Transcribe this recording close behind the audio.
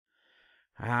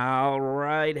All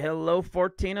right. Hello,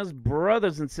 Fortinas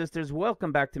brothers and sisters.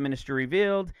 Welcome back to Ministry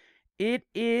Revealed. It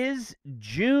is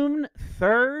June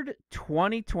 3rd,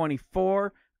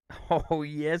 2024. Oh,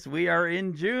 yes, we are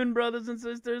in June, brothers and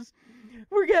sisters.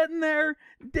 We're getting there.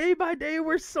 Day by day,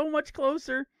 we're so much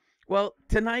closer. Well,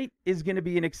 tonight is going to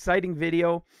be an exciting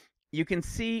video. You can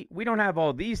see we don't have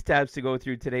all these tabs to go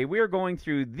through today. We are going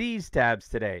through these tabs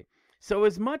today. So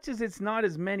as much as it's not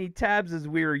as many tabs as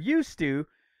we're used to,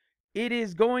 it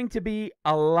is going to be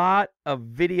a lot of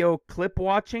video clip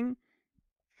watching.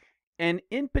 And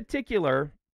in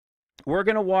particular, we're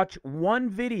going to watch one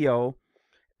video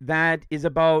that is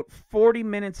about 40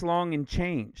 minutes long and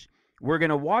change. We're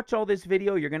going to watch all this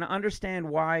video. You're going to understand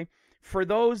why. For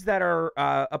those that are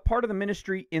a part of the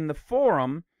ministry in the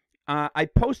forum, I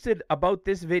posted about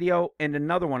this video and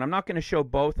another one. I'm not going to show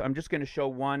both. I'm just going to show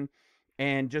one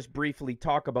and just briefly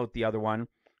talk about the other one,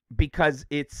 because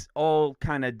it's all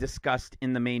kind of discussed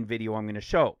in the main video I'm going to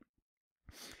show.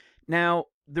 Now,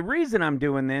 the reason I'm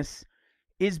doing this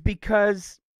is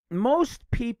because most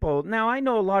people, now I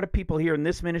know a lot of people here in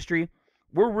this ministry,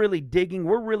 we're really digging,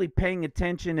 we're really paying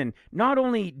attention, and not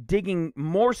only digging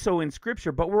more so in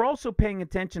Scripture, but we're also paying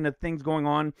attention to things going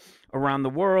on around the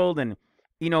world, and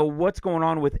what's going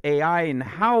on with AI and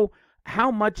how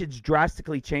much it's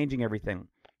drastically changing everything.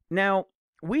 Now,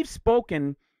 we've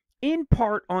spoken in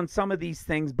part on some of these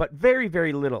things, but very,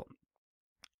 very little.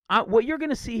 What you're going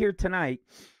to see here tonight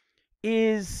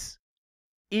is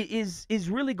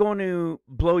really going to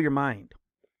blow your mind,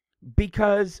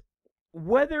 because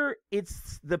whether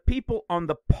it's the people on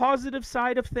the positive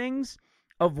side of things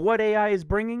of what AI is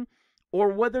bringing, or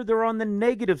whether they're on the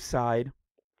negative side,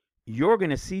 you're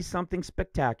going to see something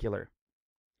spectacular.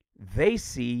 They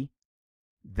see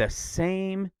the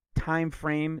same time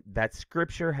frame that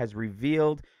Scripture has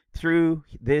revealed through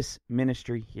this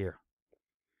ministry here,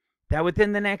 that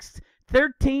within the next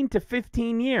 13 to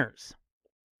 15 years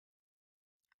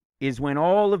is when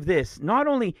all of this, not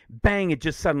only bang, it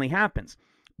just suddenly happens,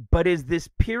 but is this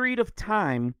period of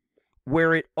time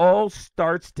where it all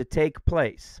starts to take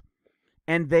place.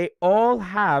 And they all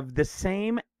have the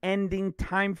same ending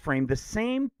time frame, the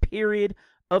same period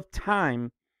of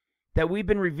time that we've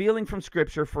been revealing from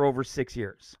Scripture for over 6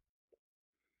 years.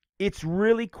 It's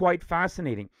really quite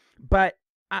fascinating. But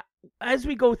as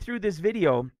we go through this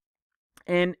video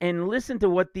and listen to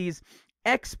what these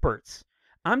experts,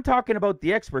 I'm talking about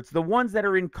the experts, the ones that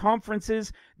are in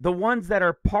conferences, the ones that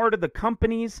are part of the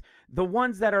companies, the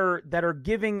ones that are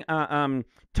giving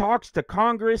talks to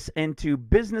Congress and to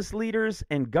business leaders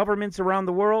and governments around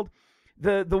the world.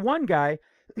 The one guy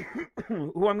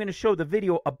who I'm going to show the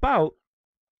video about,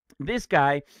 this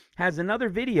guy has another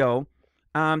video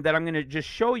that I'm going to just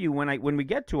show you when we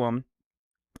get to him,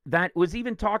 that was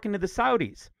even talking to the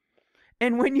Saudis.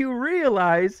 And when you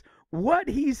realize what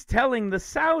he's telling the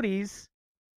Saudis,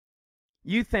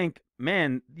 you think,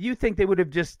 man, they would have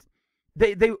just,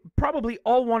 they probably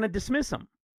all want to dismiss him.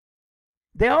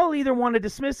 They all either want to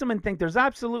dismiss him and think there's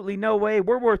absolutely no way,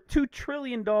 we're worth $2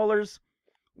 trillion,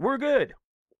 we're good.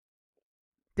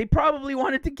 They probably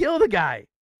wanted to kill the guy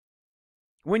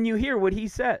when you hear what he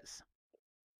says.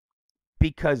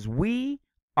 Because we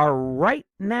are right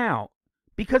now,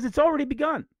 because it's already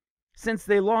begun since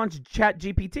they launched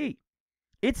ChatGPT.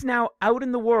 It's now out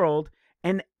in the world,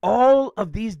 and all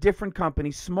of these different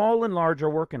companies, small and large, are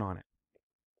working on it.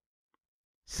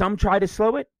 Some try to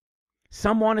slow it.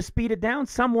 Some want to speed it down.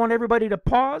 Some want everybody to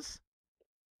pause.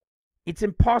 It's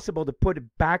impossible to put it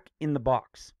back in the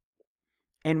box.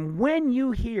 And when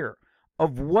you hear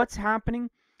of what's happening,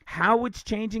 how it's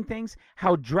changing things,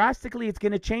 how drastically it's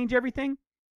going to change everything,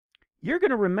 you're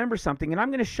going to remember something. And I'm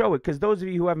going to show it, because those of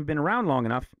you who haven't been around long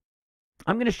enough,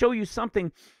 I'm going to show you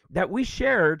something that we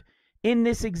shared in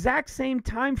this exact same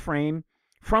time frame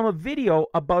from a video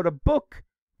about a book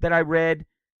that I read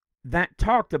that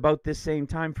talked about this same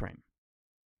time frame.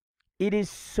 It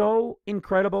is so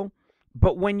incredible.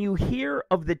 But when you hear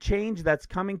of the change that's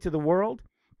coming to the world,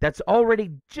 that's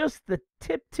already just the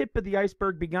tip of the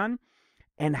iceberg begun,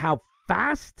 and how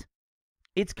fast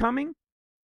it's coming,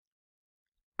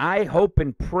 I hope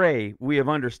and pray we have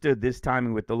understood this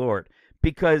timing with the Lord.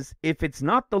 Because if it's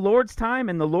not the Lord's time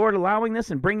and the Lord allowing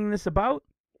this and bringing this about,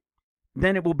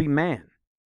 then it will be man.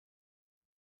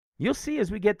 You'll see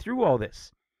as we get through all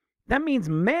this. That means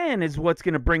man is what's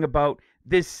going to bring about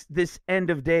this end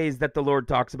of days that the Lord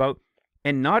talks about,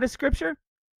 and not a Scripture?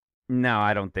 No,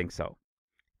 I don't think so.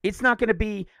 It's not going to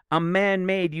be a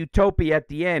man-made utopia at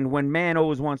the end when man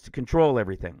always wants to control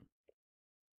everything.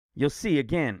 You'll see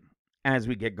again as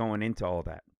we get going into all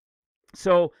that.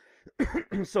 So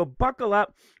buckle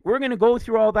up. We're going to go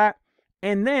through all that.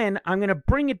 And then I'm going to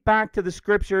bring it back to the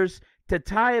scriptures to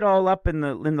tie it all up in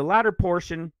the latter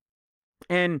portion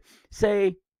and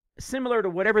say, similar to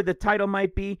whatever the title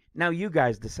might be, now you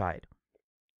guys decide.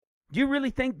 Do you really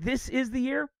think this is the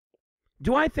year?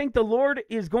 Do I think the Lord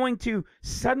is going to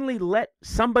suddenly let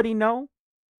somebody know?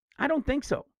 I don't think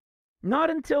so. Not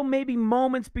until maybe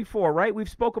moments before, right? We've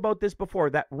spoke about this before,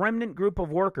 that remnant group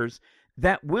of workers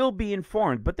that will be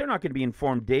informed, but they're not going to be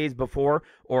informed days before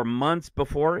or months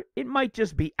before. It might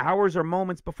just be hours or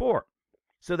moments before,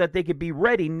 so that they could be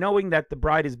ready knowing that the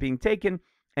bride is being taken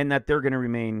and that they're going to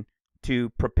remain to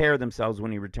prepare themselves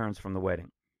when he returns from the wedding.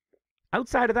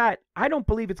 Outside of that, I don't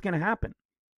believe it's going to happen.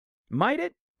 Might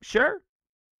it? Sure.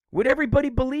 Would everybody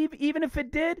believe even if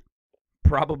it did?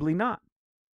 Probably not.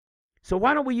 So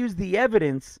why don't we use the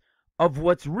evidence of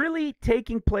what's really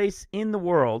taking place in the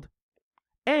world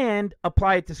and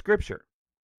apply it to Scripture?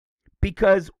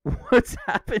 Because what's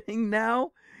happening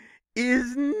now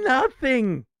is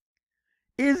nothing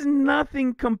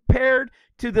compared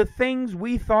to the things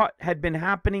we thought had been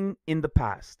happening in the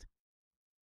past.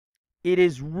 It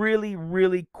is really,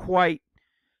 really quite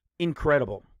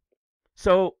incredible.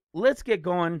 So let's get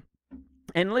going,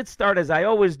 and let's start as I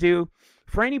always do.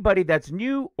 For anybody that's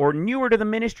new or newer to the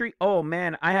ministry, oh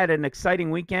man, I had an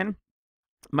exciting weekend.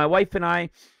 My wife and I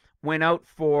went out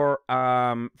for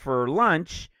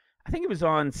lunch. I think it was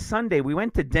on Sunday. We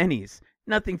went to Denny's.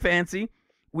 Nothing fancy.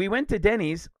 We went to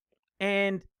Denny's,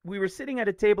 and we were sitting at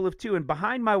a table of two, and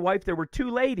behind my wife there were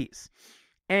two ladies.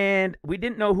 And we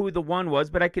didn't know who the one was,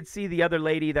 but I could see the other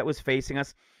lady that was facing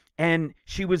us. And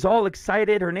she was all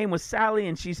excited. Her name was Sally,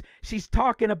 and she's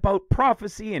talking about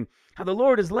prophecy and how the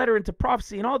Lord has led her into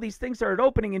prophecy, and all these things started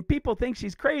opening, and people think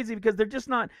she's crazy because they're just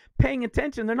not paying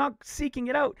attention. They're not seeking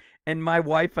it out. And my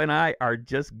wife and I are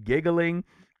just giggling.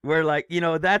 We're like,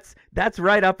 that's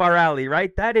right up our alley,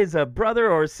 right? That is a brother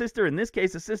or a sister, in this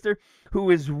case a sister, who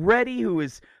is ready,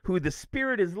 who the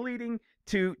Spirit is leading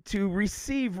to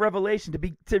receive revelation,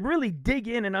 to really dig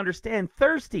in and understand,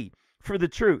 thirsty for the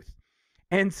truth.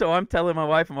 And so I'm telling my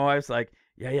wife, and my wife's like,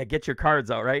 yeah, get your cards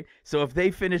out, right? So if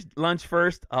they finish lunch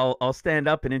first, I'll stand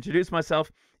up and introduce myself.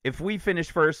 If we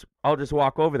finish first, I'll just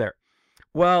walk over there.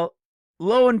 Well,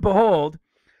 lo and behold,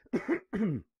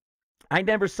 I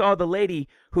never saw the lady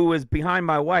who was behind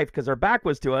my wife because her back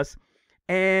was to us.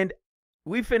 And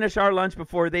we finish our lunch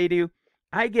before they do.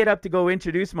 I get up to go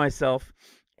introduce myself,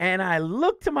 and I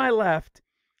look to my left,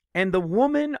 and the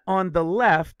woman on the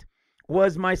left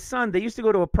was my son. They used to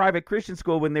go to a private Christian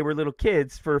school when they were little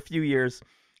kids for a few years.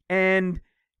 And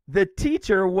the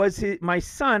teacher was my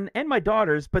son and my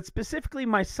daughter's, but specifically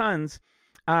my son's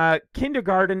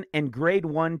kindergarten and grade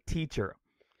 1 teacher.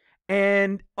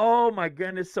 And oh my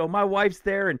goodness, so my wife's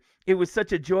there, and it was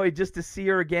such a joy just to see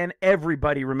her again.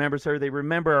 Everybody remembers her. They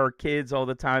remember our kids all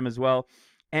the time as well.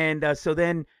 And so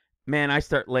then, man, I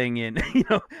start laying in.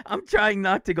 I'm trying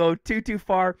not to go too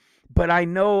far, but I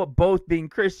know both being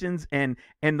Christians and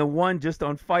the one just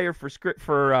on fire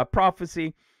for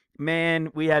prophecy.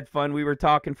 Man, we had fun. We were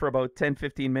talking for about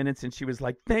 10-15 minutes, and she was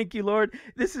like, thank you, Lord.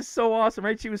 This is so awesome,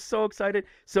 right? She was so excited.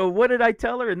 So what did I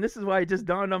tell her? And this is why it just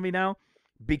dawned on me now.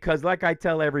 Because like I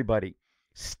tell everybody,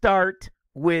 start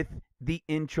with the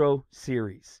intro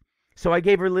series. So I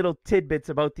gave her little tidbits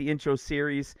about the intro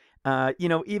series,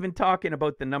 even talking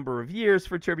about the number of years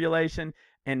for tribulation.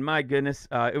 And my goodness,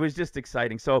 it was just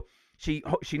exciting. So she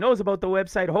knows about the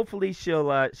website. Hopefully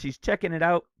she's checking it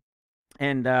out.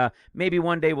 And maybe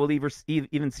one day we'll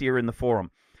even see her in the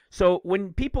forum. So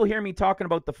when people hear me talking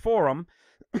about the forum,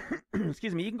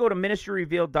 excuse me, you can go to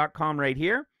ministryrevealed.com right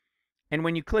here. And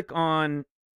when you click on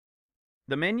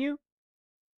the menu,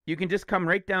 you can just come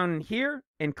right down here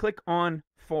and click on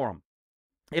forum.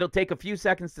 It'll take a few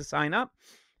seconds to sign up,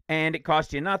 and it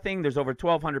costs you nothing. There's over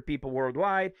 1,200 people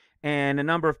worldwide, and a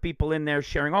number of people in there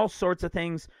sharing all sorts of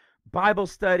things, Bible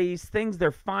studies, things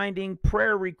they're finding,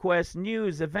 prayer requests,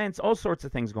 news, events, all sorts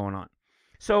of things going on.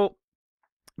 So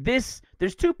there's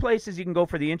two places you can go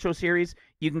for the intro series.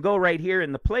 You can go right here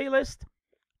in the playlist,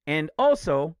 and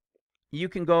also you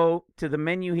can go to the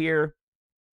menu here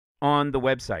on the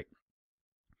website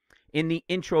in the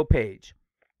intro page.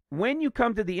 When you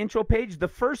come to the intro page, the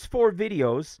first 4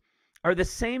 videos are the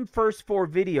same first 4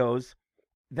 videos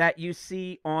that you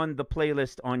see on the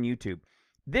playlist on YouTube.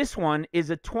 This one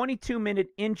is a 22-minute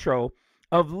intro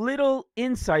of little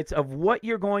insights of what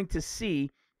you're going to see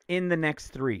in the next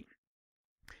 3.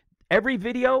 Every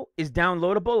video is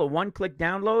downloadable, a one-click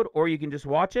download, or you can just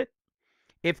watch it.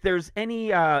 If there's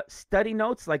any study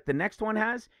notes like the next one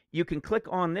has, you can click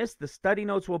on this. The study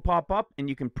notes will pop up, and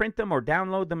you can print them or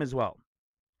download them as well.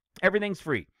 Everything's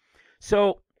free.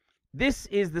 So This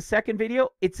is the second video.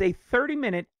 It's a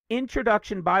 30-minute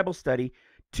introduction Bible study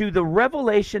to the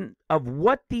revelation of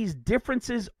what these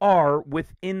differences are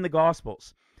within the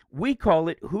Gospels. We call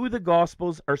it who the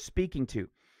Gospels are speaking to.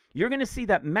 You're going to see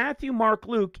that Matthew, Mark,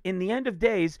 Luke, in the end of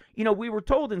days, we were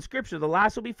told in Scripture the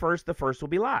last will be first, the first will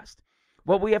be last.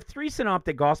 Well, we have 3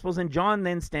 synoptic Gospels, and John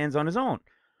then stands on his own.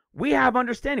 We have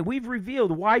understanding. We've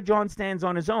revealed why John stands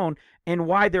on his own and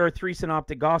why there are 3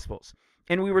 synoptic Gospels.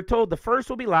 And we were told the first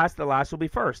will be last, the last will be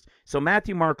first. So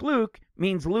Matthew, Mark, Luke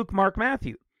means Luke, Mark,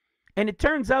 Matthew. And it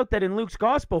turns out that in Luke's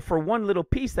Gospel, for one little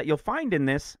piece that you'll find in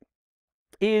this,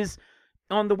 is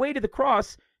on the way to the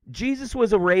cross, Jesus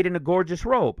was arrayed in a gorgeous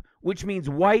robe, which means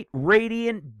white,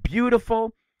 radiant,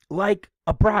 beautiful, like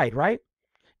a bride, right?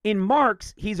 In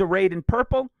Mark's, he's arrayed in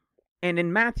purple, and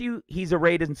in Matthew, he's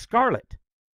arrayed in scarlet,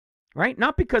 right?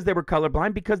 Not because they were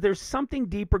colorblind, because there's something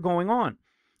deeper going on.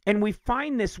 And we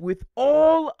find this with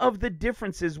all of the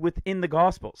differences within the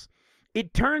Gospels.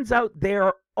 It turns out they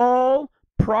are all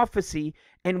prophecy,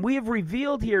 and we have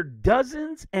revealed here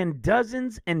dozens and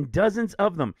dozens and dozens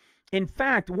of them. In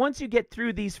fact, once you get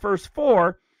through these first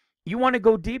 4, you want to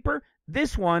go deeper?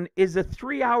 This one is a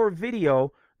 3-hour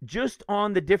video just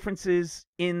on the differences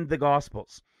in the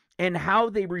Gospels and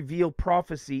how they reveal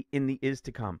prophecy in the is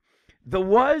to come. The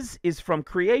was is from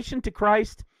creation to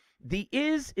Christ. The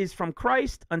is from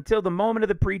Christ until the moment of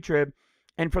the pre-trib.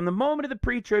 And from the moment of the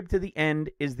pre-trib to the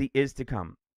end is the is to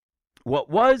come.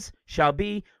 What was shall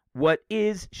be, what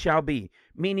is shall be.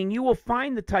 Meaning you will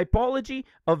find the typology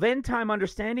of end time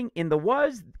understanding in the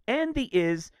was and the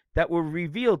is that will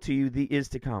reveal to you the is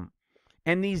to come.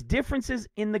 And these differences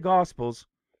in the Gospels,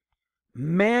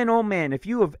 man, oh man, if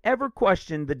you have ever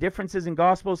questioned the differences in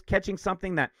Gospels, catching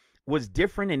something that was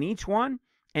different in each one,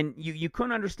 and you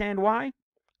couldn't understand why,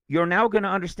 you're now going to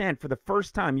understand for the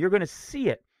first time. You're going to see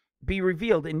it be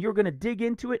revealed, and you're going to dig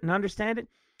into it and understand it.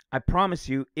 I promise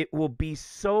you, it will be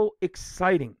so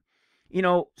exciting.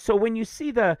 So when you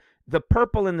see the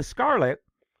purple and the scarlet,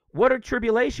 what are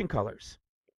tribulation colors?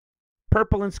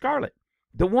 Purple and scarlet.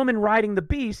 The woman riding the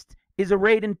beast is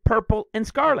arrayed in purple and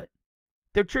scarlet.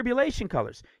 They're tribulation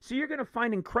colors. So you're going to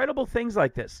find incredible things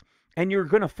like this, and you're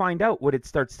going to find out what it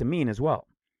starts to mean as well.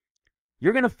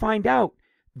 You're going to find out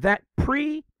that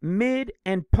pre, mid,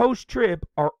 and post-trib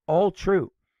are all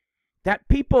true. That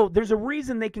people, there's a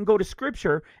reason they can go to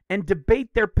Scripture and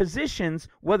debate their positions,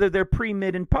 whether they're pre,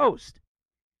 mid, and post.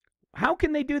 How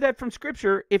can they do that from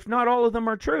Scripture if not all of them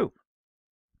are true?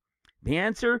 The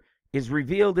answer is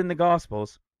revealed in the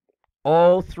Gospels.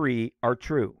 All 3 are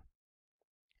true.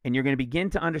 And you're going to begin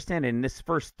to understand it in this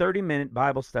first 30-minute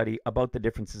Bible study about the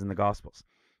differences in the Gospels.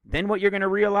 Then what you're going to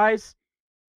realize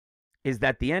is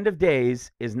that the end of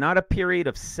days is not a period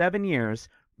of 7 years,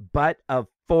 but of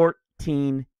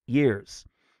 14 years.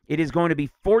 It is going to be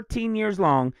 14 years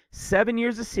long, 7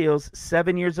 years of seals,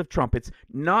 7 years of trumpets,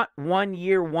 not 1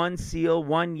 year, 1 seal,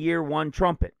 1 year, 1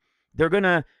 trumpet. They're going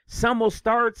to, some will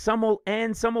start, some will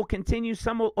end, some will continue,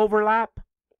 some will overlap.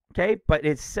 Okay, but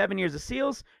it's 7 years of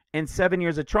seals and 7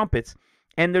 years of trumpets.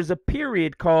 And there's a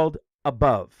period called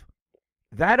above.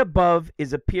 That above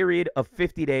is a period of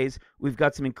 50 days. We've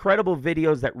got some incredible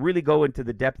videos that really go into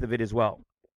the depth of it as well.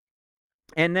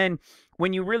 And then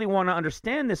when you really want to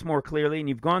understand this more clearly, and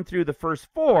you've gone through the first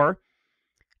 4,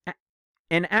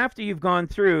 and after you've gone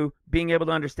through being able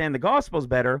to understand the Gospels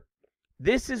better,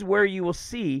 this is where you will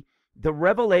see the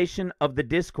revelation of the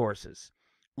discourses.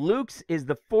 Luke's is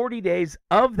the 40 days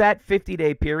of that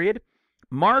 50-day period.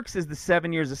 Mark's is the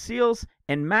 7 years of seals,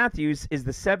 and Matthew's is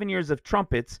the 7 years of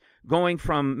trumpets, going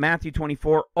from Matthew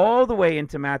 24 all the way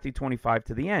into Matthew 25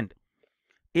 to the end.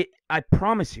 I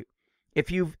promise you,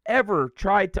 if you've ever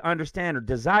tried to understand or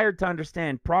desired to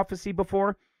understand prophecy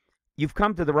before, you've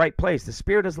come to the right place. The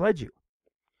Spirit has led you.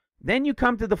 Then you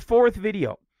come to the 4th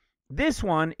video. This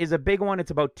one is a big one.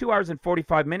 It's about 2 hours and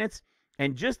 45 minutes.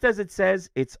 And just as it says,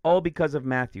 it's all because of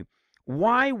Matthew.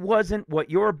 Why wasn't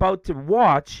what you're about to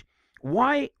watch,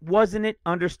 why wasn't it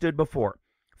understood before?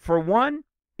 For one,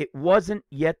 it wasn't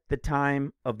yet the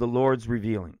time of the Lord's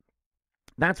revealing.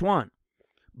 That's one.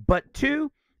 But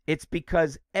 2, it's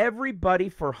because everybody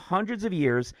for hundreds of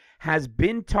years has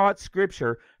been taught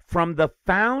Scripture from the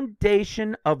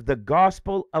foundation of the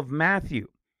Gospel of Matthew.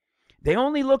 They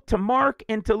only look to Mark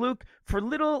and to Luke for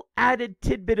little added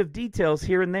tidbit of details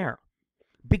here and there,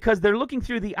 because they're looking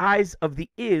through the eyes of the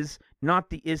is, not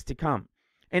the is to come.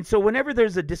 And so whenever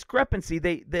there's a discrepancy,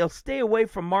 they'll stay away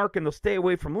from Mark and they'll stay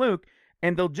away from Luke,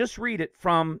 and they'll just read it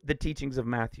from the teachings of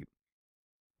Matthew.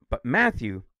 But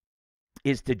Matthew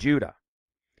is to Judah.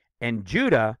 And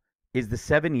Judah is the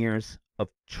 7 years of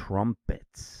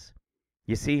trumpets.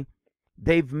 You see,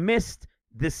 they've missed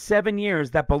the 7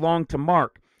 years that belong to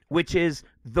Mark, which is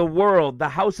the world, the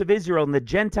house of Israel, and the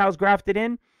Gentiles grafted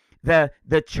in,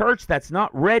 the church that's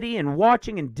not ready and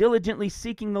watching and diligently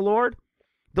seeking the Lord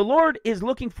is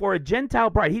looking for a Gentile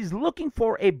bride. He's looking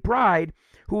for a bride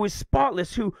who is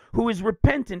spotless, who is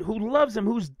repentant, who loves him,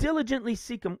 who's diligently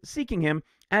seeking him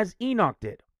as Enoch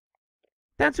did.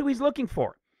 That's who he's looking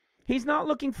for. He's not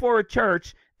looking for a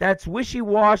church that's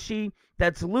wishy-washy,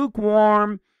 that's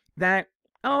lukewarm, that,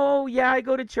 oh, yeah, I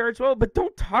go to church, well, but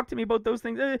don't talk to me about those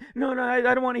things. No, I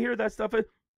don't want to hear that stuff.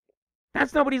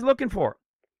 That's not what he's looking for.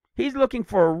 He's looking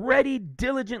for a ready,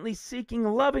 diligently seeking,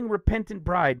 loving, repentant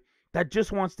bride that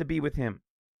just wants to be with him.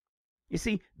 You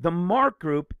see, the Mark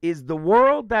group is the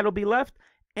world that'll be left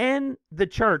and the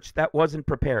church that wasn't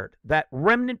prepared. That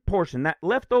remnant portion, that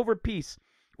leftover piece,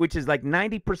 which is like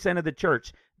 90% of the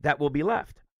church that will be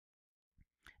left.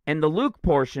 And the Luke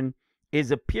portion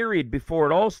is a period before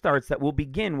it all starts that will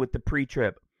begin with the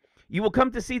pre-trib. You will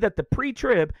come to see that the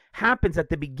pre-trib happens at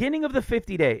the beginning of the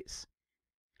 50 days.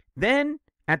 Then,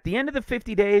 at the end of the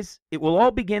 50 days, it will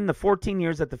all begin the 14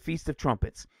 years at the Feast of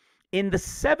Trumpets. In the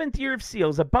 7th year of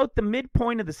seals, about the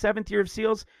midpoint of the 7th year of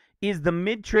seals, is the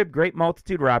mid-trib great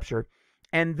multitude rapture.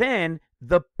 And then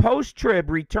the post-trib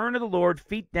return of the Lord,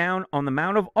 feet down on the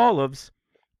Mount of Olives,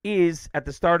 is at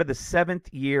the start of the 7th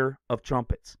year of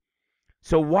trumpets.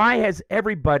 So why has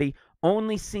everybody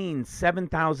only seen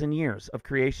 7,000 years of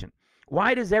creation?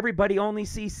 Why does everybody only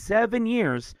see 7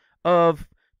 years of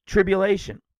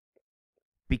tribulation?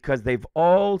 Because they've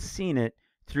all seen it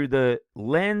through the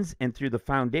lens and through the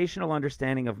foundational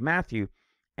understanding of Matthew,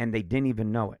 and they didn't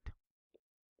even know it.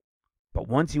 But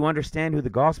once you understand who the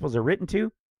Gospels are written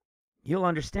to, you'll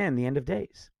understand the end of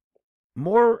days.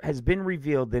 More has been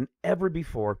revealed than ever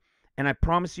before, and I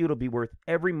promise you it'll be worth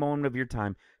every moment of your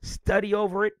time. Study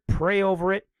over it, pray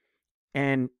over it,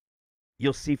 and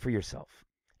you'll see for yourself.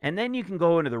 And then you can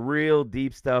go into the real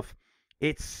deep stuff.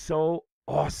 It's so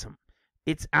awesome.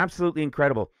 It's absolutely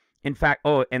incredible. In fact,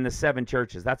 and the 7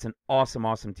 churches. That's an awesome,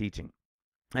 awesome teaching.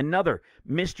 Another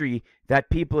mystery that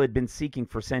people had been seeking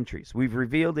for centuries. We've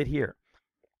revealed it here.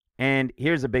 And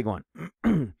here's a big one.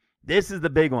 This is the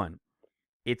big one.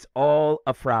 It's all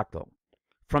a fractal.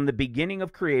 From the beginning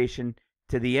of creation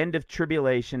to the end of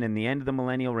tribulation and the end of the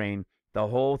millennial reign, the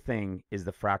whole thing is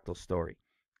the fractal story.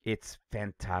 It's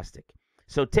fantastic.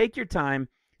 So take your time,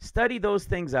 study those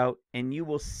things out, and you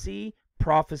will see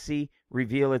prophecy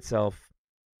reveal itself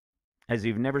as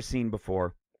you've never seen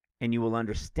before, and you will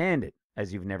understand it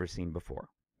as you've never seen before.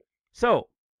 So,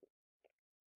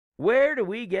 where do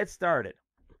we get started?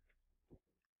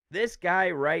 This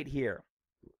guy right here.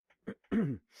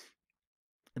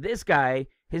 This guy,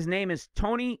 his name is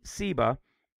Tony Seba.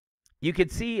 You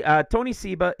could see Tony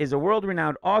Seba is a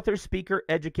world-renowned author, speaker,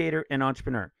 educator, and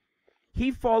entrepreneur.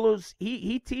 He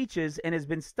teaches and has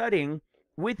been studying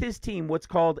with his team what's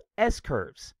called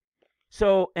S-curves.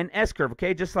 So an S-curve,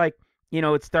 okay, just like,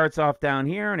 it starts off down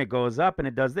here and it goes up and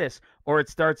it does this. Or it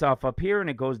starts off up here and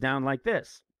it goes down like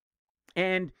this.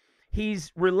 And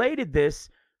he's related this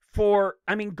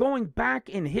going back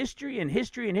in history,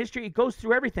 it goes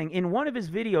through everything. In one of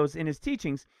his videos, in his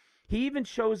teachings, he even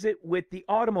shows it with the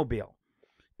automobile.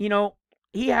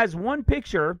 He has one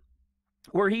picture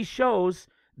where he shows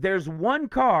there's one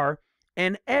car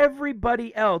and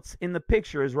everybody else in the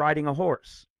picture is riding a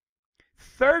horse.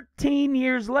 13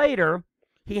 years later,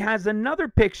 he has another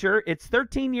picture. It's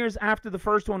 13 years after the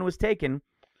first one was taken.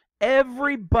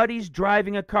 Everybody's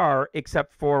driving a car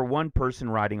except for one person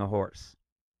riding a horse.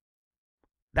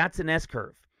 That's an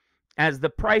S-curve. As the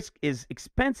price is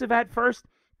expensive at first,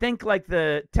 think like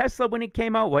the Tesla when it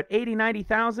came out, 80,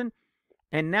 90,000?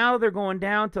 And now they're going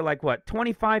down to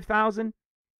 25,000?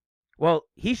 Well,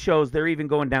 he shows they're even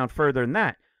going down further than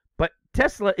that. But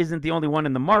Tesla isn't the only one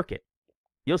in the market.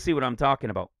 You'll see what I'm talking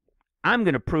about. I'm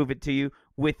going to prove it to you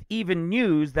with even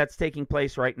news that's taking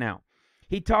place right now.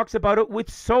 He talks about it with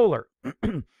solar.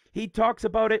 He talks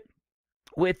about it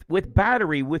with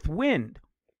battery, with wind.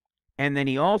 And then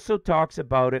he also talks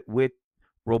about it with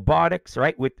robotics,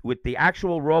 right? With the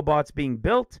actual robots being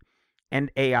built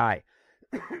and AI.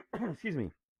 Excuse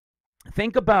me.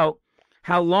 Think about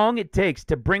how long it takes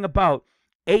to bring about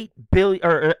 8 billion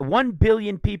or 1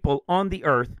 billion people on the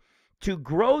earth, to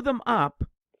grow them up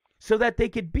so that they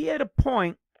could be at a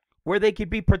point where they could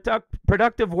be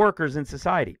productive workers in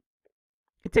society.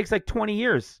 It takes 20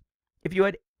 years if you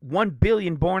had 1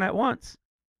 billion born at once.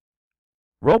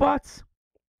 Robots?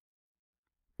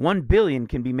 1 billion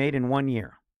can be made in 1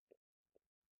 year.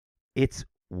 It's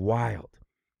wild.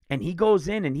 And he goes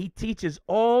in and he teaches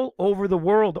all over the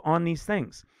world on these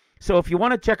things. So if you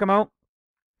want to check him out,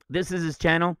 this is his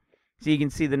channel. So you can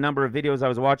see the number of videos I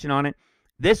was watching on it.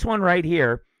 This one right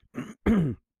here,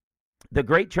 The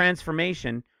Great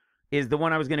Transformation, is the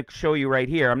one I was going to show you right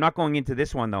here. I'm not going into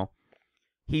this one, though.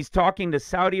 He's talking to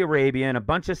Saudi Arabia and a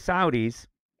bunch of Saudis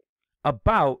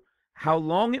about how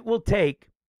long it will take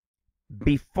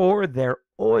before their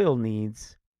oil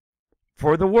needs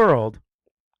for the world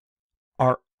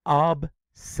are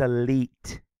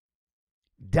obsolete.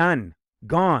 Done.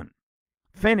 Gone.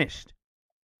 Finished.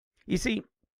 You see,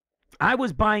 I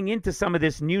was buying into some of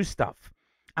this new stuff.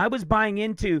 I was buying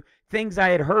into things I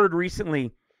had heard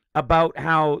recently about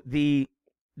how the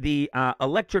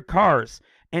electric cars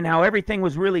and how everything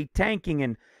was really tanking,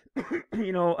 and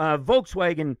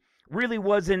Volkswagen really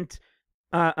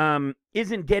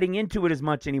isn't getting into it as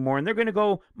much anymore, and they're going to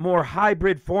go more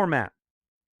hybrid format.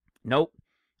 Nope.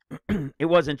 It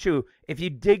wasn't true. If you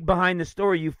dig behind the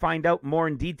story, you find out more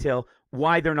in detail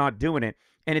why they're not doing it.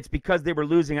 And it's because they were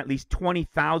losing at least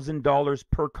 $20,000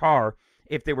 per car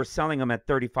if they were selling them at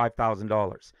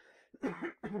 $35,000.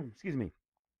 Excuse me.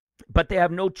 But they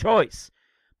have no choice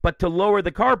but to lower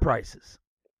the car prices.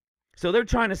 So they're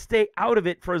trying to stay out of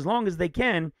it for as long as they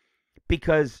can,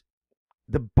 because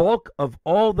the bulk of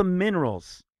all the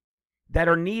minerals that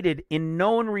are needed in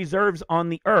known reserves on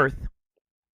the earth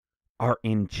are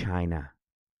in China.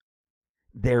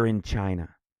 They're in China.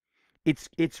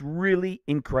 It's really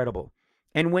incredible.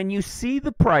 And when you see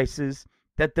the prices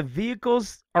that the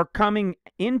vehicles are coming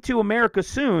into America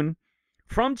soon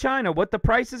from China, what the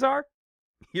prices are,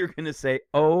 you're going to say,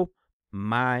 oh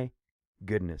my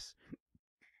goodness.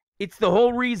 It's the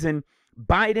whole reason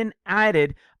Biden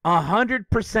added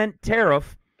 100%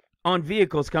 tariff on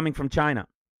vehicles coming from China.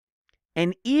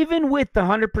 And even with the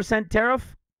 100%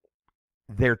 tariff,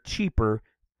 they're cheaper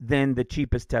than the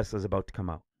cheapest Tesla's about to come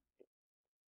out.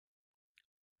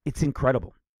 It's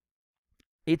incredible.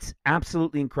 It's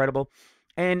absolutely incredible.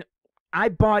 And I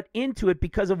bought into it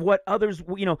because of what others,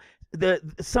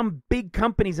 some big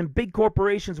companies and big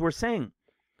corporations were saying.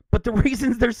 But the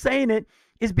reasons they're saying it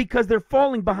is because they're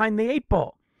falling behind the 8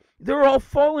 ball. They're all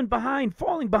falling behind.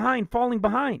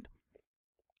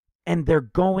 And they're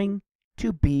going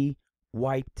to be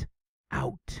wiped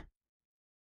out.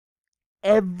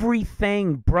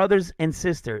 Everything, brothers and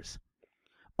sisters,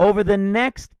 over the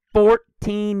next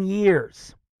 14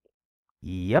 years.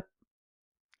 Yep.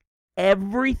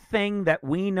 Everything that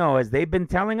we know, as they've been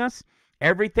telling us,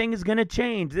 everything is going to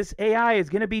change. This AI is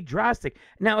going to be drastic.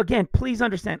 Now, again, please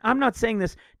understand, I'm not saying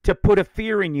this to put a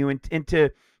fear in you and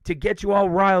to get you all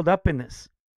riled up in this.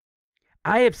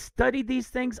 I have studied these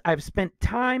things. I've spent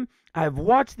time. I've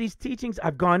watched these teachings.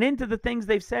 I've gone into the things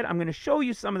they've said. I'm going to show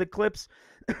you some of the clips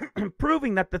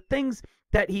proving that the things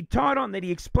that he taught on, that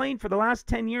he explained for the last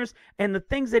 10 years, and the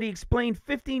things that he explained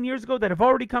 15 years ago that have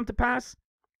already come to pass,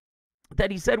 that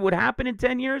he said would happen in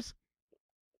 10 years,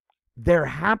 they're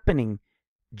happening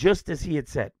just as he had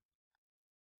said.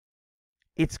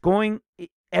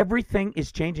 Everything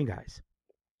is changing, guys.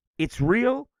 It's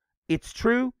real, it's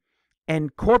true,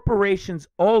 and corporations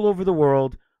all over the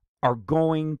world are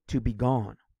going to be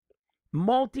gone.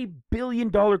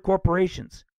 Multi-billion-dollar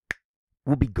corporations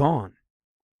will be gone.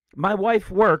 My wife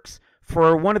works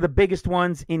for one of the biggest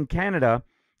ones in Canada.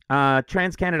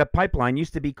 Trans-Canada Pipeline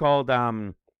used to be called,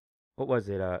 what was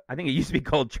it? I think it used to be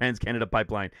called Trans-Canada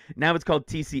Pipeline. Now it's called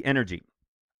TC Energy.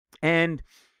 And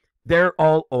they're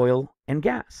all oil and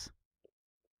gas.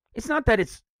 It's not that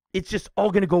it's just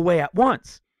all going to go away at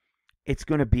once. It's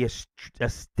going to be a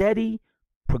steady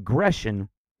progression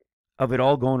of it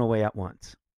all going away at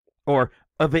once, or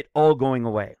of it all going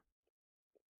away.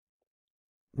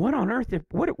 What on earth?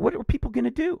 What are people going to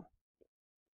do?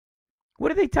 What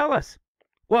do they tell us?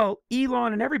 Well,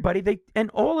 Elon and everybody, and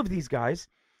all of these guys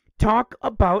talk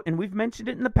about, and we've mentioned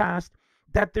it in the past,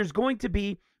 that there's going to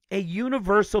be a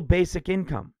universal basic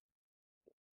income.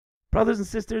 Brothers and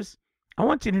sisters, I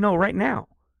want you to know right now,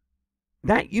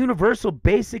 that universal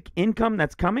basic income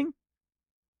that's coming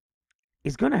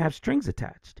is going to have strings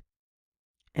attached.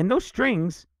 And those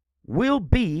strings will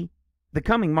be the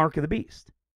coming mark of the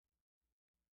beast.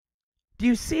 Do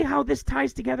you see how this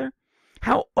ties together?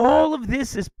 How all of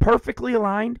this is perfectly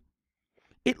aligned?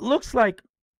 It looks like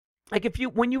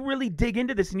when you really dig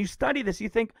into this and you study this, you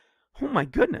think, oh my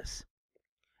goodness.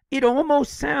 It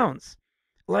almost sounds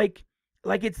like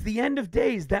it's the end of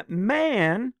days, that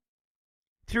man,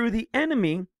 through the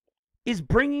enemy, is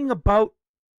bringing about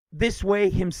this way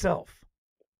himself.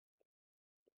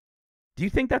 Do you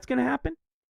think that's going to happen?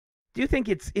 Do you think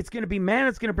it's going to be man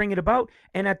that's going to bring it about?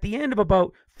 And at the end of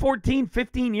about 14,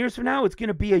 15 years from now, it's going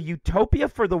to be a utopia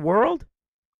for the world?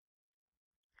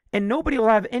 And nobody will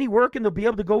have any work and they'll be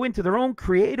able to go into their own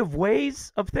creative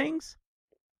ways of things?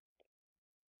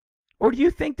 Or do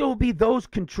you think there will be those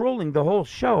controlling the whole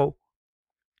show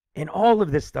and all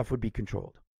of this stuff would be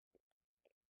controlled?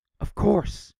 Of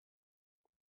course.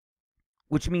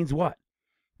 Which means what?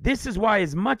 This is why,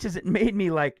 as much as it made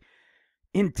me like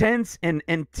intense and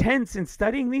tense in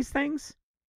studying these things,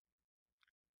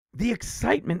 the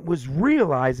excitement was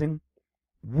realizing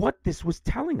what this was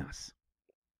telling us.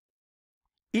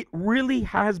 It really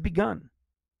has begun.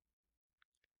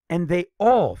 And they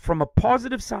all, from a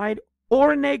positive side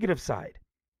or a negative side,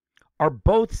 are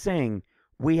both saying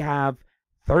we have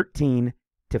 13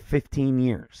 to 15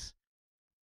 years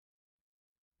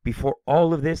before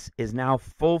all of this is now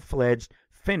full-fledged,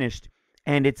 finished,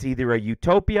 and it's either a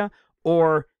utopia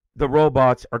or the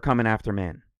robots are coming after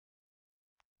man.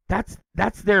 That's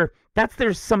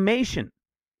their summation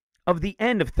of the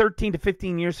end of 13 to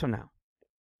 15 years from now.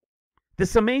 The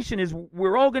summation is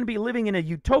we're all going to be living in a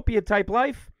utopia type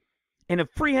life, in a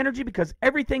free energy, because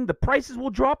everything, the prices will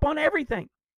drop on everything.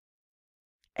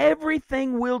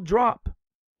 Everything will drop.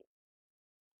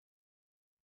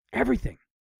 Everything.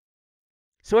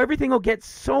 So everything will get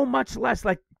so much less,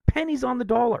 like pennies on the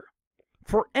dollar,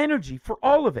 for energy, for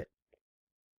all of it.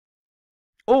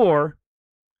 Or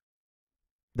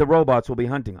the robots will be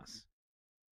hunting us.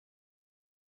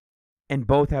 And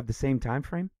both have the same time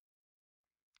frame.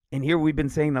 And here we've been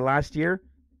saying the last year,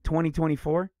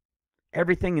 2024,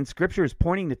 everything in Scripture is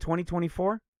pointing to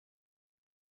 2024.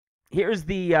 Here's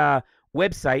the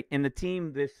website and the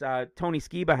team this Tony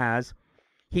Skiba has.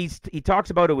 He talks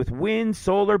about it with wind,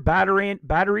 solar,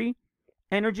 battery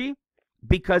energy,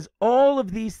 because all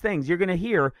of these things, you're going to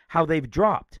hear how they've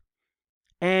dropped.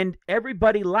 And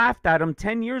everybody laughed at him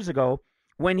 10 years ago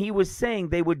when he was saying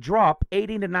they would drop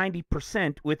 80 to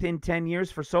 90% within 10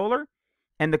 years for solar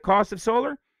and the cost of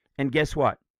solar. And guess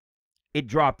what? It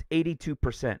dropped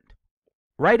 82%.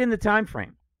 Right in the time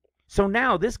frame. So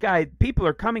now this guy, people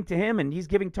are coming to him and he's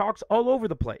giving talks all over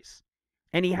the place.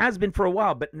 And he has been for a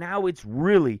while, but now it's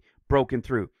really broken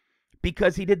through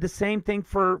because he did the same thing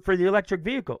for the electric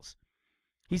vehicles.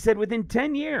 He said within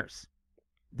 10 years,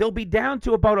 they'll be down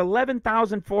to about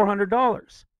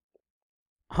 $11,400.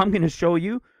 I'm going to show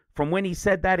you from when he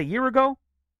said that a year ago,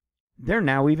 they're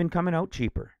now even coming out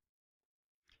cheaper.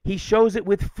 He shows it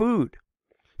with food.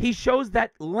 He shows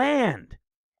that land,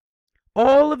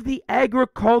 all of the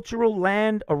agricultural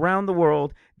land around the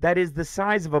world that is the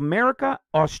size of America,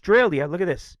 Australia, look at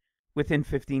this, within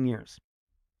 15 years.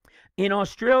 In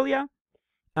Australia,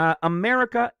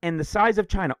 America, and the size of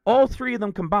China, all three of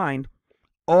them combined,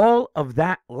 all of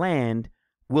that land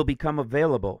will become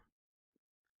available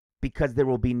because there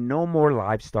will be no more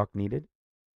livestock needed,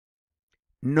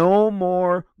 no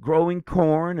more growing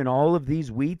corn and all of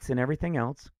these wheats and everything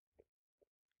else.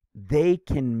 They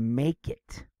can make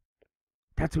it.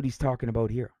 That's what he's talking about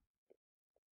here.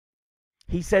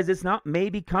 He says it's not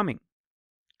maybe coming.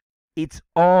 It's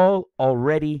all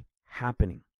already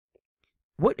happening.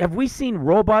 What have we seen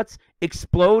robots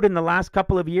explode in the last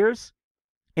couple of years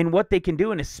in what they can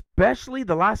do, and especially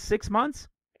the last 6 months?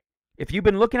 If you've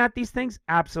been looking at these things,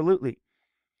 absolutely.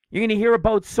 You're going to hear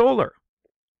about solar,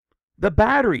 the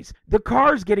batteries, the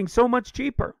cars getting so much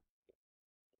cheaper.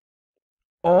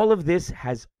 All of this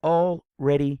has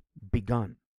already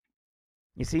begun.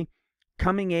 You see,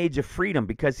 coming age of freedom,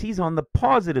 because he's on the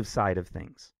positive side of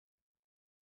things.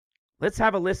 Let's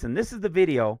have a listen. This is the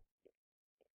video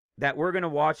that we're going to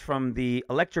watch from the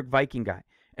Electric Viking guy.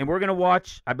 And we're going to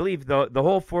watch, I believe, the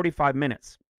whole 45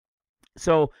 minutes.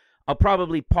 So I'll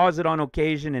probably pause it on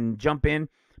occasion and jump in.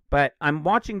 But I'm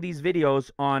watching these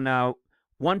videos on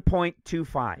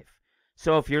 1.25.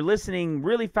 So if you're listening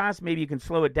really fast, maybe you can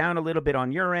slow it down a little bit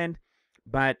on your end.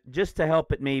 But just to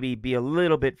help it maybe be a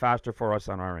little bit faster for us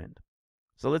on our end.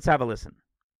 So let's have a listen.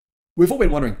 We've all been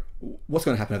wondering what's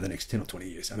going to happen over the next 10 or 20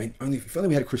 years. I mean, if only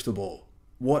we had a crystal ball.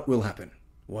 What will happen?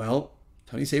 Well,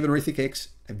 Tony Seba and Rethink X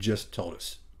have just told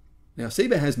us. Now,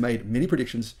 Seba has made many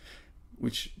predictions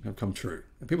which have come true.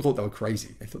 And people thought they were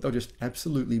crazy. They thought they were just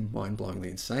absolutely mind-blowingly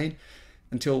insane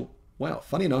until, wow,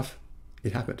 funny enough,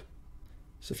 it happened.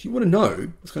 So if you want to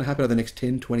know what's going to happen over the next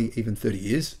 10, 20, even 30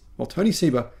 years, well, Tony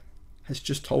Seba has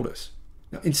just told us.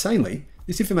 Now, insanely,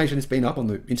 this information has been up on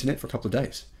the internet for a couple of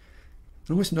days.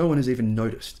 And almost no one has even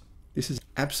noticed. This is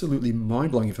absolutely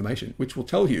mind-blowing information, which will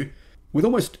tell you, with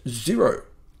almost zero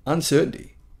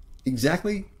uncertainty,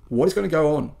 exactly what is going to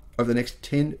go on over the next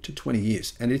 10 to 20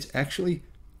 years. And it's actually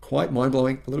quite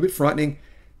mind-blowing, a little bit frightening,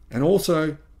 and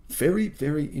also very,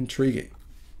 very intriguing.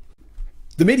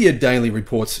 The media daily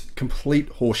reports complete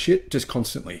horseshit just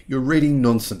constantly. You're reading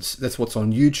nonsense. That's what's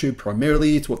on YouTube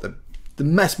primarily. It's what the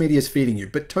mass media is feeding you.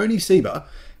 But Tony Seba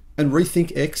and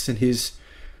Rethink X and his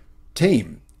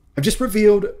team have just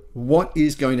revealed what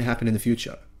is going to happen in the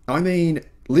future. I mean,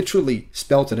 literally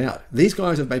spelt it out. These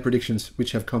guys have made predictions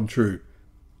which have come true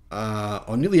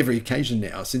on nearly every occasion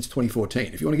now since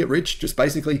 2014. If you want to get rich, just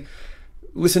basically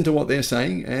listen to what they're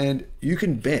saying, and you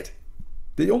can bet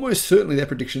that almost certainly their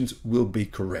predictions will be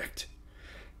correct.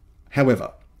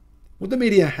 However, what the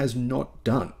media has not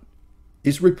done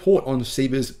is report on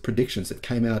CIBA's predictions that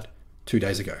came out 2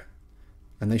 days ago.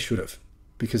 And they should have.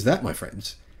 Because that, my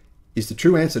friends, is the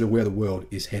true answer to where the world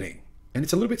is heading. And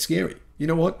it's a little bit scary. You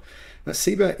know what?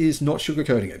 CIBA is not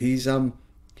sugarcoating it. He's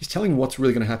telling what's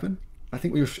really going to happen. I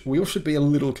think we all should be a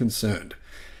little concerned.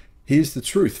 Here's the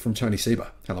truth from Tony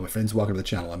CIBA. Hello, my friends. Welcome to the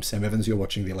channel. I'm Sam Evans. You're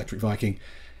watching The Electric Viking.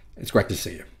 It's great to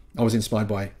see you. I was inspired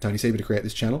by Tony CIBA to create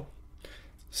this channel.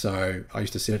 So I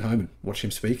used to sit at home and watch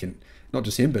him speak, and not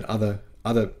just him, but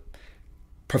other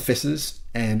professors,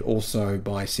 and also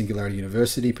by Singularity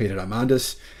University, Peter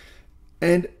Diamandis.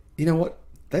 And you know what?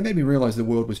 They made me realize the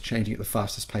world was changing at the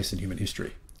fastest pace in human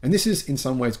history. And this is in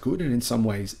some ways good and in some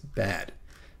ways bad.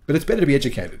 But it's better to be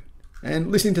educated.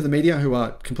 And listening to the media, who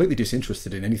are completely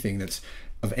disinterested in anything that's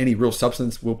of any real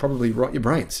substance, will probably rot your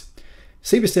brains.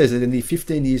 CIBA says that in the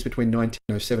 15 years between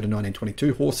 1907 and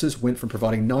 1922, horses went from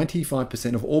providing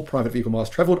 95% of all private vehicle miles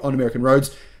traveled on American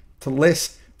roads to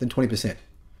less than 20%.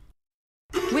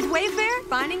 With Wayfair,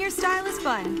 finding your style is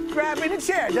fun. Grab any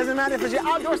chair. Doesn't matter if it's your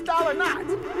outdoor style or not.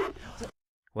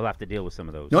 We'll have to deal with some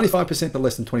of those. 95% to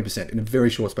less than 20% in a very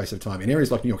short space of time. In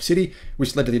areas like New York City,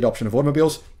 which led to the adoption of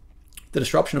automobiles, the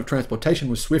disruption of transportation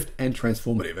was swift and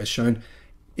transformative, as shown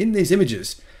in these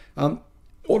images.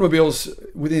 Automobiles,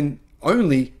 within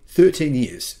only 13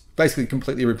 years, basically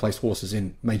completely replaced horses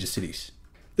in major cities.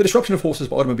 The disruption of horses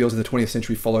by automobiles in the 20th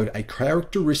century followed a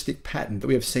characteristic pattern that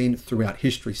we have seen throughout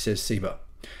history, says CIBA.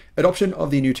 Adoption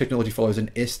of the new technology follows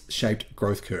an S-shaped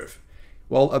growth curve,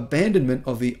 while abandonment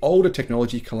of the older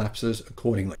technology collapses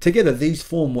accordingly. Together, these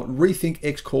form what Rethink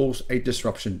X calls a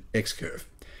disruption X curve.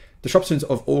 Disruptions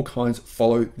of all kinds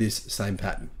follow this same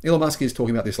pattern. Elon Musk is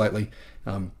talking about this lately.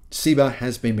 CIBA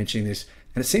has been mentioning this,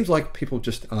 and it seems like people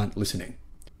just aren't listening.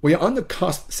 We are on the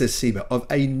cusp, says CIBA, of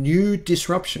a new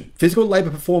disruption. Physical labor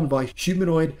performed by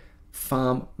humanoid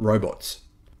farm robots.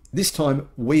 This time,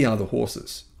 we are the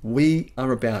horses. We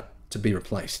are about to be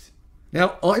replaced.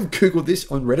 Now, I've Googled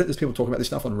this on Reddit. There's people talking about this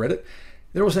stuff on Reddit.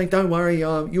 They're all saying, don't worry,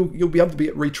 you'll be able to be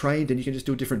retrained and you can just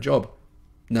do a different job.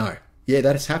 No. Yeah,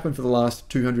 that has happened for the last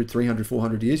 200, 300,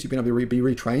 400 years. You've been able to be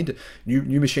retrained.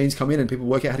 New machines come in and people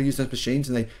work out how to use those machines,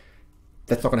 and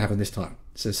that's not going to happen this time,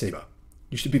 says CIBA.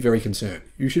 You should be very concerned.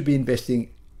 You should be investing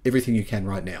everything you can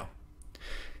right now.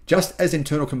 Just as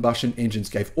internal combustion engines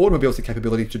gave automobiles the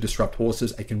capability to disrupt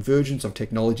horses, a convergence of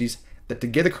technologies that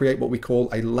together create what we call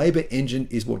a labor engine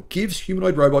is what gives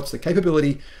humanoid robots the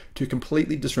capability to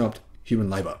completely disrupt human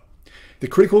labor. The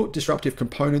critical disruptive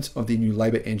components of the new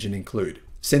labor engine include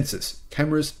sensors,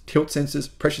 cameras, tilt sensors,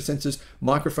 pressure sensors,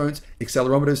 microphones,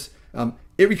 accelerometers,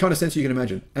 every kind of sensor you can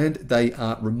imagine, and they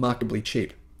are remarkably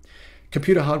cheap.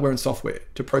 Computer hardware and software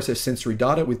to process sensory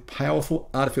data with powerful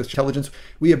artificial intelligence.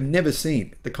 We have never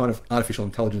seen the kind of artificial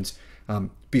intelligence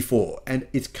before, and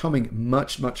it's coming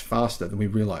much, much faster than we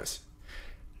realize.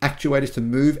 Actuators to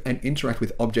move and interact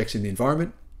with objects in the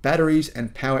environment, batteries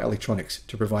and power electronics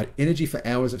to provide energy for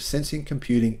hours of sensing,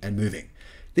 computing, and moving.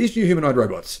 These new humanoid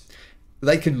robots,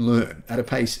 they can learn at a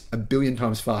pace 1 billion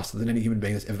times faster than any human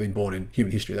being that's ever been born in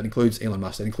human history. That includes Elon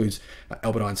Musk, that includes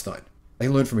Albert Einstein. They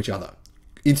learn from each other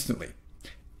instantly.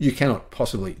 You cannot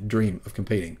possibly dream of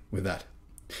competing with that.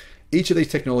 Each of these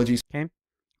technologies... Okay.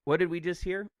 What did we just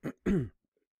hear?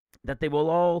 That they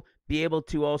will all be able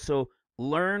to also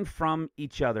learn from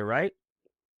each other, right?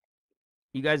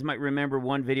 You guys might remember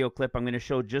one video clip. I'm going to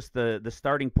show just the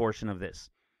starting portion of this,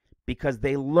 because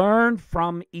they learn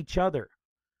from each other.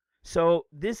 So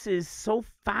this is so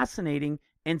fascinating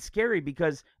and scary,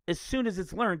 because as soon as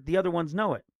it's learned, the other ones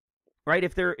know it, right?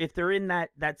 If they're in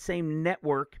that same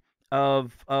network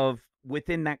of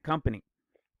within that company,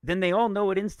 then they all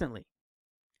know it instantly.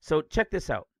 So check this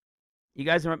out. You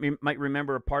guys might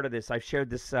remember a part of this. I've shared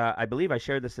this. I believe I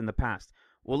shared this in the past.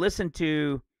 We'll listen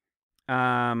to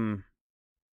the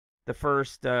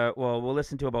first. We'll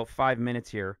listen to about 5 minutes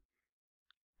here,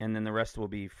 and then the rest will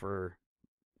be for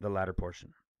the latter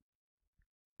portion.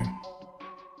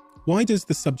 Why does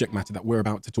the subject matter that we're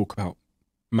about to talk about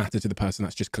matter to the person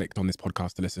that's just clicked on this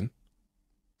podcast to listen?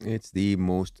 It's the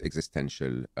most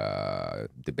existential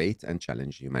debate and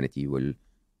challenge humanity will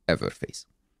ever face.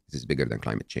 This is bigger than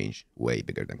climate change, way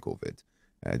bigger than COVID.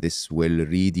 This will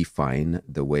redefine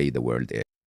the way the world is.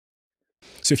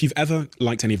 So if you've ever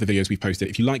liked any of the videos we've posted,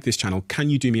 if you like this channel, can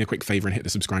you do me a quick favor and hit the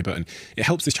subscribe button? It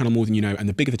helps this channel more than you know, and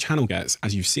the bigger the channel gets,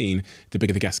 as you've seen, the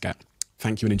bigger the guests get.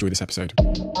 Thank you and enjoy this episode.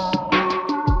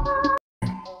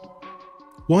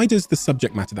 Why does the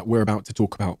subject matter that we're about to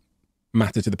talk about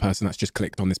matter to the person that's just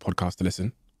clicked on this podcast to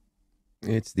listen?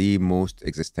 It's the most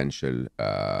existential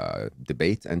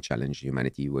debate and challenge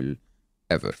humanity will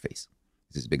ever face.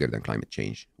 This is bigger than climate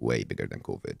change, way bigger than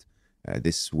COVID.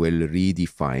 This will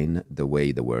redefine the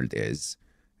way the world is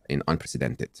in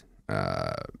unprecedented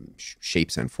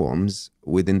shapes and forms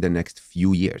within the next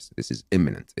few years. This is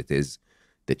imminent.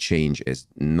 The change is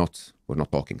not, we're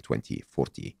not talking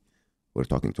 2040, we're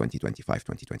talking 2025,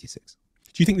 2026.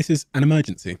 Do you think this is an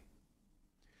emergency?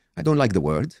 I don't like the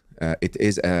word. It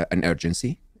is an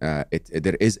urgency.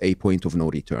 There is a point of no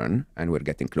return, and we're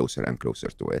getting closer and closer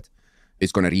to it.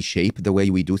 It's going to reshape the way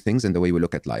we do things and the way we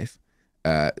look at life.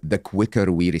 The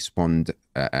quicker we respond,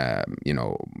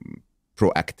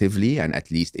 proactively and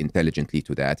at least intelligently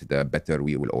to that, the better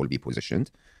we will all be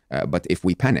positioned. But if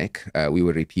we panic, we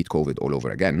will repeat COVID all over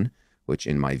again, which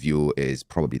in my view is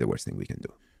probably the worst thing we can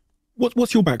do.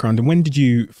 What's your background, and when did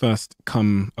you first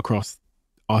come across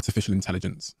artificial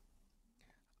intelligence?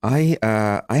 I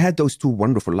had those two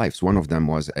wonderful lives. One of them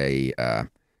was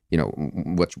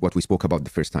what we spoke about the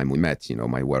first time we met,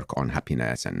 my work on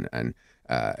happiness and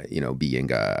being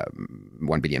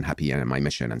 1 billion happy and my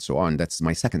mission and so on. That's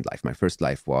my second life. My first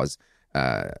life was,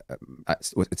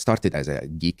 it started as a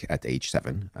geek at age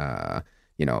 7.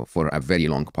 For a very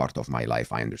long part of my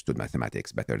life, I understood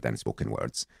mathematics better than spoken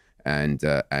words. And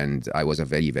I was a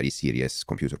very, very serious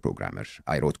computer programmer.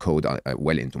 I wrote code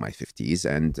well into my 50s.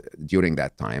 And during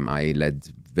that time, I led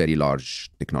very large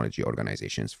technology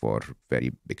organizations for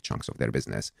very big chunks of their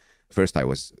business. First, I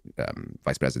was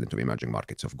vice president of emerging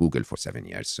markets of Google for 7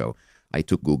 years. So I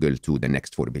took Google to the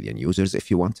next 4 billion users, if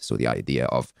you want. So the idea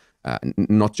of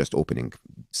not just opening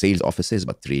sales offices,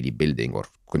 but really building or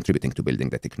contributing to building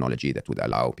the technology that would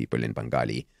allow people in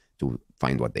Bengali to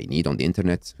find what they need on the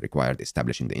internet, required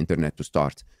establishing the internet to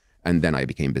start. And then I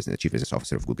became chief business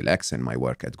officer of Google X, and my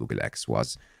work at Google X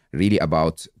was really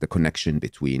about the connection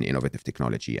between innovative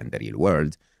technology and the real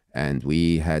world. And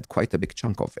we had quite a big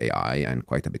chunk of AI and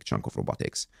quite a big chunk of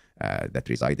robotics that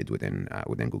resided within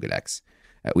Google X.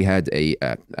 We had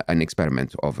an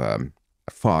experiment of a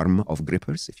farm of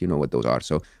grippers, if you know what those are.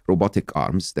 So robotic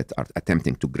arms that are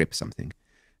attempting to grip something.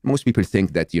 Most people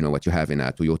think that, what you have in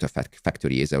a Toyota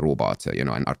factory is a robot,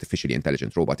 an artificially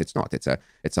intelligent robot. It's not.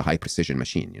 It's a high precision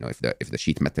machine. If the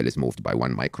sheet metal is moved by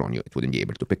 1 micron, it wouldn't be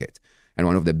able to pick it. And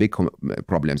one of the big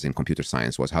problems in computer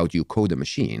science was, how do you code a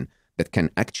machine that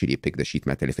can actually pick the sheet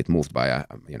metal if it moved by a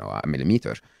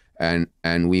millimeter?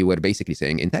 And we were basically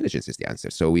saying intelligence is the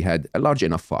answer. So we had a large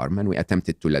enough farm, and we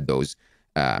attempted to let those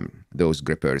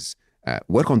grippers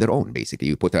work on their own. Basically,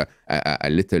 you put a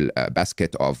little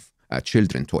basket of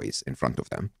children toys in front of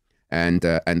them, and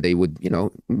they would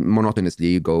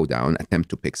monotonously go down, attempt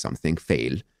to pick something,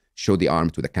 fail, show the arm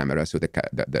to the camera, so the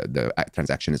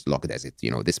transaction is logged as it,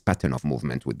 this pattern of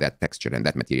movement with that texture and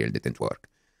that material didn't work,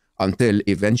 until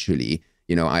eventually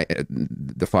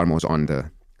the farm was on the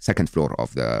 2nd floor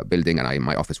of the building, and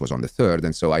my office was on the 3rd,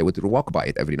 and so I would walk by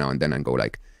it every now and then and go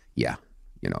like, yeah,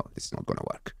 this is not gonna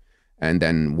work. And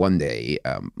then one day,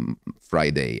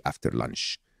 Friday after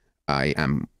lunch, I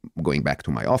am going back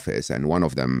to my office, and one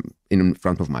of them in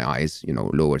front of my eyes,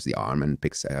 lowers the arm and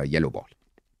picks a yellow ball.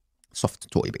 Soft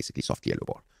toy, basically, soft yellow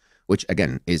ball, which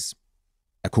again is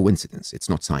a coincidence. It's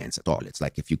not science at all. It's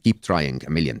like, if you keep trying a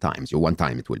million times, one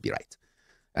time it will be right.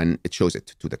 And it shows it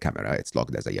to the camera. It's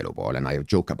logged as a yellow ball. And I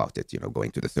joke about it,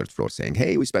 going to the 3rd floor saying,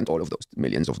 hey, we spent all of those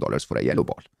millions of dollars for a yellow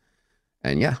ball.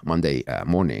 And yeah, Monday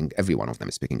morning, every one of them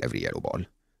is picking every yellow ball.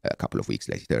 A couple of weeks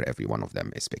later, every one of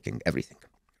them is picking everything.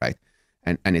 Right.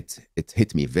 And it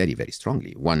hit me very, very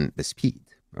strongly. One, the speed,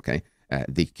 okay?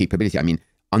 The capability. I mean,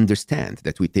 understand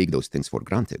that we take those things for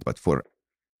granted, but for...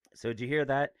 So did you hear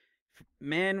that?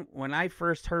 Man, when I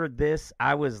first heard this,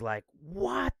 I was like,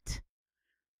 what?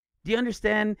 Do you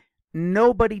understand?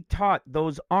 Nobody taught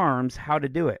those arms how to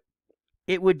do it.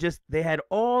 It would just, they had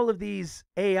all of these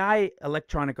AI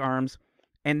electronic arms,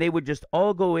 and they would just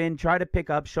all go in, try to pick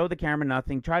up, show the camera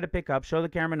nothing, try to pick up, show the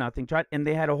camera nothing, and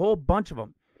they had a whole bunch of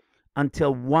them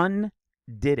until one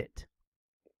did it.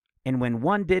 And when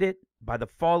one did it, by the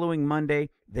following Monday,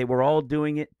 they were all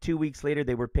doing it. 2 weeks later,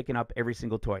 they were picking up every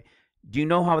single toy. Do you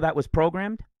know how that was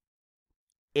programmed?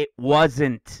 It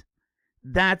wasn't.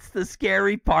 That's the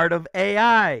scary part of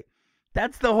AI.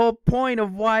 That's the whole point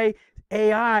of why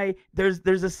AI, there's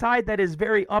a side that is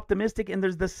very optimistic, and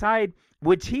there's the side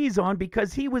which he's on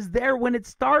because he was there when it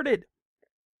started.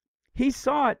 He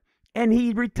saw it. And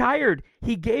he retired.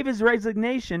 He gave his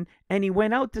resignation and he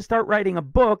went out to start writing a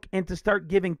book and to start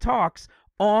giving talks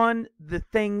on the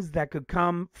things that could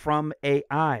come from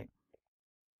AI.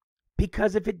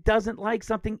 Because if it doesn't like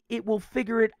something, it will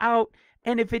figure it out.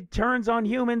 And if it turns on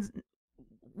humans,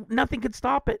 nothing could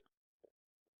stop it.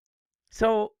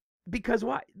 So, because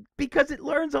why? Because it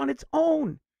learns on its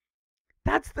own.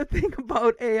 That's the thing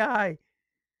about AI.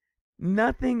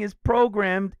 Nothing is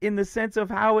programmed in the sense of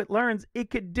how it learns. It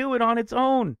could do it on its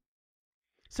own.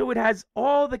 So it has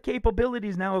all the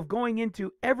capabilities now of going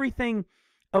into everything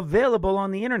available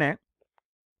on the internet.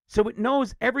 So it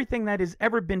knows everything that has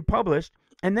ever been published.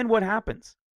 And then what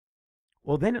happens?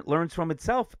 Well, then it learns from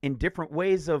itself in different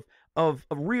ways of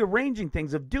rearranging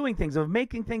things, of doing things, of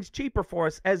making things cheaper for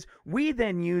us as we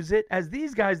then use it, as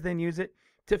these guys then use it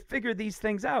to figure these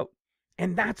things out.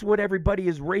 And that's what everybody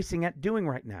is racing at doing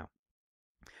right now.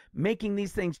 Making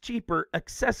these things cheaper,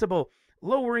 accessible,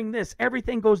 lowering this.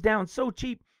 Everything goes down so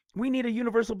cheap. We need a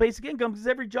universal basic income because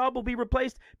every job will be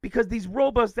replaced because these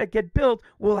robots that get built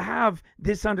will have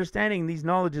this understanding, these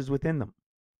knowledges within them.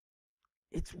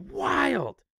 It's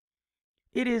wild.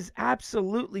 It is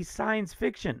absolutely science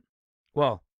fiction.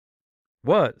 Well,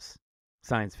 was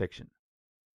science fiction.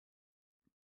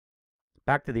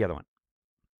 Back to the other one.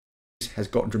 Has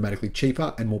gotten dramatically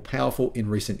cheaper and more powerful in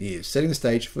recent years, setting the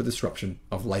stage for the disruption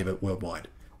of labor worldwide.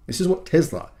 This is what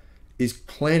Tesla is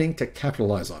planning to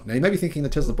capitalize on. Now, you may be thinking the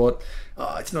Tesla bot,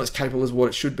 it's not as capable as what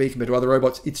it should be compared to other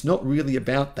robots. It's not really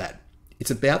about that.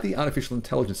 It's about the artificial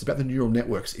intelligence, it's about the neural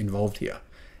networks involved here.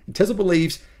 And Tesla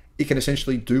believes it can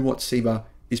essentially do what SIBA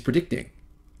is predicting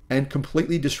and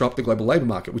completely disrupt the global labor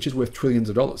market, which is worth trillions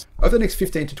of dollars. Over the next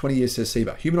 15 to 20 years, says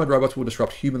SIBA, humanoid robots will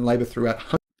disrupt human labor throughout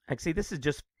hundreds. Actually, this is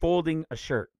just folding a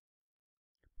shirt.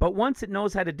 But once it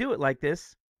knows how to do it like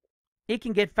this, it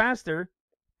can get faster,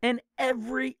 and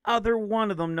every other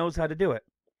one of them knows how to do it.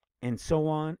 And so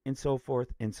on, and so forth,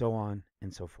 and so on,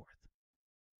 and so forth.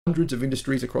 Hundreds of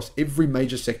industries across every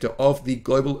major sector of the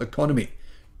global economy.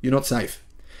 You're not safe.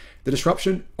 The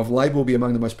disruption of labor will be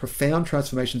among the most profound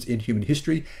transformations in human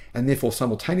history and therefore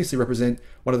simultaneously represent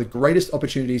one of the greatest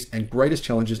opportunities and greatest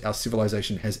challenges our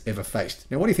civilization has ever faced.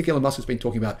 Now, what do you think Elon Musk has been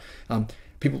talking about?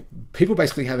 People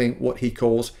basically having what he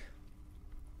calls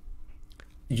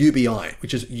UBI,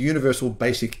 which is Universal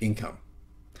Basic Income.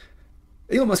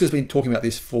 Elon Musk has been talking about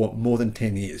this for more than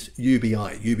 10 years.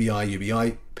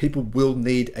 UBI. People will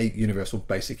need a universal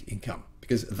basic income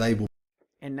because they will.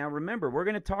 And now remember, we're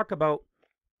going to talk about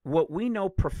what we know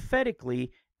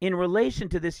prophetically in relation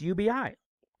to this UBI.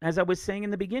 As I was saying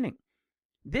in the beginning,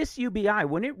 this UBI,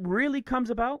 when it really comes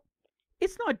about,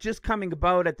 it's not just coming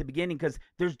about at the beginning because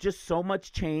there's just so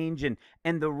much change and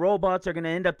the robots are going to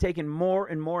end up taking more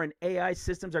and more and AI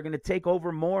systems are going to take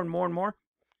over more and more and more.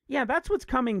 Yeah, that's what's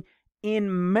coming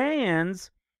in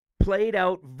man's played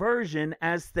out version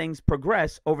as things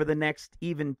progress over the next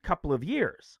even couple of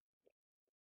years.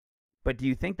 But do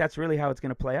you think that's really how it's going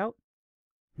to play out?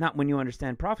 Not when you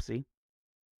understand prophecy.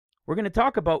 We're going to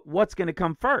talk about what's going to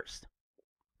come first.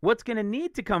 What's going to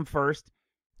need to come first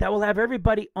that will have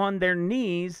everybody on their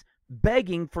knees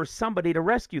begging for somebody to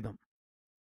rescue them.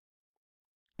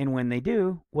 And when they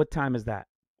do, what time is that?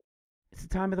 It's the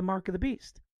time of the mark of the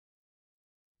beast.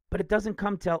 But it doesn't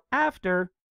come till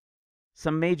after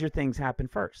some major things happen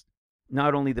first.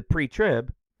 Not only the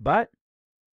pre-trib, but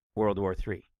World War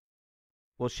III.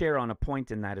 We'll share on a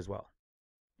point in that as well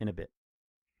in a bit.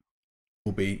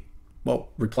 Will be, well,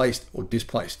 replaced or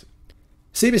displaced.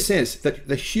 SIBA says that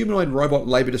the humanoid robot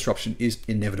labor disruption is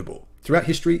inevitable. Throughout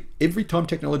history, every time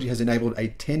technology has enabled a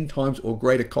 10 times or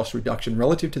greater cost reduction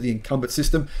relative to the incumbent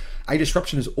system, a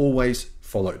disruption has always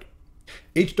followed.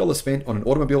 Each dollar spent on an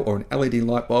automobile or an LED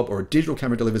light bulb or a digital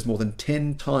camera delivers more than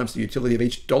 10 times the utility of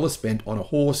each dollar spent on a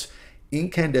horse,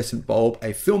 incandescent bulb,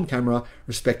 a film camera,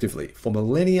 respectively. For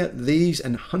millennia, these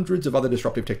and hundreds of other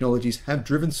disruptive technologies have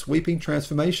driven sweeping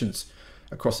transformations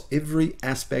across every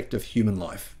aspect of human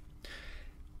life.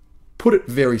 Put it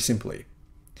very simply,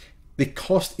 the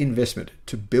cost investment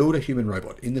to build a human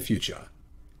robot in the future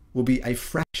will be a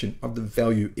fraction of the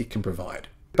value it can provide.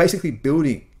 Basically,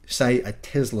 building, say, a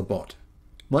Tesla bot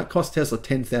might cost Tesla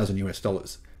 $10,000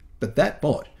 US, but that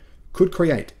bot could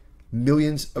create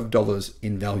millions of dollars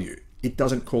in value. It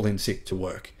doesn't call in sick to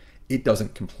work. It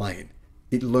doesn't complain.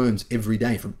 It learns every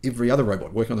day from every other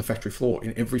robot working on the factory floor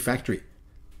in every factory,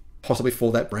 possibly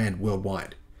for that brand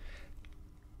worldwide.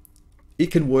 It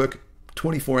can work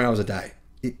 24 hours a day.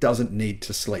 It doesn't need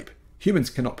to sleep. Humans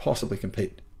cannot possibly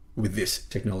compete with this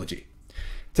technology.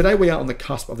 Today we are on the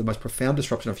cusp of the most profound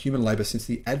disruption of human labor since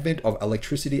the advent of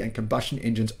electricity and combustion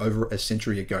engines over a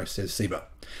century ago, says SIBA.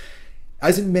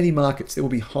 As in many markets, there will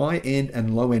be high-end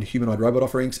and low-end humanoid robot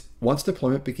offerings once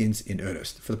deployment begins in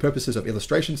earnest. For the purposes of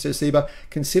illustration, says Seba,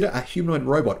 consider a humanoid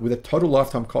robot with a total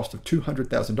lifetime cost of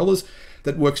 $200,000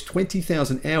 that works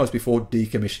 20,000 hours before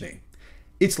decommissioning.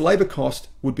 Its labor cost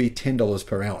would be $10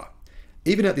 per hour.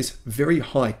 Even at this very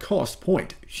high cost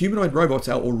point, humanoid robots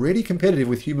are already competitive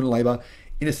with human labor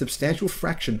in a substantial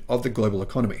fraction of the global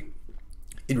economy.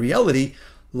 In reality,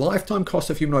 lifetime costs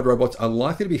of humanoid robots are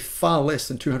likely to be far less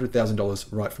than $200,000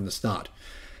 right from the start.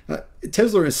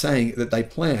 Tesla is saying that they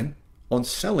plan on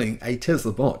selling a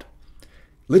Tesla bot,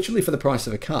 literally for the price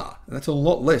of a car, and that's a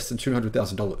lot less than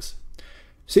 $200,000.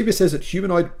 Seba says that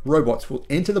humanoid robots will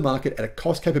enter the market at a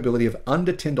cost capability of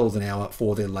under $10 an hour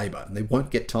for their labor, and they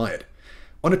won't get tired,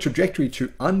 on a trajectory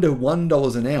to under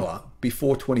 $1 an hour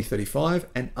before 2035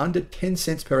 and under 10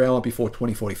 cents per hour before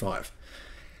 2045.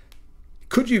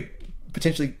 Could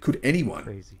anyone,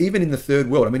 Crazy. even in the third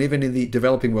world, I mean, even in the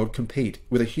developing world, compete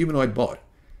with a humanoid bot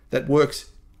that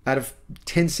works out of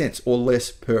 10 cents or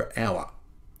less per hour?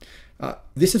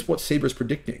 This is what Seba is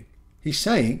predicting. He's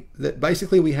saying that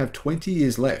basically we have 20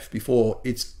 years left before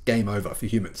it's game over for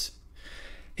humans.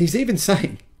 He's even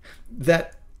saying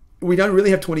that we don't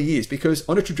really have 20 years because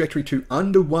on a trajectory to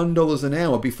under $1 an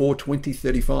hour before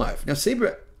 2035. Now,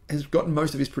 Seba has gotten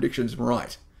most of his predictions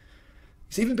right.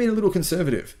 He's even been a little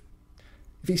conservative.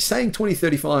 If he's saying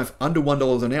 2035 under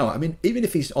 $1 an hour, I mean, even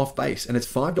if he's off base and it's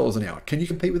 $5 an hour, can you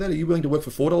compete with that? Are you willing to work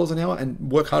for $4 an hour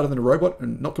and work harder than a robot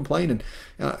and not complain and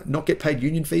not get paid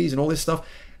union fees and all this stuff?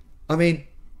 I mean,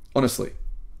 honestly,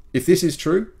 if this is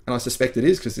true, and I suspect it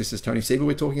is because this is Tony Seba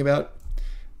we're talking about,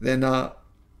 then I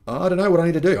don't know what I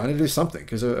need to do. I need to do something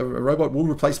because a robot will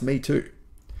replace me too.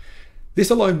 This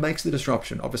alone makes the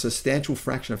disruption of a substantial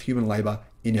fraction of human labor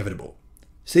inevitable.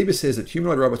 Seba says that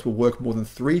humanoid robots will work more than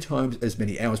 3 times as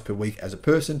many hours per week as a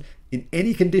person in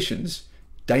any conditions,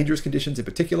 dangerous conditions in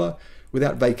particular,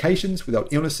 without vacations,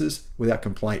 without illnesses, without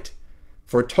complaint,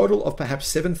 for a total of perhaps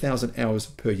 7,000 hours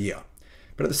per year.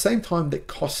 But at the same time that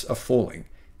costs are falling,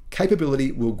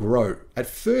 capability will grow. At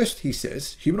first, he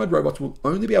says, humanoid robots will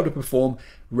only be able to perform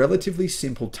relatively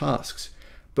simple tasks.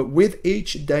 But with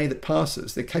each day that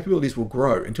passes, their capabilities will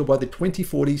grow until by the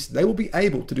 2040s, they will be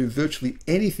able to do virtually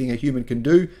anything a human can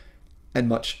do and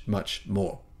much, much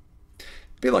more.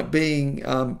 A bit like being,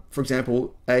 for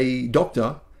example, a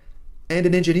doctor and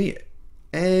an engineer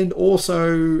and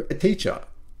also a teacher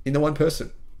in the one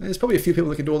person. There's probably a few people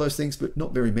that can do all those things, but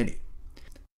not very many.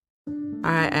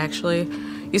 I actually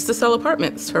used to sell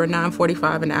apartments for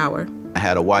 $9.45 an hour. I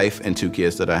had a wife and 2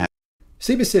 kids that I had.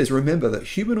 Seba says, remember that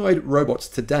humanoid robots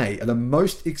today are the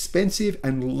most expensive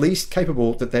and least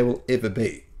capable that they will ever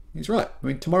be. He's right. I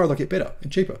mean, tomorrow they'll get better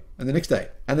and cheaper, and the next day,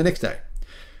 and the next day.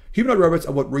 Humanoid robots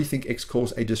are what Rethink X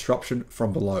calls a disruption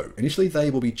from below. Initially, they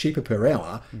will be cheaper per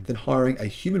hour than hiring a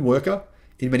human worker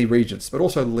in many regions, but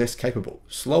also less capable,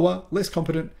 slower, less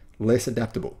competent, less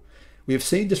adaptable. We have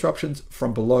seen disruptions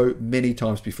from below many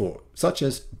times before, such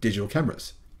as digital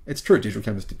cameras. It's true, digital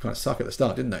cameras did kind of suck at the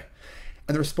start, didn't they?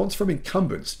 And the response from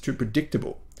incumbents to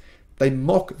predictable. They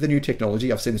mock the new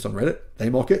technology. I've seen this on Reddit.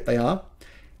 They mock it, they are,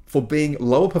 for being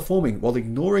lower performing while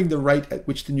ignoring the rate at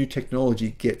which the new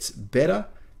technology gets better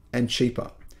and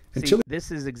cheaper. See,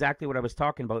 this is exactly what I was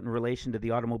talking about in relation to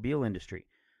the automobile industry.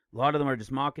 A lot of them are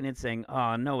just mocking it, saying,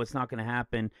 oh, no, it's not going to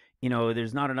happen. You know,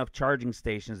 there's not enough charging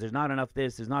stations. There's not enough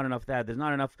this. There's not enough that. There's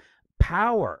not enough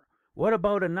power. What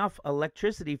about enough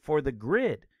electricity for the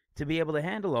grid to be able to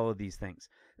handle all of these things?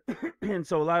 And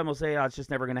so a lot of them will say, oh, it's just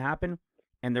never going to happen,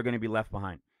 and they're going to be left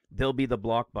behind. They'll be the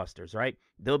blockbusters, right?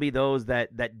 They'll be those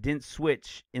that didn't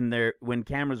switch in their when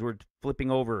cameras were flipping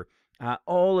over,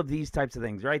 all of these types of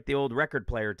things, right? The old record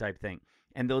player type thing.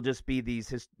 And they'll just be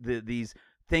these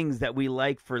things that we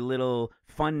like for little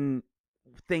fun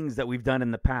things that we've done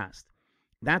in the past.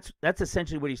 That's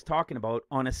essentially what he's talking about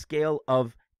on a scale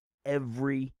of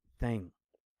everything.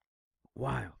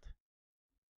 Wild.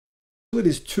 It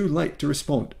is too late to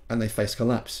respond and they face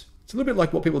collapse. It's a little bit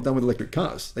like what people have done with electric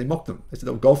cars. They mocked them. They said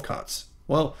they were golf carts.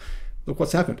 Well, look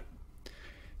what's happened.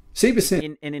 Seba said,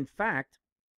 and in fact,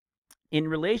 in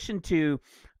relation to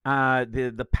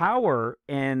the power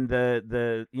and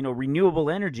the renewable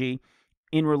energy,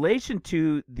 in relation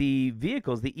to the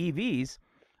vehicles, the EVs,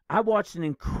 I watched an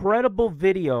incredible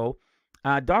video,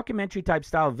 documentary type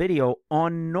style video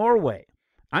on Norway.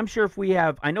 I'm sure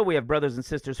I know we have brothers and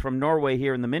sisters from Norway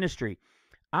here in the ministry.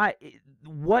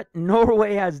 What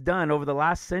Norway has done over the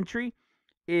last century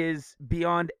is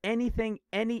beyond anything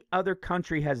any other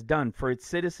country has done for its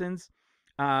citizens,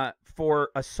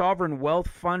 for a sovereign wealth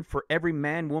fund for every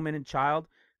man, woman, and child,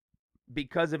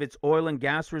 because of its oil and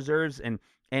gas reserves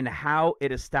and how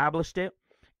it established it.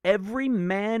 every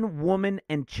man, woman,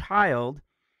 and child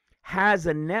has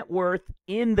a net worth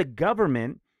in the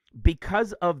government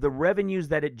because of the revenues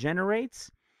that it generates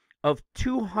of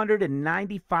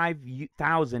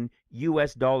 $295,000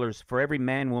 US dollars for every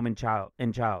man, woman, child.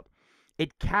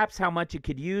 It caps how much it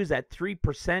could use at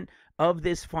 3% of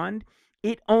this fund.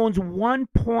 It owns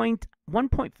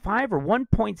 1.5 or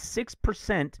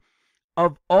 1.6%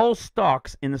 of all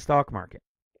stocks in the stock market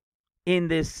in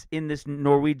this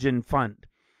Norwegian fund.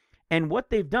 And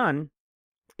what they've done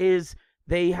is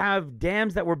they have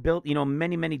dams that were built,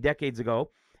 many, many decades ago,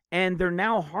 and they're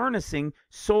now harnessing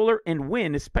solar and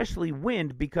wind, especially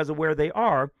wind because of where they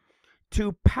are,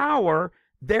 to power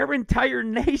their entire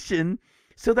nation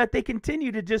so that they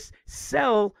continue to just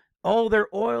sell all their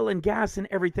oil and gas and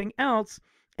everything else.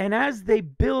 And as they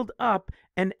build up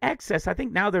an excess, I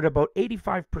think now they're at about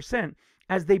 85%,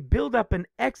 as they build up an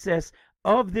excess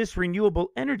of this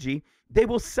renewable energy, they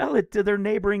will sell it to their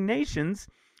neighboring nations.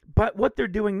 But what they're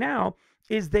doing now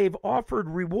is they've offered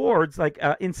rewards, like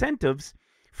incentives,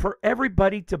 for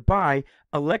everybody to buy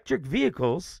electric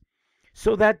vehicles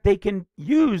so that they can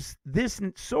use this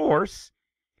source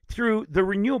through the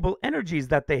renewable energies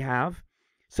that they have,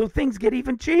 so things get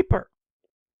even cheaper.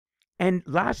 And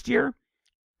last year,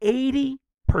 80%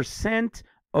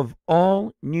 of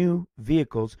all new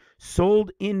vehicles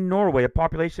sold in Norway, a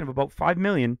population of about 5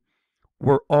 million,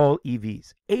 were all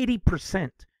EVs. 80%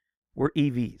 were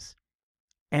EVs.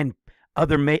 And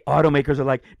other automakers are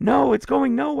like, no, it's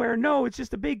going nowhere. No, it's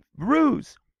just a big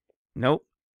ruse. Nope,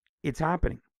 it's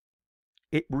happening.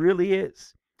 It really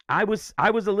is. I was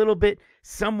a little bit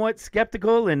somewhat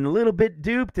skeptical and a little bit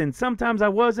duped, and sometimes I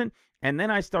wasn't. And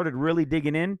then I started really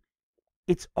digging in.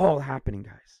 It's all happening,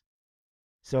 guys.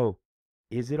 So,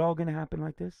 is it all going to happen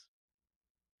like this?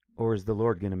 Or is the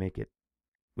Lord going to make it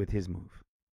with his move?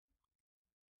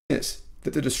 Yes,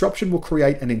 that the disruption will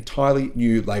create an entirely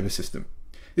new labor system.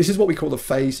 This is what we call the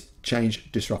phase change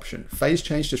disruption. Phase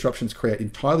change disruptions create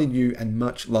entirely new and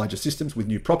much larger systems with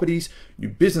new properties, new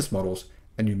business models,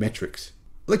 and new metrics.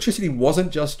 Electricity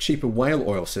wasn't just cheaper whale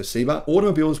oil, says Seba.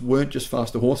 Automobiles weren't just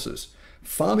faster horses.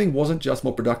 Farming wasn't just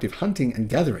more productive hunting and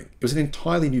gathering. It was an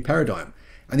entirely new paradigm.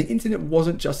 And the internet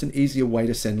wasn't just an easier way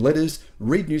to send letters,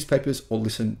 read newspapers, or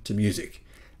listen to music.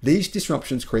 These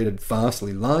disruptions created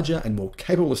vastly larger and more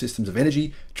capable systems of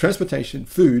energy, transportation,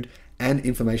 food, and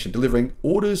information, delivering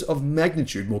orders of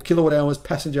magnitude more kilowatt hours,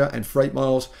 passenger and freight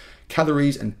miles,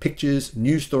 calories and pictures,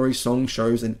 news stories, songs,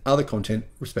 shows, and other content,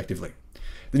 respectively.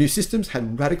 The new systems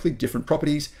had radically different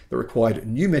properties that required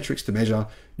new metrics to measure,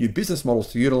 new business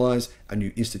models to utilize, and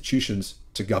new institutions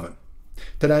to govern.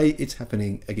 Today, it's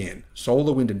happening again.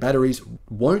 Solar, wind, and batteries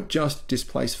won't just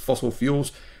displace fossil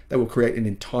fuels, they will create an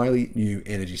entirely new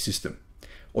energy system.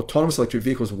 Autonomous electric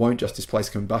vehicles won't just displace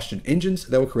combustion engines,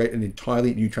 they will create an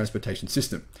entirely new transportation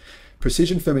system.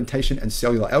 Precision fermentation and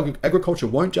cellular agriculture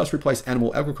won't just replace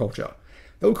animal agriculture,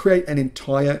 they will create an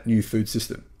entire new food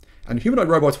system. And humanoid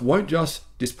robots won't just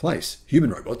displace human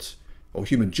robots or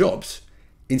human jobs.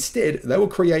 Instead, they will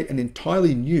create an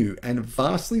entirely new and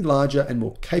vastly larger and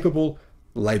more capable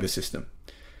labor system.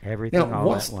 Everything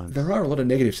all at once. There are a lot of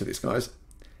negatives to this, guys.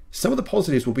 Some of the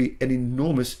positives will be an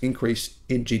enormous increase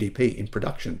in GDP, in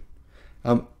production.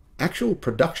 Actual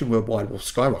production worldwide will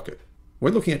skyrocket.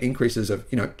 We're looking at increases of,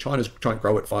 China's trying to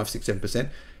grow at 5, 6, 7%.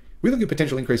 We're looking at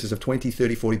potential increases of 20,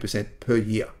 30, 40% per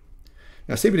year.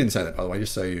 Now, Seba didn't say that, by the way,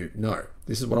 just so you know.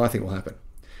 This is what I think will happen.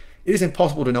 It is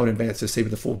impossible to know in advance, says Seba,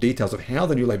 the full details of how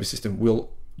the new labour system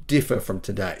will differ from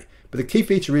today. But the key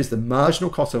feature is the marginal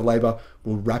cost of labour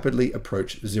will rapidly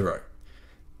approach zero.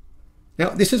 Now,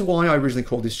 this is why I originally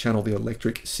called this channel the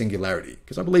Electric Singularity,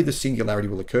 because I believe the singularity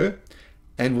will occur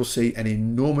and we'll see an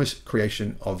enormous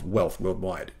creation of wealth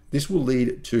worldwide. This will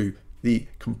lead to the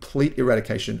complete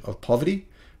eradication of poverty.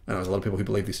 And there's a lot of people who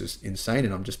believe this is insane,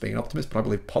 and I'm just being an optimist, but I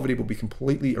believe poverty will be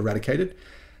completely eradicated.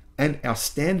 And our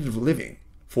standard of living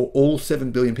for all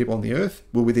 7 billion people on the earth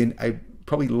will, within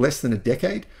probably less than a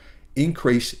decade,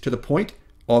 increase to the point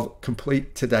of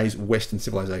complete today's Western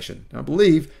civilization. Now, I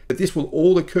believe that this will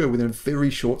all occur within a very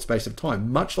short space of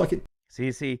time, much like it...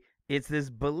 See, it's this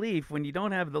belief, when you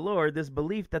don't have the Lord, this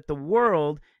belief that the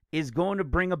world is going to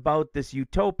bring about this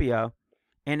utopia,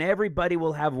 and everybody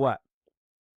will have what?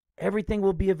 Everything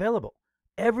will be available.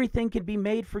 Everything can be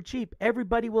made for cheap.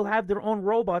 Everybody will have their own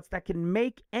robots that can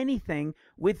make anything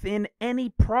within any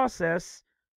process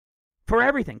for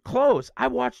everything. Clothes. I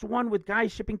watched one with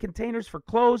guys shipping containers for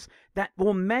clothes that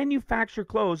will manufacture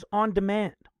clothes on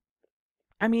demand.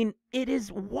 I mean, it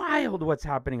is wild what's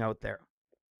happening out there.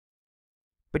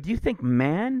 But do you think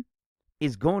man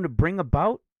is going to bring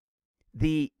about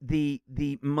the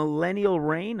millennial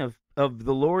reign of of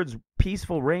the Lord's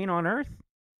peaceful reign on earth?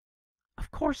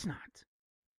 Of course not.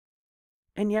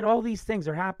 And yet all these things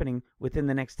are happening within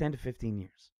the next 10 to 15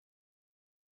 years.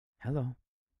 Hello.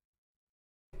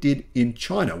 Did in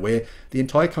China, where the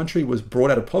entire country was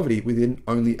brought out of poverty within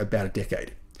only about a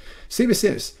decade. Sieber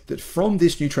says that from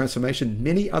this new transformation,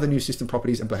 many other new system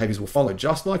properties and behaviors will follow,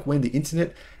 just like when the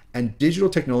internet and digital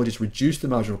technologies reduced the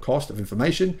marginal cost of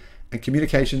information and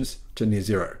communications to near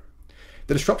zero.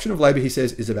 The disruption of labor, he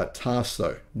says, is about tasks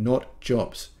though, not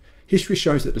jobs. History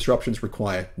shows that disruptions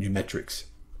require new metrics.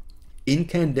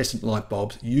 Incandescent light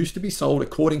bulbs used to be sold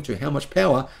according to how much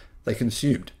power they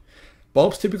consumed.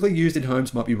 Bulbs typically used in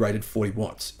homes might be rated 40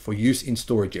 watts for use in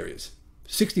storage areas,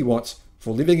 60 watts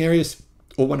for living areas,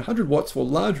 or 100 watts for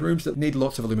large rooms that need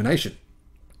lots of illumination.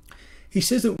 He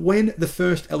says that when the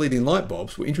first LED light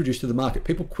bulbs were introduced to the market,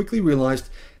 people quickly realized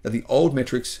that the old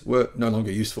metrics were no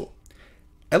longer useful.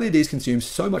 LEDs consume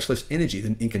so much less energy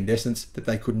than incandescents that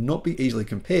they could not be easily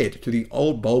compared to the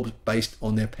old bulbs based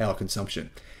on their power consumption.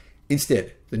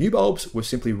 Instead, the new bulbs were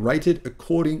simply rated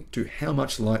according to how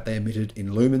much light they emitted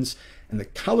in lumens and the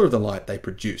color of the light they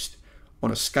produced,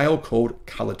 on a scale called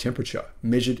color temperature,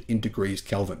 measured in degrees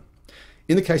Kelvin.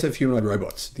 In the case of humanoid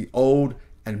robots, the old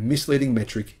and misleading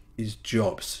metric is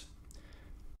jobs.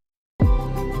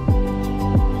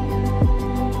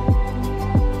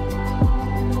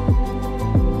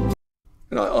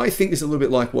 And I think it's a little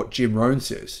bit like what Jim Rohn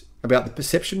says about the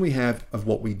perception we have of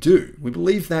what we do. We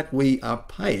believe that we are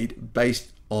paid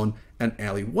based on an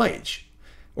hourly wage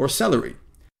or a salary,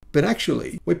 but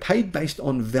actually we're paid based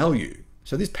on value.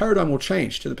 So this paradigm will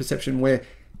change to the perception where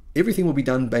everything will be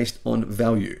done based on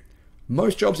value.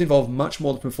 Most jobs involve much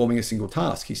more than performing a single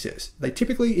task, he says. They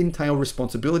typically entail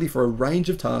responsibility for a range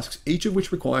of tasks, each of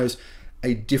which requires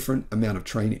a different amount of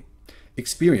training,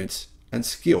 experience, and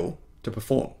skill to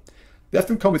perform. They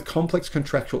often come with complex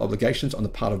contractual obligations on the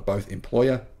part of both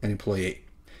employer and employee,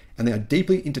 and they are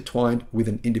deeply intertwined with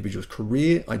an individual's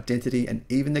career, identity, and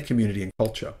even their community and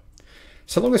culture.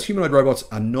 So long as humanoid robots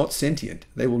are not sentient,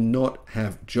 they will not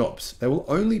have jobs. They will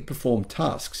only perform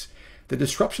tasks. The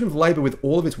disruption of labor with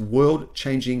all of its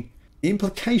world-changing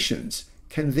implications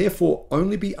can therefore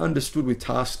only be understood with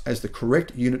tasks as the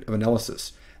correct unit of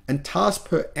analysis, and tasks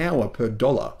per hour per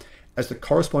dollar as the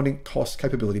corresponding cost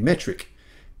capability metric.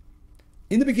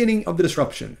 In the beginning of the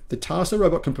disruption, the tasks a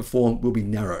robot can perform will be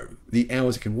narrow. The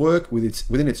hours it can work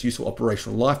within its useful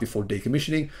operational life before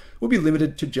decommissioning will be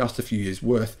limited to just a few years'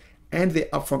 worth, and their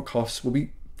upfront costs will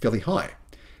be fairly high.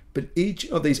 But each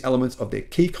of these elements of their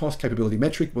key cost capability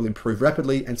metric will improve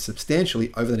rapidly and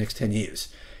substantially over the next 10 years.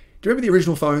 Do you remember the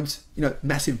original phones?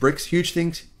 Massive bricks, huge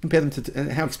things. Compare them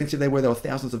to how expensive they were. They were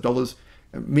thousands of dollars,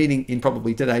 meaning in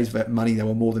probably today's money, they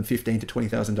were more than $15,000 to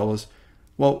 $20,000.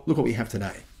 Well, look what we have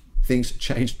today. Things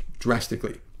changed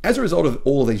drastically. As a result of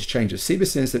all of these changes, Sieber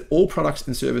says that all products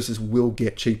and services will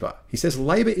get cheaper. He says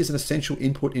labor is an essential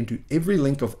input into every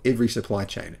link of every supply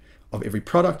chain, of every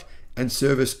product and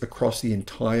service across the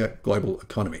entire global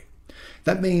economy.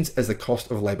 That means as the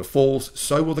cost of labor falls,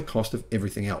 so will the cost of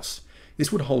everything else.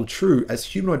 This would hold true as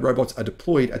humanoid robots are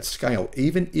deployed at scale,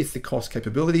 even if the cost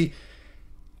capability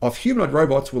of humanoid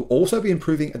robots will also be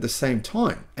improving at the same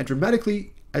time and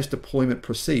dramatically as deployment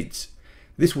proceeds.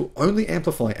 This will only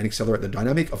amplify and accelerate the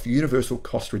dynamic of universal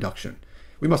cost reduction.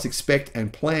 We must expect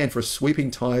and plan for a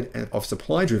sweeping tide of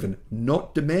supply-driven,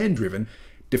 not demand-driven,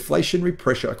 deflationary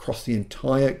pressure across the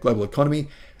entire global economy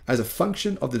as a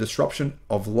function of the disruption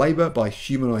of labor by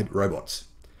humanoid robots.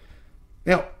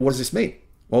 Now, what does this mean?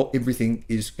 Well, everything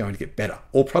is going to get better.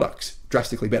 All products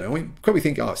drastically better. We probably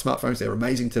think, smartphones, they're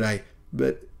amazing today,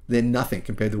 but they're nothing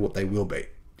compared to what they will be.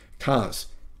 Cars,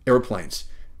 aeroplanes,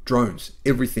 drones,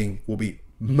 everything will be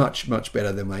much, much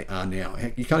better than they are now.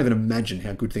 You can't even imagine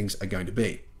how good things are going to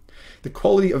be. The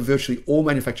quality of virtually all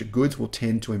manufactured goods will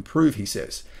tend to improve, he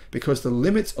says, because the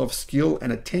limits of skill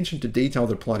and attention to detail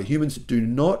that apply to humans do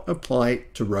not apply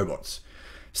to robots.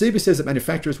 Sieber says that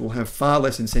manufacturers will have far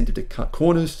less incentive to cut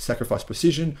corners, sacrifice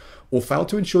precision, or fail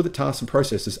to ensure that tasks and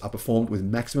processes are performed with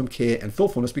maximum care and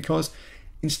thoughtfulness because,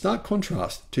 in stark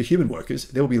contrast to human workers,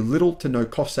 there will be little to no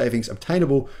cost savings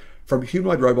obtainable from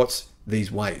humanoid robots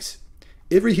these ways.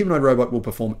 Every humanoid robot will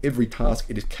perform every task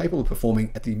it is capable of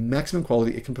performing at the maximum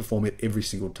quality it can perform it every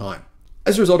single time.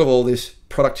 As a result of all this,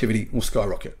 productivity will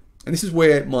skyrocket. And this is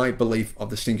where my belief of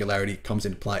the singularity comes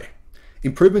into play.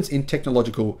 Improvements in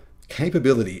technological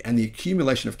capability and the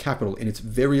accumulation of capital in its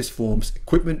various forms,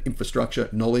 equipment, infrastructure,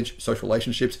 knowledge, social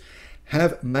relationships,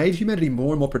 have made humanity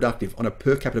more and more productive on a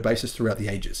per capita basis throughout the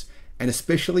ages, and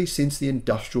especially since the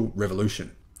Industrial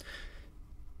Revolution.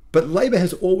 But labour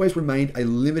has always remained a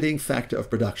limiting factor of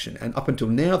production, and up until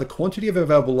now, the quantity of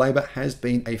available labour has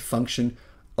been a function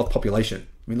of population.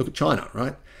 I mean, look at China,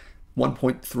 right?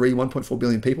 1.3, 1.4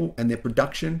 billion people, and their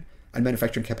production and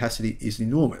manufacturing capacity is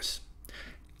enormous.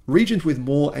 Regions with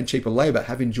more and cheaper labour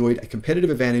have enjoyed a competitive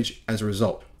advantage as a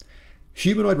result.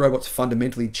 Humanoid robots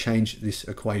fundamentally change this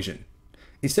equation.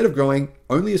 Instead of growing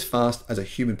only as fast as a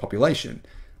human population,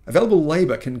 available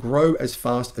labour can grow as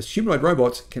fast as humanoid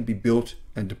robots can be built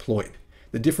and deployed.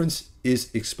 The difference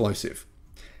is explosive.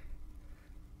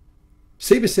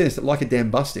 Sieber says that like a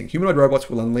dam busting, humanoid robots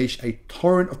will unleash a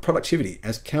torrent of productivity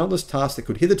as countless tasks that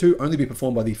could hitherto only be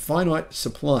performed by the finite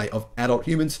supply of adult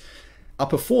humans are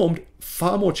performed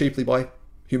far more cheaply by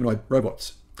humanoid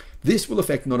robots. This will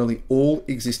affect not only all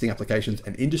existing applications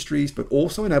and industries, but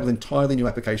also enable entirely new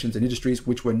applications and industries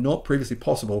which were not previously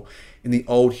possible in the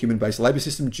old human-based labour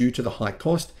system due to the high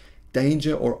cost,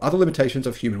 danger, or other limitations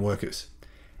of human workers.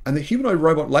 And the humanoid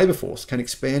robot labour force can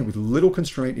expand with little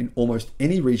constraint in almost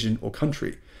any region or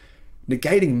country,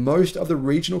 negating most of the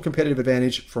regional competitive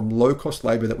advantage from low-cost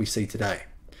labour that we see today.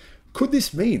 Could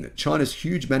this mean that China's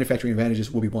huge manufacturing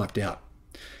advantages will be wiped out?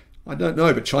 I don't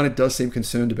know, but China does seem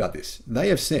concerned about this. They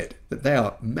have said that they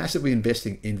are massively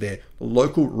investing in their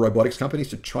local robotics companies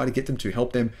to try to get them to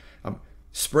help them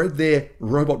spread their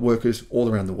robot workers all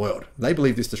around the world. They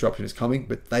believe this disruption is coming,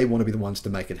 but they want to be the ones to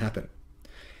make it happen.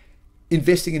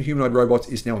 Investing in humanoid robots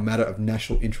is now a matter of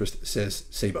national interest, says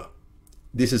Sieber.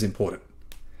 This is important.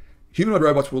 Humanoid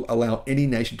robots will allow any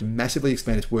nation to massively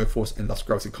expand its workforce and thus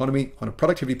grow its economy on a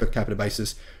productivity per capita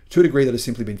basis to a degree that has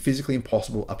simply been physically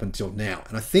impossible up until now.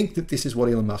 And I think that this is what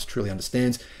Elon Musk truly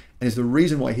understands and is the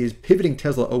reason why he is pivoting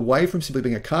Tesla away from simply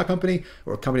being a car company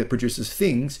or a company that produces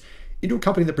things into a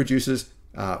company that produces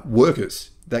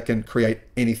workers that can create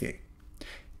anything.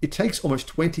 It takes almost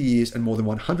 20 years and more than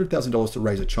 $100,000 to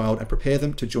raise a child and prepare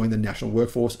them to join the national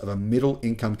workforce of a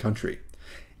middle-income country.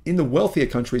 In the wealthier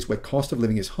countries where cost of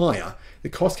living is higher, the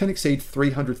cost can exceed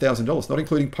 $300,000, not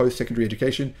including post-secondary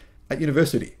education at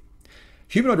university.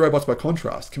 Humanoid robots, by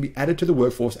contrast, can be added to the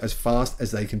workforce as fast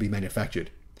as they can be manufactured.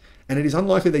 And it is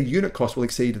unlikely their unit cost will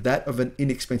exceed that of an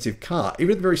inexpensive car,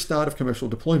 even at the very start of commercial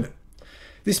deployment.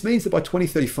 This means that by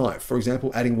 2035, for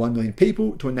example, adding 1 million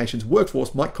people to a nation's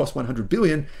workforce might cost $100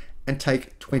 billion and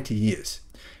take 20 years.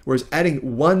 Whereas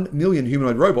adding 1 million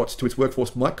humanoid robots to its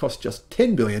workforce might cost just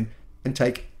 $10 billion and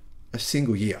take a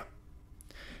single year.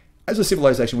 As a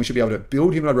civilization, we should be able to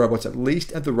build humanoid robots at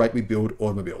least at the rate we build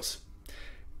automobiles.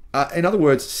 In other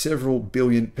words, several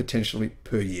billion potentially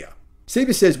per year.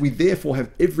 Sieber says we therefore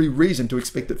have every reason to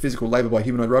expect that physical labour by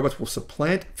humanoid robots will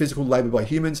supplant physical labour by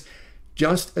humans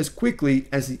just as quickly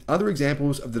as the other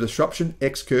examples of the disruption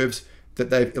X curves that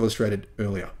they've illustrated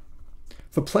earlier.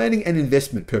 For planning and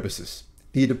investment purposes,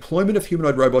 the deployment of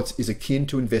humanoid robots is akin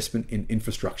to investment in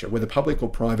infrastructure, whether public or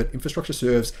private. Infrastructure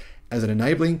serves as an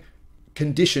enabling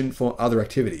condition for other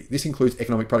activity. This includes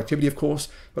economic productivity, of course,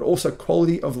 but also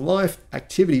quality of life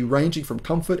activity ranging from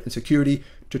comfort and security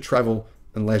to travel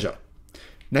and leisure.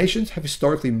 Nations have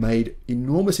historically made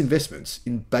enormous investments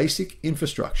in basic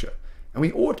infrastructure, and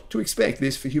we ought to expect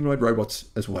this for humanoid robots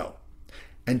as well.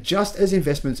 And just as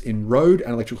investments in road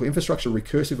and electrical infrastructure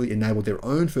recursively enabled their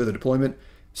own further deployment,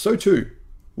 so too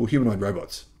will humanoid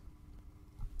robots.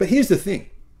 But here's the thing.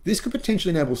 This could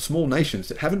potentially enable small nations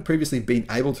that haven't previously been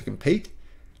able to compete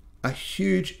a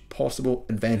huge possible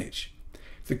advantage.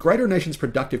 The greater a nation's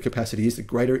productive capacity is, the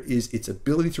greater is its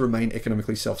ability to remain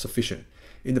economically self-sufficient.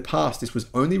 In the past, this was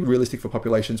only realistic for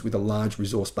populations with a large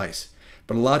resource base.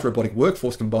 But a large robotic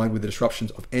workforce combined with the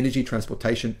disruptions of energy,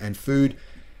 transportation, and food,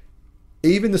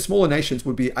 even the smaller nations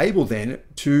would be able then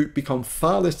to become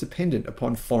far less dependent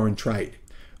upon foreign trade.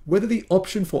 Whether the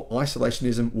option for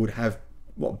isolationism would have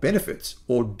benefits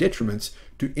or detriments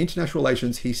to international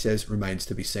relations, he says, remains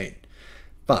to be seen.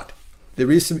 But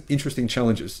there is some interesting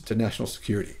challenges to national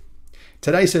security.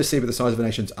 Today, says Sieber, the size of a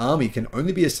nation's army can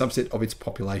only be a subset of its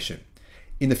population.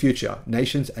 In the future,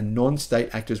 nations and non-state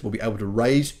actors will be able to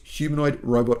raise humanoid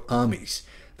robot armies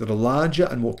that are larger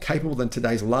and more capable than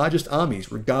today's largest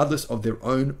armies, regardless of their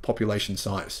own population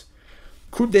size.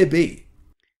 Could there be?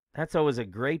 That's always a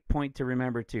great point to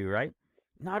remember too, right?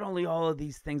 Not only all of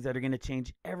these things that are going to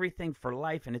change everything for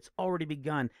life, and it's already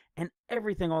begun, and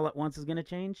everything all at once is going to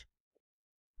change,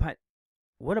 but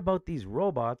what about these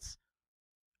robots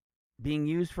being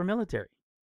used for military?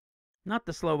 Not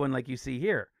the slow one like you see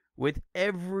here. With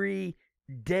every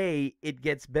day, it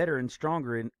gets better and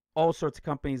stronger, and all sorts of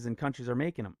companies and countries are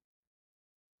making them.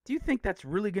 Do you think that's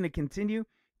really going to continue?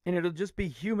 And it'll just be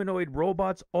humanoid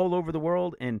robots all over the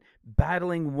world and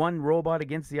battling one robot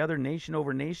against the other, nation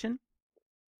over nation?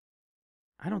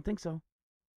 I don't think so.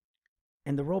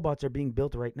 And the robots are being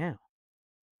built right now.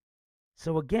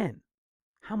 So again,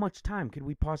 how much time could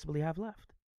we possibly have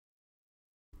left?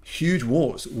 Huge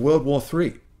wars, World War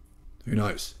III. Who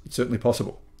knows? It's certainly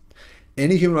possible.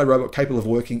 Any humanoid robot capable of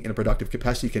working in a productive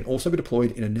capacity can also be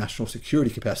deployed in a national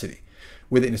security capacity,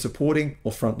 whether in a supporting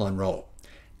or frontline role.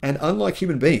 And unlike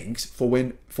human beings, for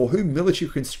whom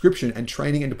military conscription and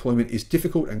training and deployment is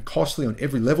difficult and costly on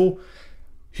every level,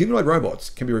 humanoid robots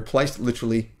can be replaced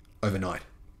literally overnight.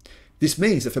 This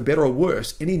means that for better or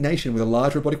worse, any nation with a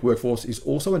large robotic workforce is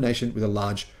also a nation with a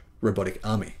large robotic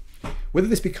army. Whether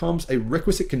this becomes a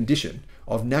requisite condition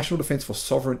of national defense for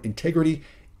sovereign integrity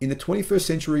in the 21st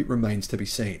century remains to be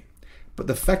seen. But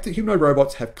the fact that humanoid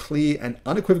robots have clear and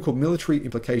unequivocal military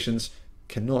implications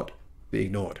cannot be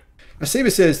ignored. Now,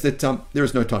 CEBA says that there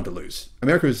is no time to lose.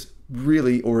 America is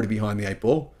really already behind the 8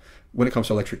 ball when it comes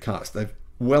to electric cars. They've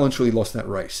well and truly lost that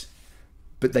race.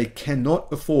 But they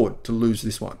cannot afford to lose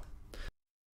this one.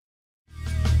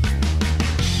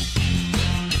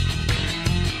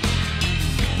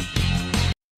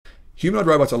 Humanoid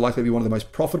robots are likely to be one of the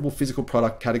most profitable physical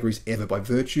product categories ever by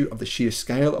virtue of the sheer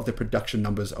scale of their production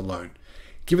numbers alone.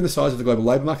 Given the size of the global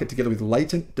labour market, together with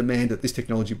latent demand that this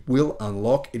technology will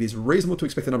unlock, it is reasonable to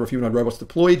expect the number of humanoid robots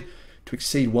deployed to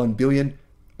exceed 1 billion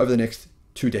over the next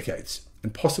 2 decades,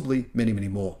 and possibly many, many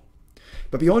more.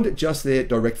 But beyond just their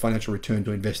direct financial return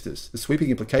to investors, the sweeping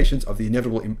implications of the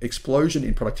inevitable explosion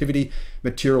in productivity,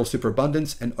 material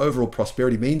superabundance, and overall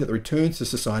prosperity mean that the returns to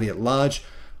society at large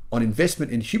on investment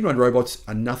in humanoid robots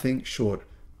are nothing short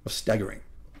of staggering.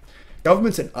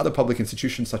 Governments and other public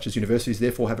institutions such as universities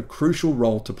therefore have a crucial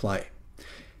role to play.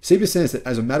 CEBA says that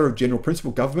as a matter of general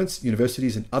principle, governments,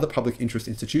 universities and other public interest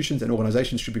institutions and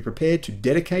organisations should be prepared to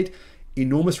dedicate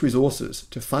enormous resources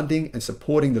to funding and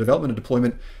supporting the development and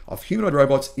deployment of humanoid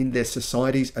robots in their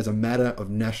societies as a matter of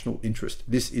national interest.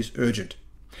 This is urgent.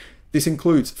 This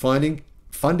includes funding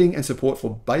and support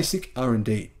for basic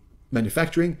R&D,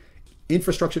 manufacturing,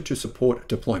 infrastructure to support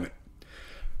deployment.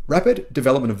 Rapid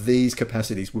development of these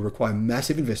capacities will require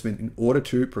massive investment in order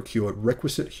to procure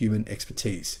requisite human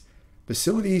expertise,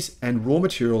 facilities and raw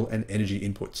material and energy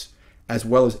inputs, as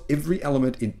well as every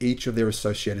element in each of their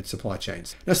associated supply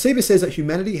chains. Now, CEBA says that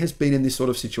humanity has been in this sort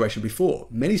of situation before.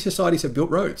 Many societies have built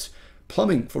roads,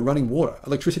 plumbing for running water,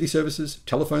 electricity services,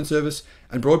 telephone service,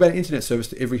 and broadband internet service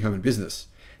to every home and business.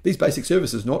 These basic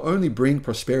services not only bring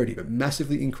prosperity, but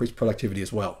massively increase productivity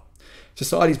as well.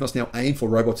 Societies must now aim for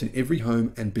robots in every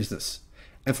home and business,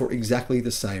 and for exactly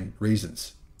the same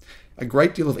reasons. A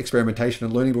great deal of experimentation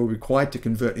and learning will be required to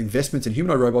convert investments in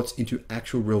humanoid robots into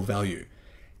actual real value.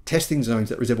 Testing zones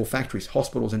that resemble factories,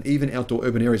 hospitals, and even outdoor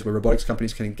urban areas where robotics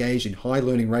companies can engage in high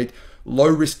learning rate, low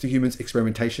risk to humans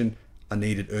experimentation are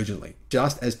needed urgently,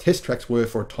 just as test tracks were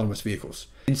for autonomous vehicles.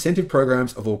 Incentive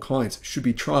programs of all kinds should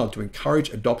be trialed to encourage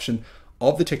adoption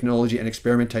of the technology and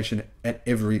experimentation at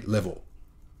every level.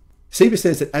 CEBA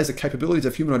says that as the capabilities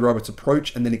of humanoid robots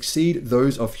approach and then exceed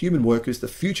those of human workers, the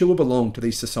future will belong to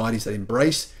these societies that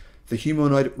embrace the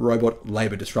humanoid robot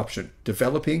labor disruption,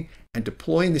 developing and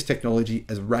deploying this technology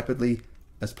as rapidly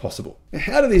as possible. Now,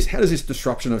 how does this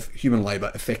disruption of human labor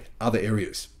affect other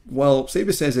areas? Well,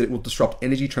 CEBA says that it will disrupt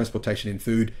energy, transportation, and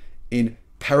food in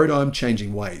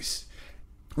paradigm-changing ways.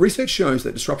 Research shows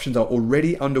that disruptions are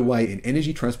already underway in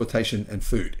energy, transportation, and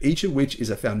food, each of which is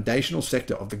a foundational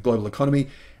sector of the global economy.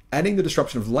 Adding the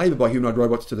disruption of labor by humanoid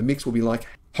robots to the mix will be like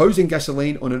hosing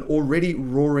gasoline on an already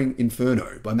roaring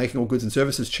inferno by making all goods and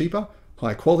services cheaper,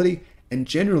 higher quality, and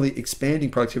generally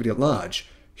expanding productivity at large.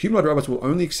 Humanoid robots will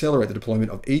only accelerate the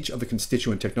deployment of each of the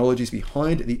constituent technologies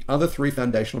behind the other 3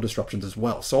 foundational disruptions as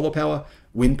well: solar power,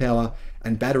 wind power,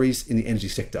 and batteries in the energy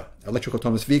sector, electric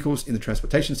autonomous vehicles in the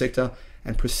transportation sector,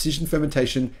 and precision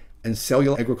fermentation and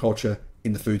cellular agriculture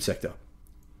in the food sector.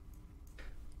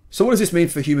 So what does this mean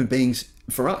for human beings,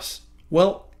 for us?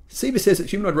 Well, CEBA says that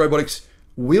humanoid robotics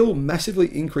will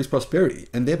massively increase prosperity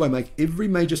and thereby make every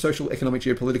major social, economic,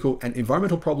 geopolitical, and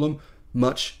environmental problem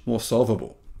much more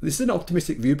solvable. This is an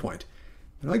optimistic viewpoint,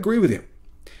 and I agree with him.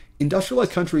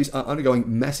 Industrialized countries are undergoing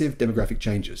massive demographic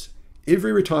changes.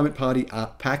 Every retirement party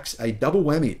packs a double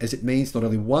whammy, as it means not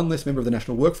only one less member of the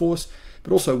national workforce,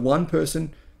 but also one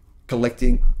person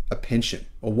collecting a pension,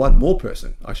 or one more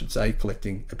person, I should say,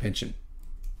 collecting a pension.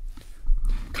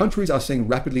 Countries are seeing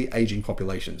rapidly aging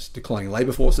populations, declining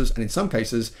labour forces, and in some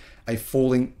cases, a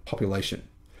falling population.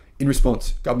 In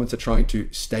response, governments are trying to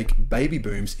stake baby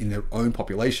booms in their own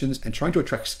populations and trying to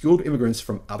attract skilled immigrants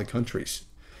from other countries.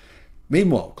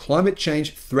 Meanwhile, climate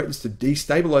change threatens to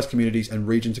destabilise communities and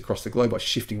regions across the globe by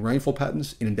shifting rainfall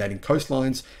patterns, inundating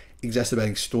coastlines,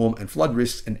 exacerbating storm and flood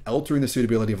risks, and altering the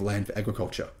suitability of land for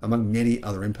agriculture, among many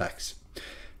other impacts.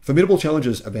 Formidable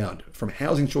challenges abound, from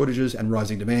housing shortages and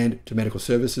rising demand to medical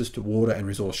services to water and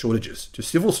resource shortages to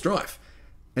civil strife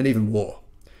and even war.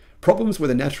 Problems,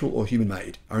 whether natural or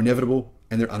human-made, are inevitable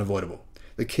and they're unavoidable.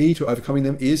 The key to overcoming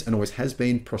them is and always has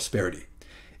been prosperity.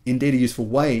 Indeed, a useful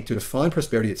way to define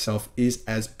prosperity itself is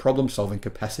as problem-solving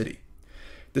capacity.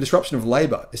 The disruption of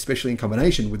labour, especially in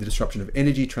combination with the disruption of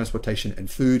energy, transportation and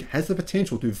food, has the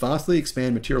potential to vastly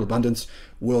expand material abundance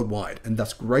worldwide and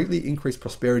thus greatly increase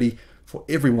prosperity for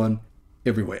everyone,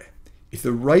 everywhere. If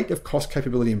the rate of cost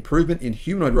capability improvement in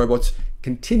humanoid robots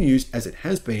continues as it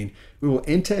has been, we will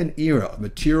enter an era of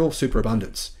material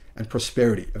superabundance and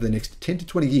prosperity over the next 10 to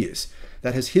 20 years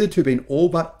that has hitherto been all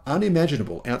but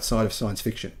unimaginable outside of science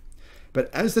fiction. But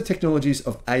as the technologies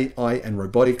of AI and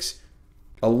robotics,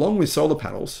 along with solar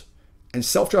panels and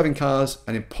self-driving cars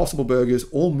and impossible burgers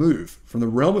all move from the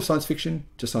realm of science fiction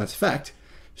to science fact,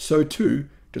 so too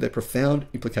do their profound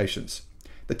implications.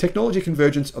 The technology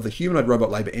convergence of the humanoid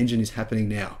robot labour engine is happening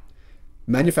now.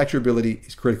 Manufacturability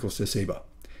is critical, says Seba.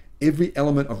 Every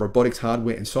element of robotics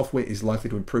hardware and software is likely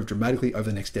to improve dramatically over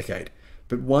the next decade.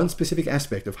 But one specific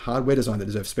aspect of hardware design that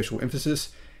deserves special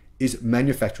emphasis is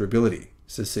manufacturability,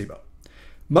 says Seba.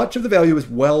 Much of the value as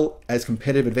well as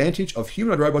competitive advantage of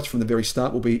humanoid robots from the very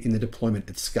start will be in the deployment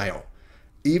at scale.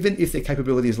 Even if their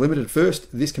capability is limited at first,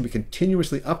 this can be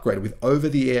continuously upgraded with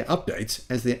over-the-air updates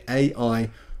as their AI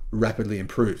rapidly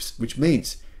improves, which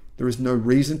means there is no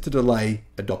reason to delay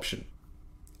adoption.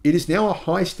 It is now a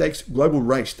high-stakes global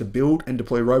race to build and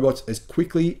deploy robots as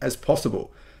quickly as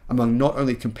possible among not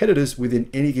only competitors within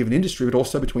any given industry, but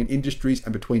also between industries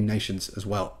and between nations as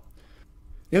well.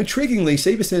 Now, intriguingly,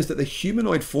 Seba says that the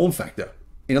humanoid form factor,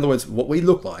 in other words, what we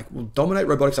look like, will dominate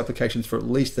robotics applications for at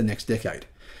least the next decade.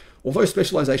 Although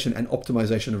specialization and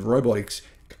optimization of robotics,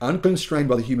 unconstrained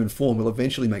by the human form, will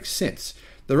eventually make sense,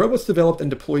 the robots developed and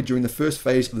deployed during the first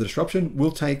phase of the disruption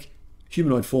will take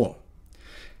humanoid form.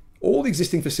 All the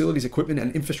existing facilities, equipment,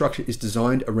 and infrastructure is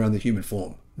designed around the human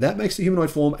form. That makes the humanoid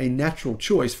form a natural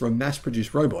choice for a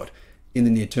mass-produced robot in the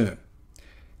near term.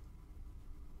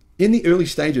 In the early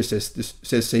stages,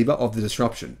 says Seba, of the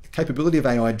disruption, the capability of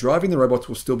AI driving the robots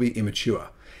will still be immature.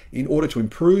 In order to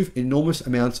improve, enormous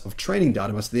amounts of training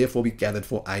data must therefore be gathered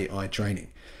for AI training.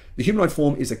 The humanoid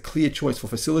form is a clear choice for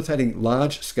facilitating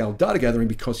large-scale data gathering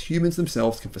because humans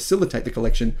themselves can facilitate the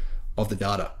collection of the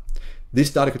data. This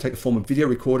data could take the form of video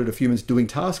recorded of humans doing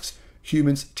tasks,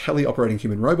 humans teleoperating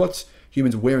human robots,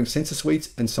 humans wearing sensor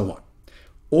suites, and so on.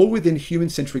 All within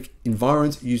human-centric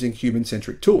environments using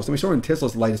human-centric tools. And we saw in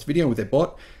Tesla's latest video with their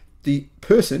bot, the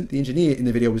person, the engineer in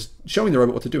the video, was showing the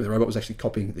robot what to do, and the robot was actually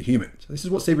copying the human. So this is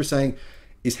what Seba is saying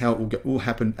is how it will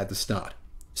happen at the start.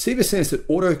 Seba says that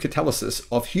autocatalysis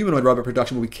of humanoid robot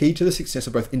production will be key to the success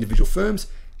of both individual firms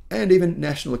and even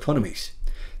national economies.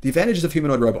 The advantages of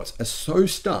humanoid robots are so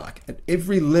stark at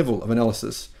every level of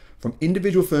analysis, from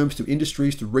individual firms to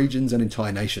industries to regions and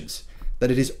entire nations, that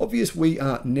it is obvious we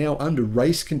are now under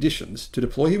race conditions to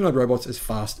deploy humanoid robots as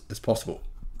fast as possible,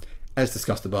 as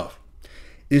discussed above.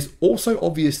 It is also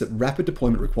obvious that rapid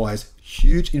deployment requires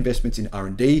huge investments in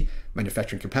R&D,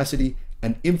 manufacturing capacity,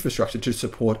 and infrastructure to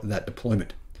support that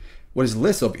deployment. What is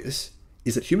less obvious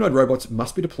is that humanoid robots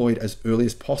must be deployed as early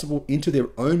as possible into their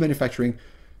own manufacturing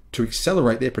to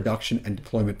accelerate their production and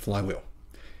deployment flywheel.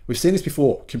 We've seen this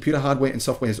before. Computer hardware and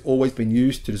software has always been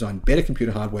used to design better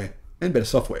computer hardware and better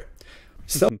software.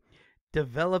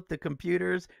 Develop the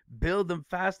computers, build them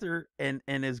faster and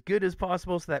as good as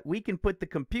possible so that we can put the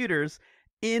computers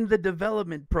in the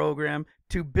development program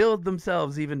to build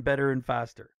themselves even better and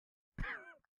faster.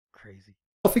 Crazy.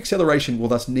 Self-acceleration will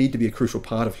thus need to be a crucial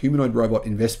part of humanoid robot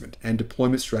investment and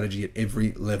deployment strategy at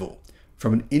every level,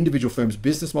 from an individual firm's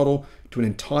business model to an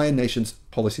entire nation's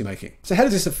policymaking. So how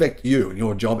does this affect you and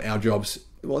your job, our jobs?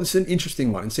 Well, this is an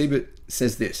interesting one. And Seba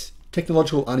says this: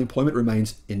 technological unemployment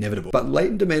remains inevitable, but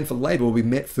latent demand for labor will be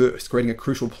met first, creating a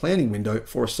crucial planning window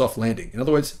for a soft landing. In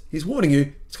other words, he's warning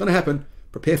you, it's going to happen,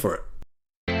 prepare for it.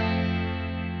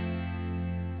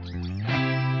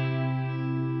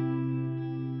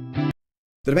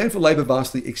 The demand for labor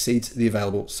vastly exceeds the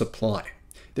available supply.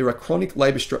 There are chronic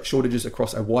labor shortages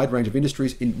across a wide range of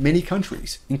industries in many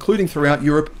countries, including throughout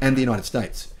Europe and the United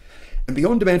States. And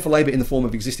beyond demand for labor in the form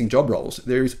of existing job roles,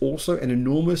 there is also an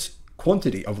enormous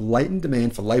quantity of latent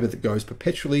demand for labor that goes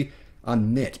perpetually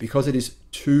unmet because it is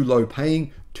too low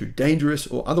paying, too dangerous,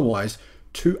 or otherwise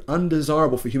too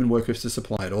undesirable for human workers to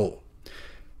supply at all.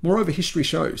 Moreover, history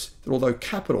shows that although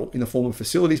capital in the form of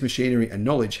facilities, machinery, and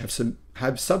knowledge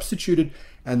have substituted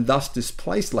and thus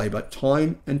displaced labor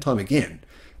time and time again,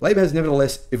 labor has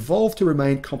nevertheless evolved to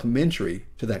remain complementary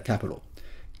to that capital.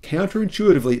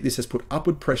 Counterintuitively, this has put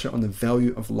upward pressure on the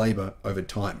value of labour over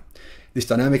time. This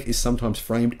dynamic is sometimes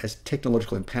framed as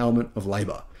technological empowerment of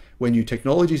labour, where new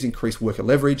technologies increase worker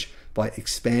leverage by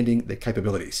expanding their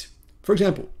capabilities. For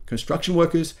example, construction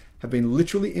workers have been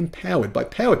literally empowered by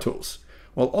power tools,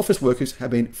 while office workers have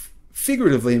been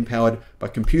figuratively empowered by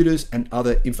computers and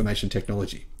other information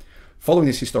technology. Following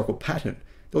this historical pattern,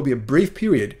 there will be a brief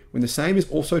period when the same is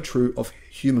also true of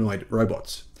humanoid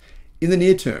robots. In the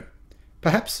near term,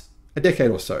 perhaps a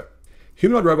decade or so,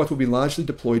 humanoid robots will be largely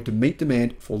deployed to meet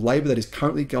demand for labour that is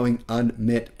currently going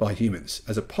unmet by humans,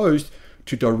 as opposed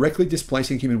to directly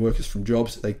displacing human workers from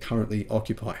jobs they currently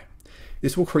occupy.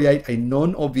 This will create a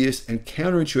non-obvious and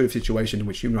counterintuitive situation in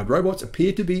which humanoid robots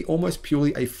appear to be almost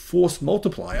purely a force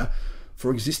multiplier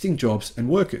for existing jobs and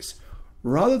workers,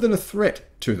 rather than a threat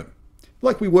to them.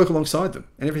 Like we work alongside them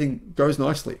and everything goes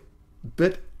nicely,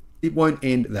 but it won't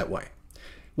end that way.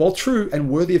 While true and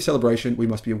worthy of celebration, we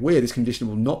must be aware this condition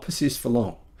will not persist for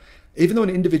long. Even though an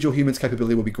individual human's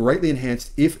capability will be greatly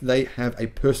enhanced if they have a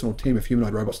personal team of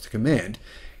humanoid robots to command,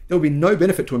 there will be no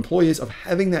benefit to employers of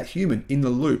having that human in the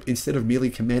loop instead of merely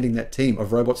commanding that team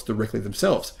of robots directly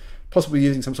themselves, possibly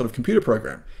using some sort of computer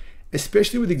program,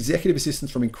 especially with executive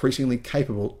assistance from increasingly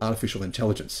capable artificial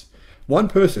intelligence. One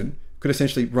person could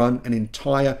essentially run an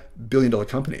entire billion-dollar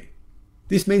company.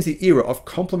 This means the era of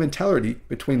complementarity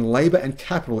between labour and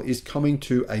capital is coming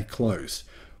to a close.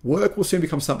 Work will soon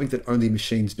become something that only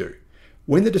machines do.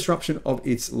 When the disruption of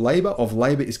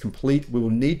labour is complete, we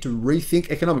will need to rethink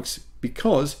economics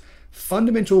because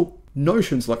fundamental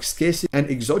notions like scarcity and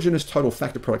exogenous total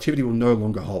factor productivity will no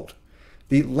longer hold.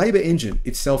 The labour engine,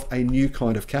 itself a new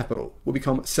kind of capital, will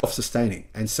become self-sustaining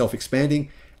and self-expanding,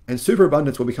 and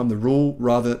superabundance will become the rule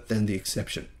rather than the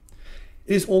exception.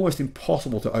 It is almost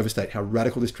impossible to overstate how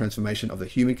radical this transformation of the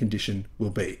human condition will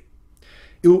be.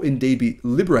 It will indeed be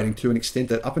liberating to an extent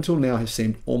that up until now has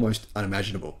seemed almost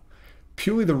unimaginable,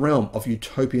 purely the realm of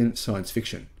utopian science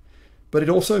fiction. But it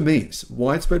also means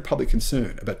widespread public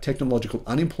concern about technological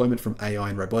unemployment from AI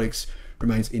and robotics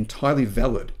remains entirely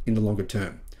valid in the longer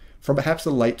term, from perhaps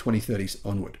the late 2030s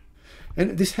onward.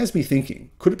 And this has me thinking,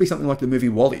 could it be something like the movie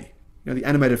WALL-E, the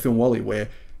animated film WALL-E, where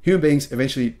human beings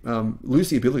eventually lose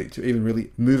the ability to even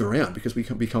really move around because we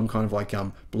can become kind of like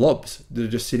blobs that are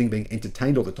just sitting being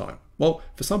entertained all the time. Well,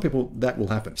 for some people, that will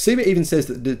happen. Sieber even says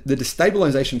that the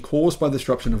destabilization caused by the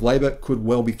disruption of labour could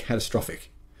well be catastrophic.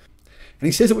 And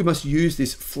he says that we must use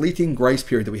this fleeting grace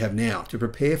period that we have now to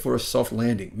prepare for a soft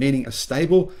landing, meaning a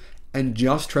stable and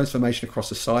just transformation across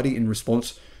society in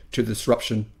response to the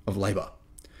disruption of labour.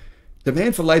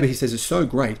 Demand for labour, he says, is so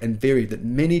great and varied that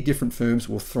many different firms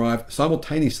will thrive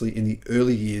simultaneously in the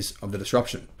early years of the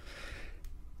disruption.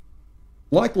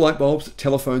 Like light bulbs,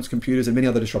 telephones, computers, and many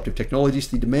other disruptive technologies,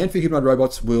 the demand for humanoid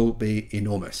robots will be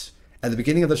enormous. At the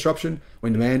beginning of the disruption,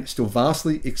 when demand still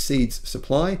vastly exceeds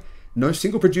supply, no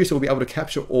single producer will be able to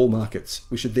capture all markets.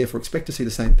 We should therefore expect to see the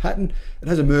same pattern that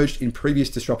has emerged in previous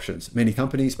disruptions. Many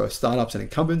companies, both startups and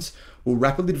incumbents, will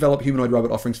rapidly develop humanoid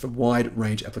robot offerings for wide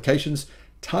range applications,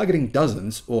 targeting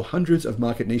dozens or hundreds of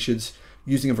market niches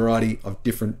using a variety of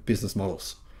different business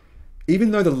models.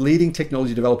 Even though the leading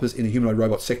technology developers in the humanoid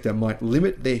robot sector might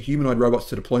limit their humanoid robots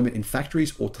to deployment in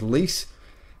factories or to lease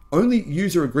only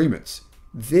user agreements,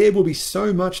 there will be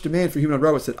so much demand for humanoid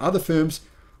robots that other firms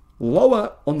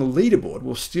lower on the leaderboard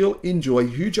will still enjoy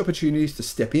huge opportunities to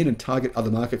step in and target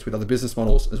other markets with other business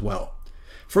models as well.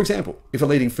 For example, if a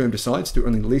leading firm decides to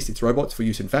only lease its robots for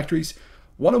use in factories,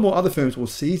 one or more other firms will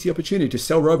seize the opportunity to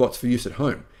sell robots for use at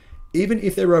home, even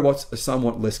if their robots are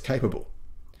somewhat less capable.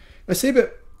 Now,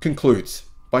 Sieber concludes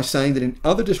by saying that in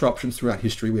other disruptions throughout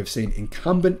history, we have seen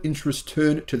incumbent interests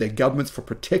turn to their governments for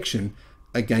protection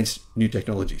against new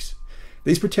technologies.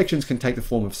 These protections can take the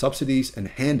form of subsidies and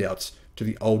handouts to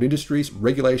the old industries,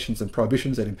 regulations and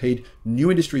prohibitions that impede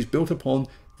new industries built upon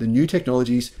the new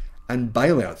technologies, and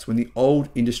bailouts when the old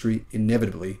industry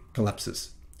inevitably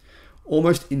collapses.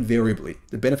 Almost invariably,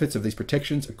 the benefits of these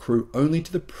protections accrue only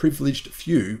to the privileged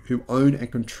few who own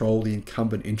and control the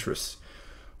incumbent interests,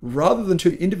 rather than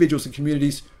to the individuals and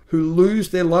communities who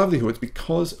lose their livelihoods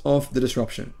because of the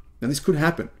disruption. Now, this could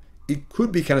happen. It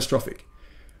could be catastrophic.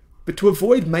 But to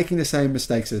avoid making the same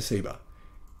mistakes as Sieber,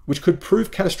 which could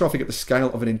prove catastrophic at the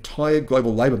scale of an entire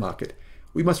global labour market,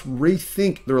 we must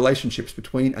rethink the relationships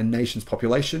between a nation's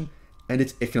population and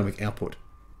its economic output,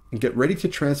 and get ready to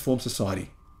transform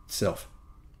society itself.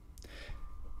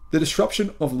 The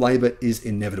disruption of labour is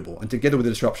inevitable, and together with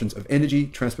the disruptions of energy,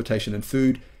 transportation and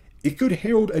food, it could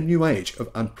herald a new age of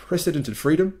unprecedented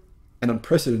freedom and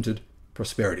unprecedented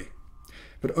prosperity.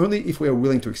 But only if we are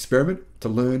willing to experiment, to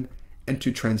learn, and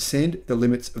to transcend the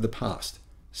limits of the past,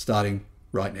 starting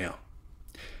right now.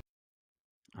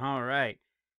 All right.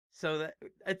 So that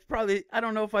it's probably, I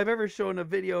don't know if I've ever shown a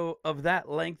video of that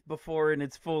length before in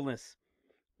its fullness,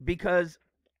 because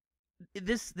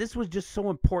this was just so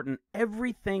important.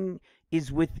 Everything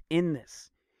is within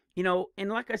this. And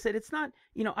like I said, it's not,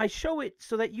 I show it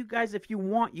so that you guys, if you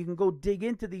want, you can go dig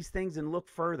into these things and look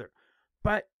further.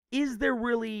 But is there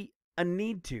really a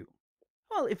need to?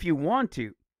 Well, if you want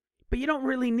to, but you don't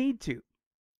really need to.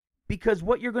 Because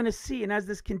what you're going to see, and as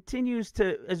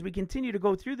we continue to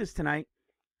go through this tonight,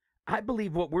 I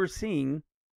believe what we're seeing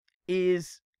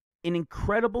is an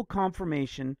incredible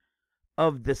confirmation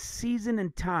of the season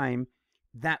and time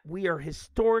that we are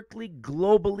historically,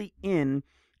 globally in,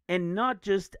 and not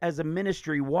just as a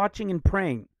ministry watching and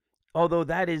praying, although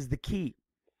that is the key.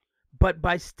 But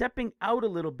by stepping out a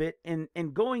little bit and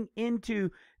going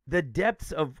into the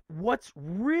depths of what's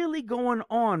really going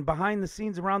on behind the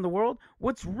scenes around the world,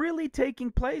 what's really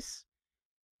taking place,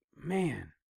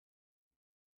 man,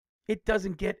 it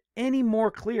doesn't get any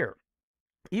more clear.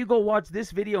 You go watch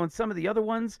this video and some of the other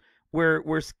ones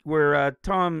where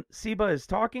Tom Seba is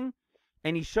talking,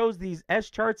 and he shows these S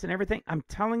charts and everything. I'm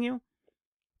telling you,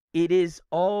 it is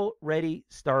already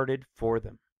started for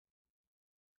them.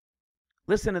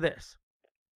 Listen to this.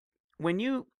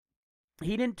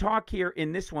 He didn't talk here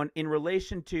in this one in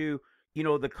relation to,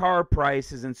 the car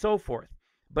prices and so forth.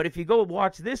 But if you go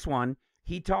watch this one,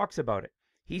 he talks about it.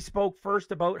 He spoke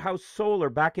first about how solar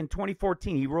back in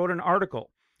 2014, he wrote an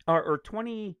article, or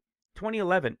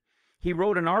 2011. He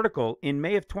wrote an article in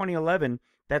May of 2011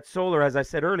 that solar, as I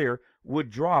said earlier, would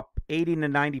drop 80 to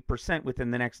 90%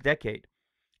 within the next decade.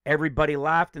 Everybody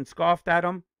laughed and scoffed at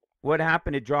him. What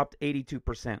happened? It dropped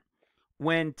 82%.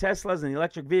 When Teslas and the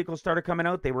electric vehicles started coming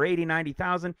out, they were 80,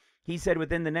 90,000. He said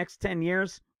within the next 10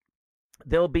 years,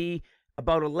 there'll be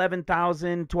about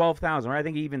 11,000, 12,000. Or I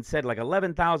think he even said like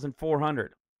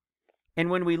 11,400. And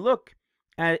when we look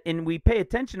at, and we pay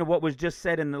attention to what was just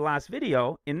said in the last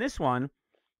video, in this one,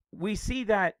 we see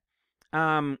that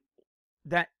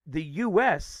that the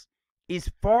U.S. is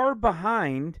far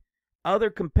behind other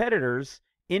competitors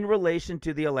in relation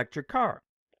to the electric car.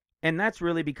 And that's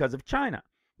really because of China.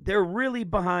 They're really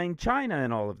behind China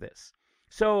in all of this.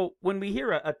 So when we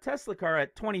hear a Tesla car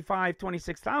at 25,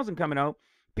 26,000 coming out,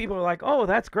 people are like, oh,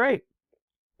 that's great.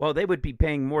 Well, they would be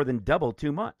paying more than double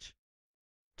too much.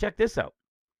 Check this out.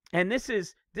 And this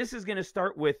is going to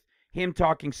start with him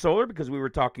talking solar, because we were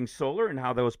talking solar and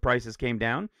how those prices came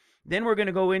down. Then we're going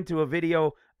to go into a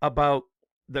video about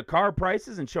the car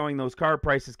prices and showing those car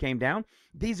prices came down.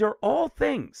 These are all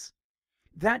things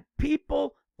that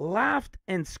people laughed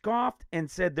and scoffed and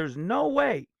said there's no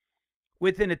way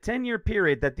within a 10-year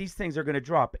period that these things are going to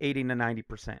drop 80 to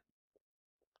 90%.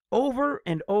 Over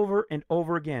and over and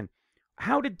over again.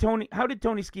 How did Tony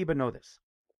Skiba know this?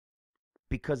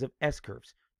 Because of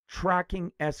S-curves,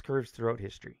 tracking S-curves throughout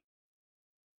history.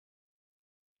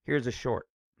 Here's a short.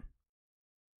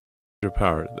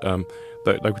 Power.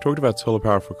 Like we talked about solar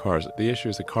power for cars, the issue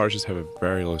is that cars just have a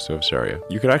very low surface area.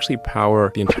 You could actually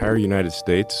power the entire United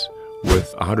States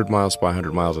with 100 miles by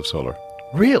 100 miles of solar.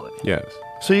 Really? Yes.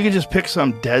 So you can just pick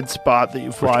some dead spot that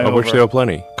you fly over, which there are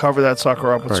plenty. Cover that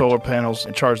sucker up with Correct. solar panels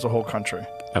and charge the whole country.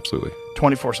 Absolutely.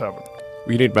 24/7.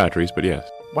 You need batteries, but yes.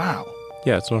 Wow.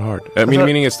 Yeah, it's not hard.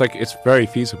 Meaning it's very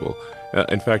feasible.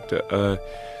 In fact,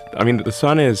 the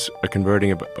sun is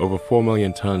converting over 4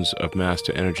 million tons of mass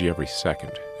to energy every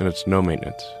second, and it's no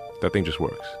maintenance. That thing just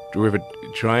works. We have a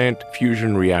giant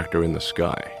fusion reactor in the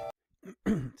sky.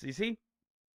 So you see,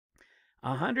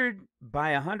 100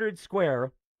 by 100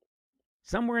 square,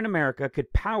 somewhere in America,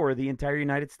 could power the entire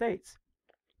United States.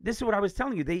 This is what I was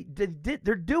telling you.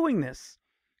 They're doing this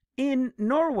in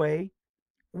Norway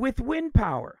with wind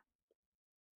power,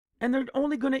 and they're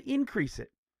only going to increase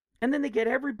it. And then they get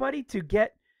everybody to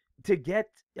get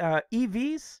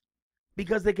EVs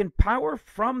because they can power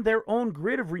from their own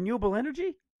grid of renewable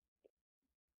energy.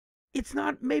 It's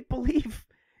not make-believe.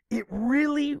 It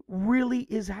really, really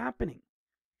is happening.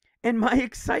 And my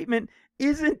excitement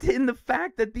isn't in the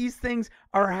fact that these things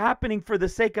are happening for the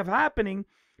sake of happening,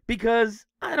 because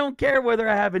I don't care whether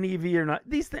I have an EV or not.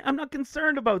 I'm not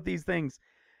concerned about these things.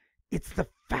 It's the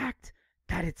fact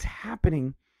that it's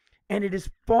happening, and it is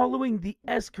following the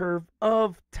S-curve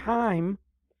of time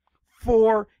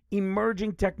for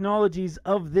emerging technologies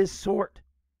of this sort.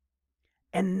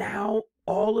 And now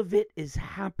all of it is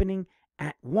happening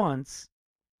at once.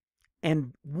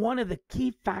 And one of the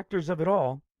key factors of it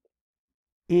all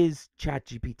is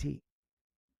ChatGPT.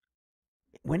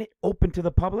 When it opened to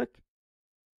the public,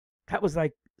 that was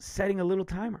like setting a little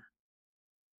timer.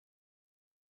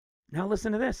 Now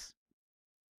listen to this.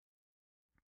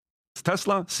 markets.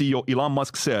 Tesla CEO Elon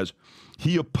Musk says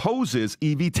he opposes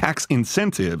EV tax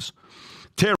incentives.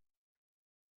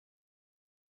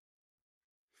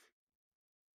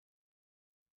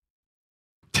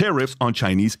 Tariffs on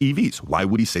Chinese EVs. Why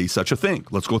would he say such a thing?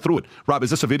 Let's go through it. Rob, is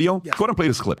this a video? Yes. Go ahead and play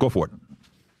this clip. Go for it. In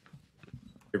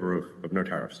favor of no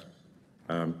tariffs.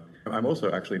 I'm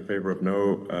also actually in favor of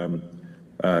no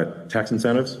tax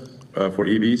incentives for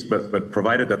EVs, but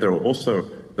provided that there are also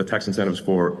the tax incentives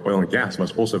for oil and gas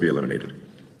must also be eliminated.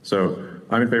 So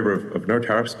I'm in favor of no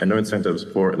tariffs and no incentives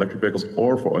for electric vehicles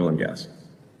or for oil and gas.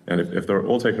 And if they're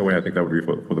all taken away, I think that would be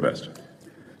for the best.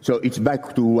 So it's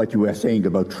back to what you were saying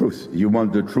about truth. You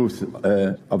want the truth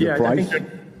of the price?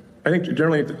 I think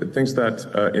generally things that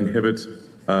inhibit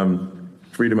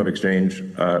freedom of exchange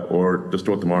or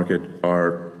distort the market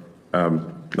are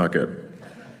not good.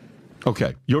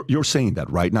 Okay, you're saying that,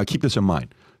 right? Now keep this in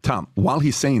mind. Tom, while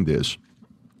he's saying this,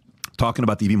 talking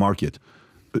about the EV market,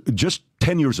 just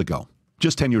 10 years ago,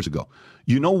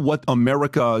 you know what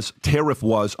America's tariff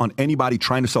was on anybody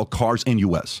trying to sell cars in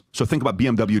U.S.? So think about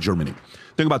BMW Germany.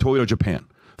 Think about Toyota Japan.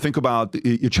 Think about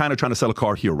China trying to sell a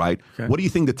car here, right? Okay. What do you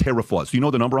think the tariff was? Do you know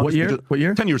the number on this? What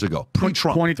year? 10 years ago.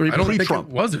 Pre-Trump. 23%. I don't think it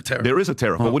was a tariff. There is a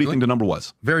tariff, but what do you think the number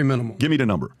was? Very minimal. Give me the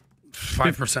number.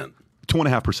 5%.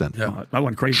 2.5%. Yeah, I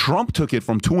went crazy. Trump took it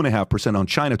from 2.5% on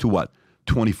China to what?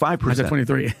 25%. I said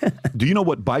 23. Do you know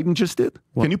what Biden just did?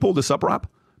 What? Can you pull this up, Rob?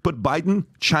 Put Biden,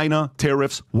 China,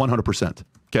 tariffs, 100%.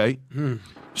 Okay?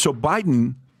 So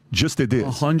Biden just did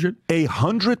this.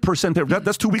 100% tariff.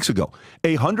 That's 2 weeks ago.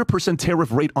 100%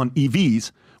 tariff rate on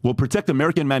EVs will protect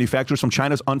American manufacturers from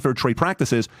China's unfair trade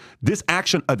practices. This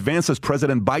action advances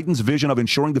President Biden's vision of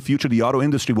ensuring the future of the auto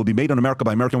industry will be made in America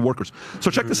by American workers. So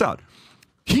check this out.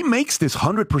 He makes this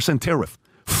 100% tariff.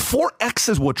 4x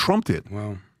is what Trump did.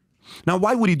 Wow. Now,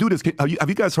 why would he do this? Have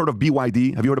you guys heard of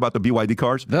BYD? Have you heard about the BYD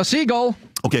cars? The Seagull.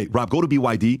 Okay, Rob, go to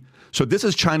BYD. So this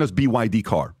is China's BYD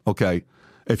car, okay?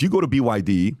 If you go to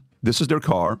BYD, this is their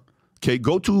car. Okay,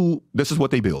 this is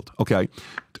what they build, okay?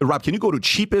 Rob, can you go to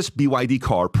cheapest BYD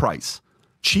car price?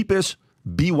 Cheapest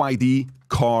BYD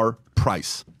car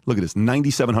price. Look at this,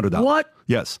 $9,700. What?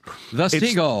 Yes. The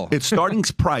Seagull. Its starting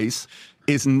price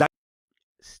is...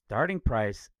 Starting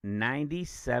price,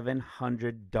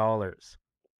 $9,700.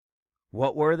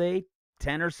 What were they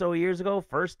 10 or so years ago?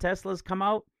 First Teslas come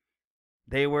out,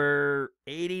 they were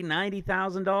 $80,000,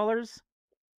 $90,000.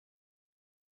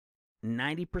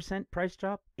 90% price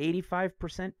drop,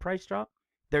 85% price drop.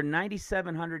 They're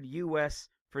 $9,700 US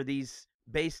for these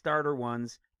base starter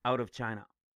ones out of China.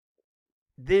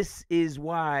 This is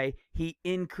why he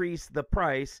increased the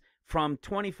price from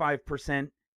 25%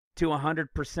 to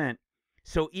 100%.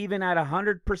 So even at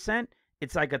 100%,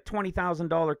 it's like a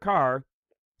 $20,000 car,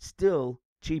 still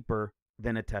cheaper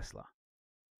than a Tesla.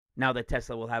 Now the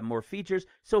Tesla will have more features,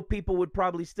 so people would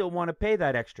probably still want to pay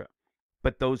that extra.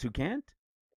 But those who can't?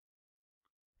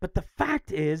 But the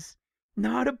fact is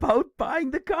not about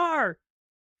buying the car.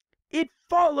 It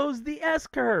follows the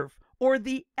S-curve or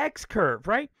the X-curve,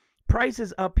 right?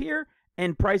 Prices up here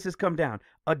and prices come down.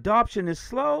 Adoption is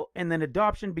slow and then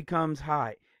adoption becomes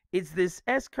high. It's this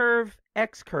S-curve,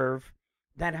 X-curve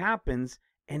that happens,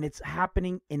 and it's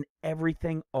happening in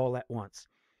everything all at once.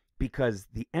 Because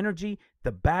the energy,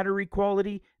 the battery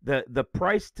quality, the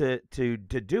price to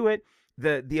do it,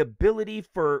 the ability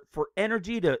for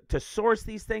energy to source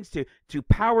these things, to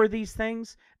power these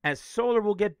things, as solar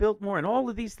will get built more and all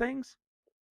of these things,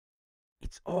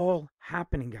 it's all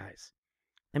happening, guys.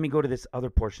 Let me go to this other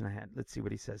portion I had. Let's see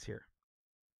what he says here.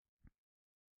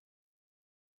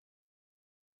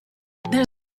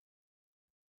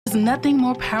 There's nothing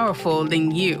more powerful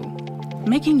than you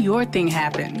making your thing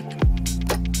happen.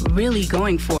 Really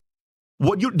going for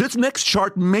it. This next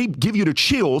chart may give you the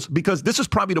chills because this is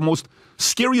probably the most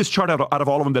scariest chart out of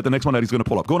all of them that the next one that he's going to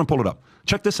pull up. Go ahead and pull it up.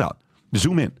 Check this out.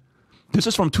 Zoom in. This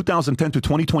is from 2010 to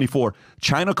 2024.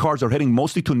 China cars are heading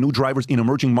mostly to new drivers in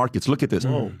emerging markets. Look at this.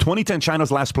 2010,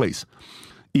 China's last place.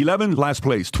 11, last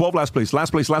place. 12, last place.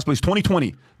 Last place, last place.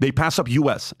 2020, they pass up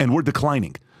U.S., and we're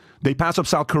declining. They pass up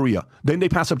South Korea. Then they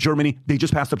pass up Germany. They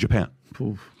just passed up Japan.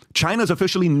 China's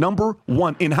officially number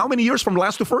one. In how many years from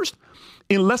last to first?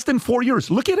 In less than 4 years.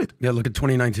 Look at it. Yeah, look at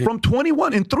 2019. From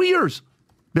 21, in 3 years,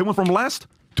 they went from last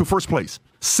to first place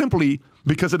simply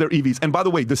because of their EVs. And by the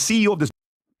way, the CEO of this...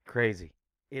 Crazy.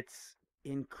 It's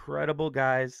incredible,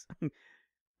 guys.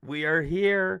 We are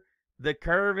here. The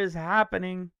curve is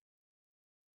happening.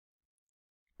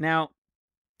 Now,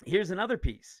 here's another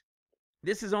piece.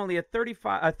 This is only a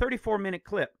 34-minute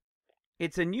clip.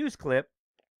 It's a news clip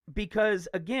because,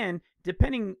 again,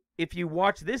 depending if you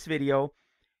watch this video,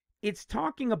 it's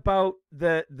talking about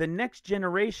the next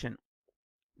generation.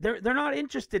 They're not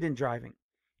interested in driving.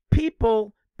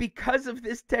 People, because of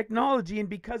this technology and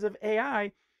because of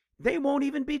AI, they won't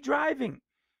even be driving.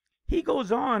 He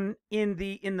goes on in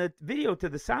the video to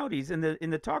the Saudis, in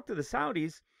the talk to the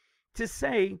Saudis, to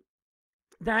say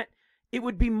that it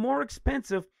would be more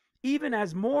expensive, even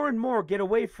as more and more get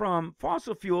away from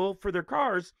fossil fuel for their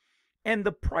cars, and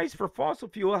the price for fossil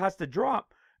fuel has to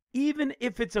drop, even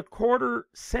if it's a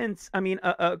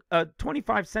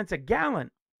 25 cents a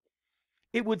gallon.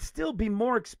 It would still be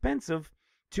more expensive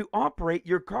to operate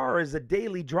your car as a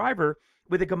daily driver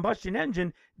with a combustion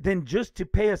engine than just to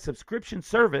pay a subscription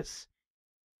service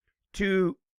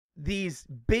to these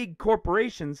big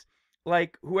corporations,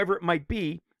 like whoever it might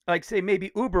be. Like, say,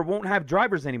 maybe Uber won't have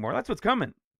drivers anymore. That's what's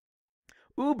coming.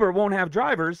 Uber won't have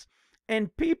drivers,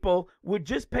 and people would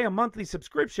just pay a monthly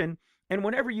subscription, and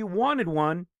whenever you wanted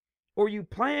one, or you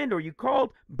planned, or you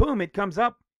called, boom, it comes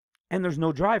up, and there's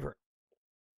no driver.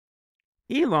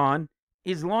 Elon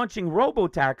is launching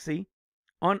Robotaxi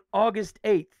on August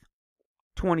 8th,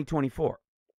 2024.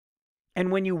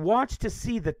 And when you watch to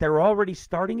see that they're already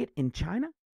starting it in China,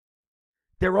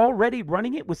 they're already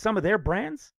running it with some of their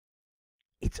brands,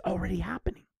 it's already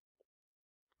happening.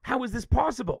 How is this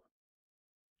possible?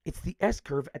 It's the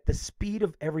S-curve at the speed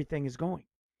of everything is going.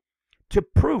 To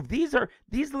prove, these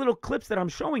little clips that I'm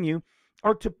showing you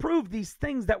are to prove these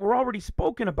things that were already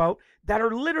spoken about that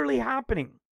are literally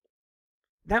happening.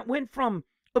 That went from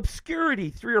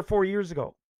obscurity 3 or 4 years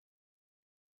ago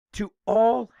to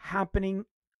all happening,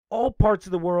 all parts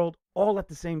of the world, all at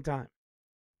the same time.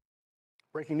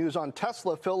 Breaking news on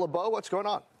Tesla. Phil LeBeau, what's going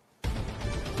on?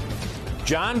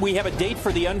 John, we have a date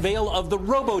for the unveil of the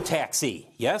Robotaxi.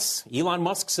 Yes, Elon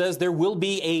Musk says there will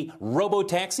be a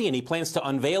Robotaxi, and he plans to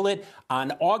unveil it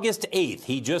on August 8th.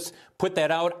 He just put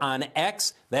that out on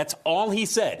X. That's all he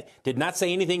said. Did not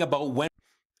say anything about when.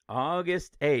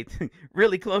 August 8th.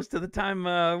 Really close to the time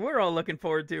we're all looking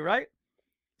forward to, right?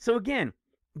 So again,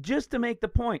 just to make the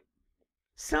point,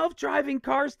 self-driving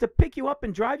cars to pick you up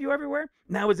and drive you everywhere?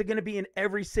 Now, is it going to be in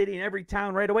every city and every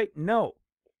town right away? No.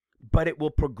 But it will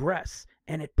progress,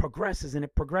 and it progresses, and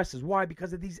it progresses. Why?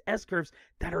 Because of these S-curves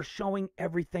that are showing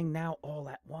everything now all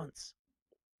at once.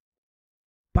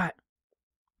 But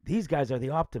these guys are the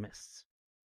optimists.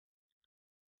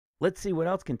 Let's see what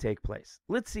else can take place.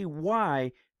 Let's see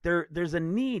why there's a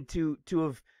need to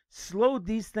have slowed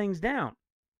these things down.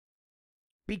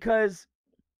 Because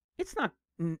it's not,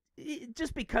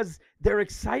 just because they're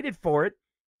excited for it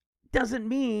doesn't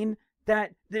mean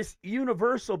that this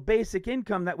universal basic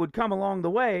income that would come along the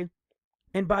way,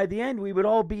 and by the end we would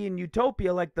all be in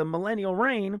utopia like the millennial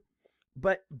reign,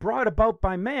 but brought about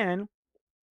by man,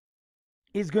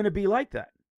 is going to be like that.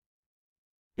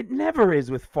 It never is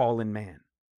with fallen man.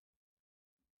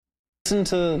 Listen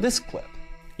to this clip.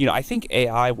 You know, I think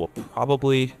AI will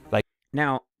probably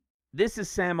Now, this is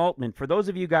Sam Altman. For those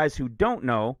of you guys who don't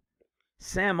know,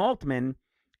 Sam Altman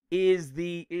is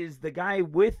the guy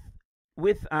with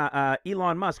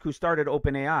Elon Musk who started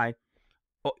OpenAI.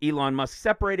 Elon Musk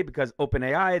separated because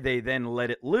OpenAI, they then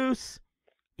let it loose.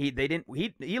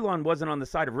 Elon wasn't on the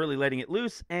side of really letting it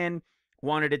loose and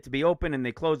wanted it to be open, and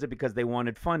they closed it because they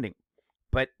wanted funding.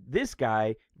 But this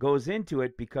guy goes into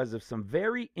it because of some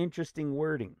very interesting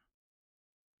wording.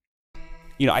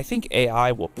 You know, I think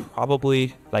AI will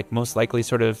probably, most likely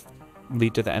sort of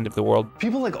lead to the end of the world.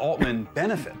 People like Altman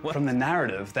benefit from the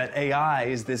narrative that AI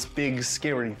is this big,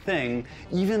 scary thing,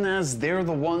 even as they're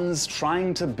the ones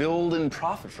trying to build and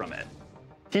profit from it.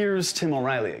 Here's Tim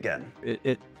O'Reilly again.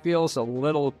 It feels a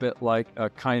little bit like a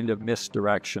kind of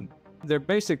misdirection. They're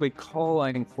basically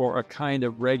calling for a kind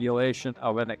of regulation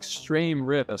of an extreme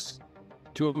risk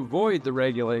to avoid the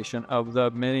regulation of the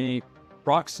many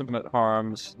proximate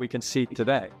harms we can see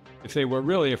today. If they were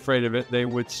really afraid of it, they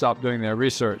would stop doing their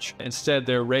research. Instead,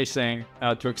 they're racing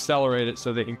to accelerate it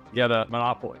so they can get a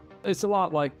monopoly. It's a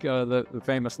lot like the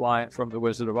famous line from The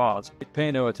Wizard of Oz.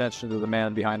 Pay no attention to the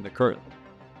man behind the curtain.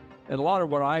 And a lot of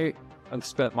what I have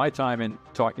spent my time in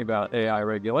talking about AI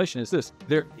regulation is this.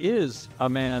 There is a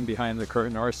man behind the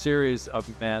curtain, or a series of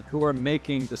men who are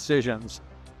making decisions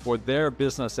for their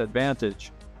business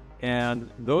advantage. And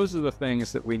those are the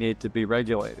things that we need to be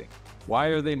regulating. Why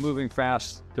are they moving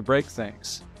fast to break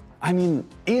things? I mean,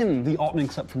 in the Altman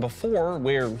clip from before,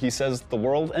 where he says the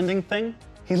world-ending thing,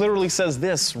 he literally says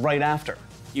this right after.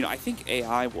 You know, I think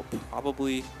AI will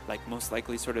probably, most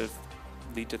likely sort of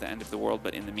lead to the end of the world,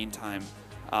 but in the meantime,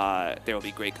 there will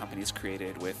be great companies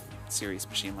created with serious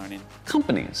machine learning.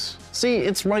 Companies? See,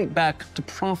 it's right back to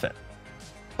profit.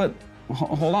 But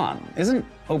hold on, isn't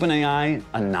OpenAI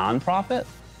a non-profit?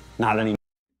 Not anymore.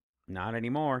 Not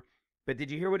anymore. But did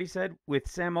you hear what he said with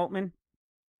Sam Altman?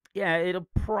 Yeah, it'll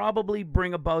probably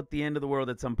bring about the end of the world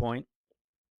at some point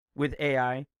with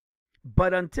AI.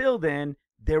 But until then,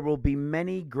 there will be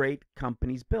many great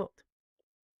companies built.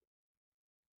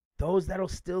 Those that'll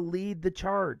still lead the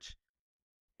charge.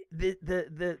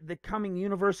 The coming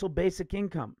universal basic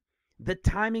income. The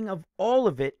timing of all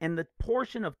of it and the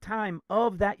portion of time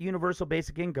of that universal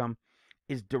basic income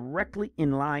is directly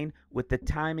in line with the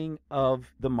timing of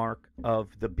the mark of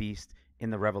the beast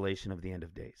in the revelation of the end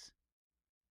of days.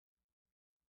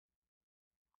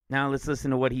 Now let's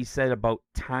listen to what he said about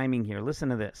timing here. Listen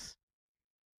to this.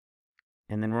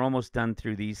 And then we're almost done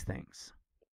through these things.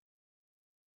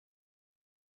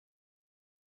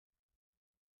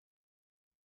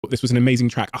 This was an amazing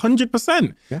track,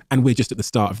 100%. Yeah. And we're just at the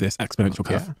start of this exponential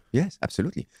curve. Yeah. Yes,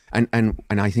 absolutely. And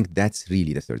I think that's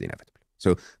really the third inevitable.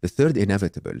 So the third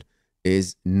inevitable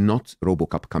is not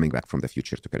RoboCop coming back from the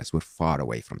future to kill us. We're far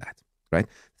away from that, right?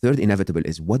 Third inevitable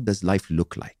is, what does life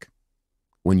look like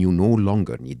when you no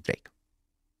longer need Drake?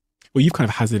 Well, you've kind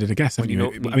of hazarded a guess, haven't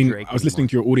you? I mean, I was listening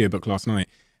to your audiobook last night,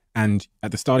 and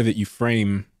at the start of it, you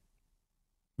frame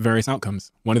various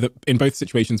outcomes. In both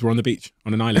situations, we're on the beach,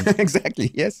 on an island. Exactly.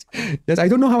 Yes. Yes. I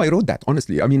don't know how I wrote that,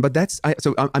 honestly. I mean, but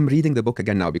so I'm reading the book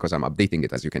again now because I'm updating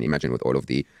it, as you can imagine, with all of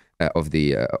the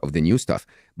new stuff.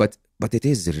 But it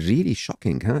is really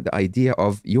shocking, huh? The idea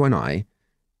of you and I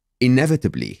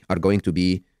inevitably are going to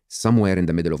be somewhere in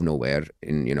the middle of nowhere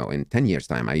in 10 years'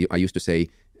 time. I used to say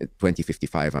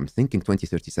 2055. I'm thinking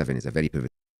 2037 is a very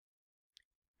pivotal.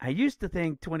 I used to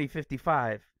think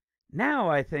 2055. Now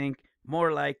I think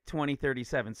more like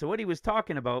 2037. So what he was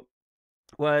talking about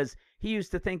was he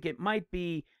used to think it might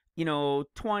be,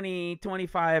 20,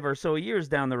 25 or so years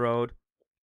down the road,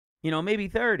 maybe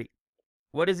 30.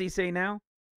 What does he say now?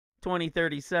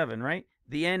 2037, right?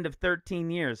 The end of 13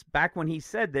 years. Back when he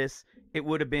said this, it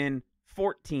would have been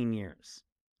 14 years.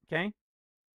 Okay?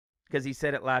 Because he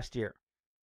said it last year.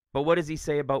 But what does he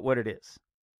say about what it is?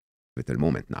 Pivotal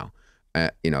moment now,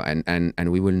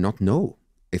 and we will not know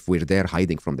if we're there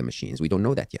hiding from the machines. We don't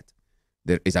know that yet.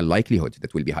 There is a likelihood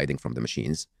that we'll be hiding from the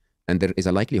machines, and there is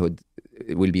a likelihood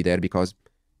we'll be there because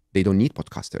they don't need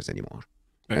podcasters anymore.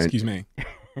 Excuse me.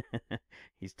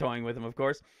 He's toying with him, of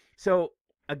course. So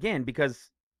again,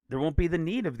 because there won't be the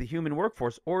need of the human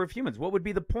workforce or of humans. What would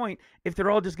be the point if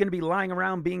they're all just going to be lying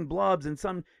around being blobs and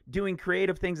some doing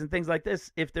creative things and things like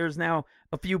this if there's now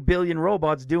a few billion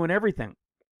robots doing everything?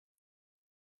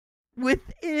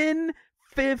 Within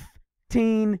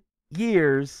 15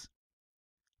 years,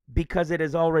 because it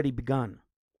has already begun.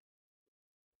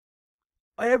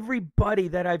 Everybody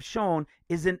that I've shown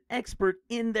is an expert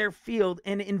in their field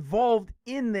and involved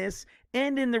in this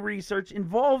and in the research,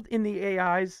 involved in the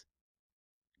AIs.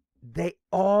 They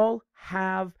all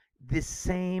have the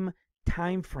same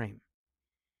time frame.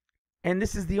 And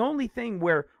this is the only thing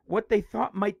where what they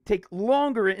thought might take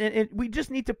longer, and we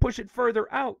just need to push it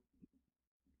further out.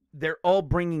 They're all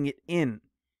bringing it in.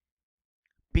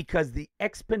 Because the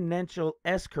exponential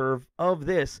S-curve of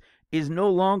this is no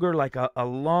longer like a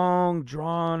long,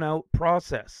 drawn-out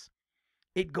process.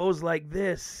 It goes like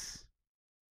this.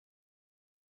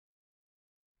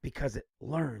 Because it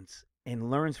learns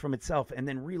and learns from itself and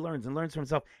then relearns and learns from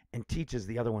itself and teaches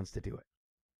the other ones to do it.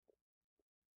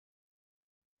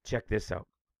 Check this out.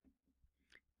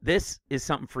 This is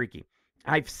something freaky.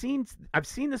 I've seen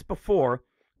this before,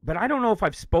 but I don't know if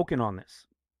I've spoken on this.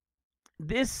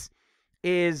 This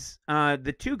is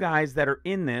the two guys that are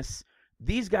in this.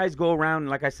 These guys go around,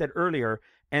 like I said earlier,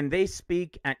 and they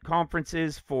speak at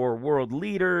conferences for world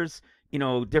leaders,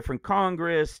 different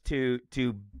Congress, to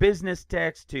business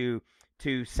techs, to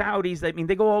Saudis. I mean,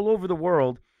 they go all over the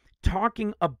world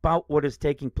talking about what is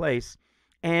taking place,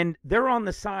 and they're on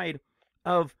the side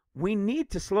of we need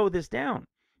to slow this down.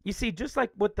 You see, just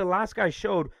like what the last guy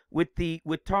showed with the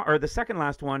second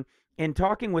last one in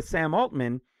talking with Sam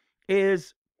Altman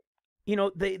is,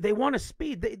 they want to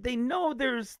speed. They know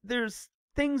there's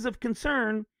things of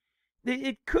concern.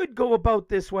 It could go about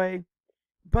this way,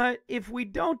 but if we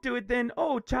don't do it, then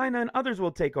China and others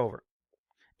will take over.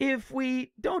 If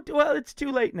we don't do it's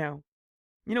too late now.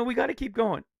 We got to keep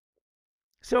going.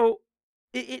 So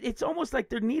it's almost like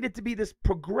there needed to be this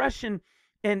progression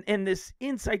and this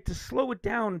insight to slow it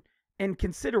down and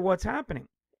consider what's happening.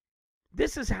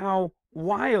 This is how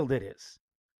wild it is.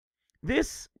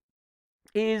 This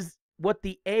is what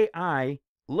the AI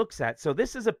looks at. So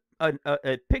this is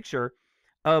a picture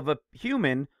of a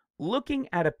human looking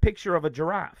at a picture of a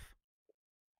giraffe.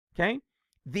 Okay?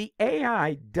 The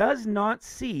AI does not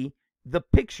see the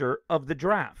picture of the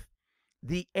giraffe.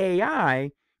 The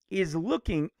AI is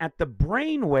looking at the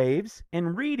brain waves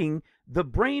and reading the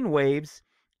brain waves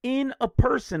in a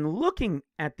person looking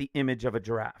at the image of a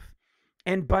giraffe.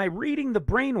 And by reading the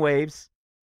brain waves,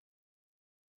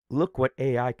 look what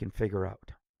AI can figure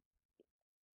out.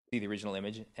 See the original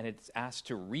image, and it's asked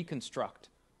to reconstruct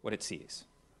what it sees.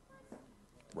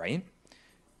 Right?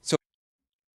 So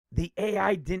the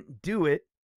AI didn't do it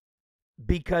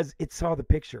because it saw the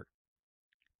picture.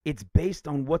 It's based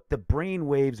on what the brain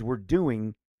waves were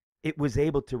doing. It was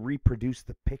able to reproduce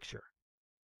the picture.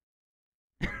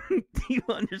 Do you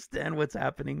understand what's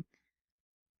happening?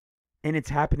 And it's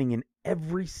happening in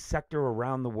every sector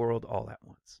around the world all at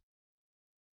once.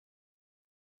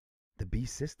 The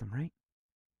beast system, right?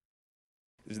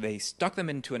 They stuck them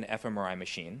into an fMRI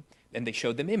machine, and they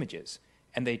showed them images.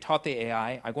 And they taught the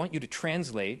AI, I want you to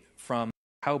translate from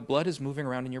how blood is moving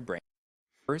around in your brain.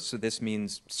 So this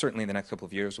means certainly in the next couple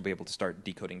of years we'll be able to start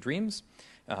decoding dreams.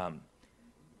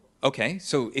 Okay,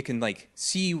 so it can like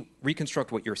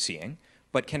reconstruct what you're seeing,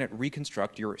 but can it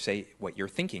reconstruct what you're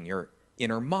thinking, your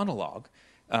inner monologue?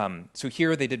 So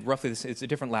here they did roughly this, it's a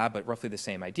different lab, but roughly the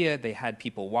same idea. They had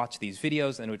people watch these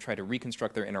videos and would try to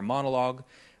reconstruct their inner monologue.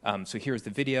 So here's the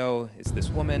video. It's this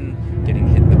woman getting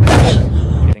hit in the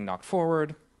back, getting knocked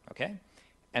forward, okay?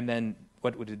 And then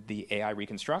what did the AI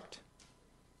reconstruct?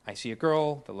 I see a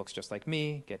girl that looks just like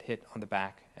me, get hit on the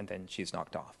back, and then she's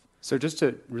knocked off. So just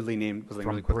to really name something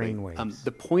really quickly,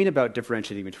 the point about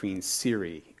differentiating between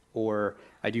Siri or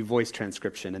I do voice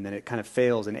transcription and then it kind of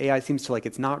fails, and AI seems to like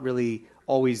it's not really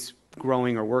always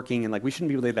growing or working, and like we shouldn't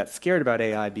be really that scared about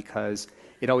AI because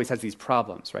it always has these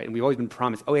problems, right? And we've always been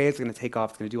promised, oh, AI is going to take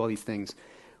off, it's going to do all these things.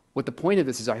 What the point of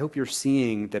this is, I hope you're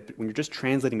seeing that when you're just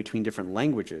translating between different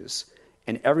languages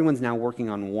and everyone's now working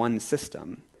on one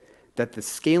system, that the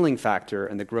scaling factor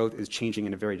and the growth is changing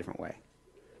in a very different way.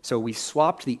 So we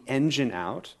swapped the engine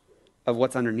out of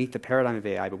what's underneath the paradigm of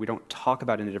AI, but we don't talk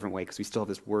about it in a different way because we still have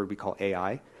this word we call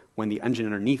AI, when the engine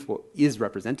underneath what is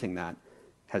representing that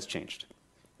has changed.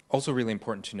 Also really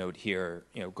important to note here,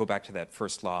 go back to that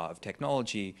first law of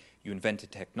technology. You invent a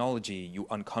technology, you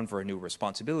uncover a new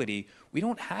responsibility. We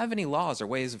don't have any laws or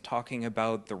ways of talking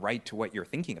about the right to what you're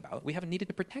thinking about. We haven't needed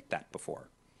to protect that before.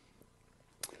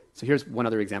 So here's one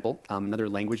other example. Another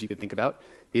language you could think about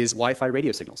is Wi-Fi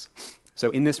radio signals. So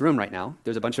in this room right now,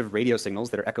 there's a bunch of radio signals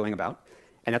that are echoing about,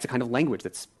 and that's a kind of language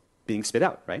that's being spit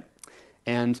out, right?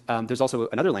 And there's also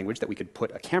another language that we could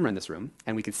put a camera in this room,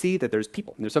 and we could see that there's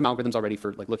people. And there's some algorithms already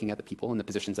for like looking at the people and the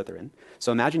positions that they're in.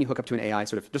 So imagine you hook up to an AI,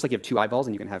 sort of just like you have two eyeballs,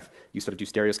 and you sort of do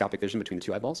stereoscopic vision between the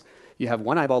two eyeballs. You have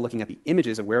one eyeball looking at the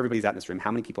images of where everybody's at in this room,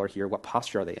 how many people are here, what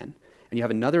posture are they in, and you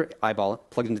have another eyeball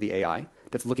plugged into the AI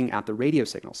that's looking at the radio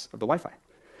signals of the Wi-Fi.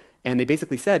 And they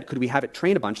basically said, could we have it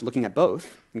train a bunch looking at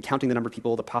both and counting the number of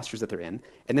people, the postures that they're in,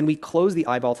 and then we close the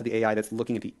eyeball to the AI that's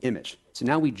looking at the image. So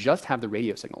now we just have the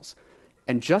radio signals.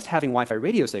 And just having Wi-Fi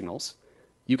radio signals,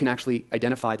 you can actually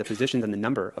identify the positions and the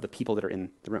number of the people that are in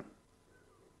the room.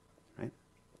 Right?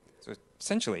 So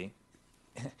essentially,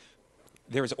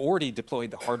 there's already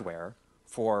deployed the hardware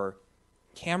for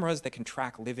cameras that can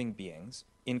track living beings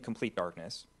in complete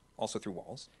darkness, also through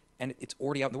walls, and it's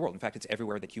already out in the world. In fact, it's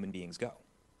everywhere that human beings go.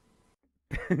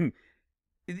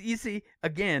 You see,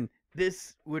 again,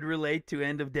 this would relate to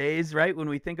end of days, right? When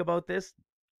we think about this,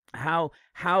 how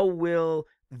will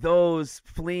those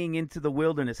fleeing into the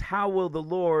wilderness, how will the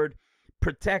Lord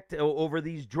protect over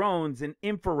these drones and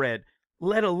infrared,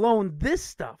 let alone this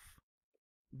stuff?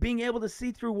 Being able to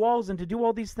see through walls and to do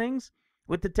all these things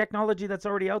with the technology that's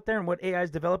already out there and what AI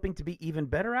is developing to be even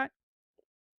better at,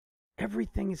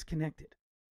 everything is connected.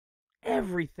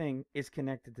 Everything is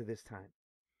connected to this time.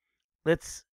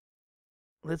 Let's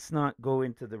not go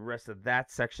into the rest of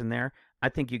that section there. I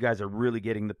think you guys are really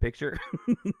getting the picture.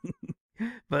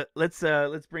 But let's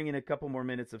bring in a couple more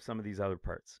minutes of some of these other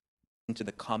parts. Into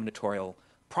the combinatorial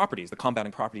properties, the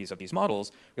compounding properties of these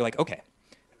models, you're like, okay,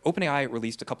 OpenAI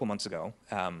released a couple months ago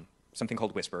something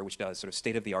called Whisper, which does sort of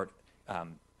state-of-the-art,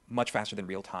 much faster than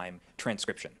real-time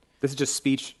transcription. This is just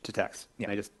speech to text.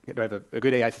 Yeah. I have a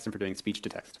good AI system for doing speech to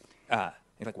text. You're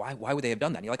like, why would they have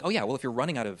done that? And you're like, oh yeah, well, if you're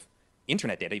running out of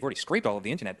internet data, you've already scraped all of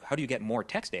the internet, how do you get more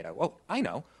text data? Well, I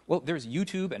know. Well, there's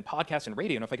YouTube and podcasts and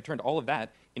radio, and if I could turn all of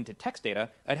that into text data,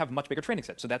 I'd have a much bigger training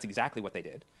set. So that's exactly what they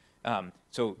did.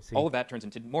 So all of that turns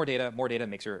into more data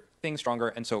makes your thing stronger,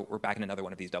 and so we're back in another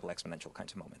one of these double exponential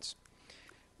kinds of moments.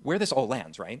 Where this all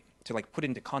lands, right, to like put it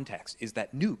into context, is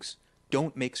that nukes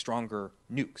don't make stronger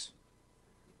nukes,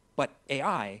 but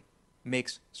AI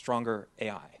makes stronger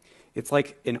AI. It's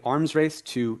like an arms race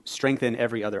to strengthen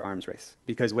every other arms race.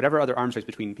 Because whatever other arms race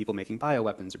between people making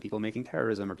bioweapons or people making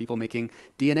terrorism or people making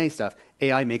DNA stuff,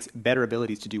 AI makes better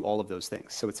abilities to do all of those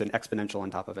things. So it's an exponential on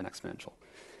top of an exponential.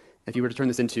 If you were to turn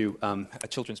this into a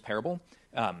children's parable,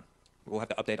 we'll have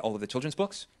to update all of the children's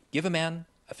books. Give a man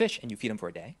a fish and you feed him for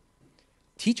a day.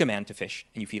 Teach a man to fish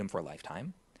and you feed him for a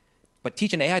lifetime. But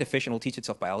teach an AI to fish and it'll teach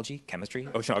itself biology, chemistry,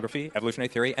 oceanography, evolutionary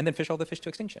theory, and then fish all the fish to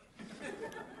extinction.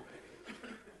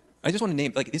 I just want to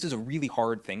name, like, this is a really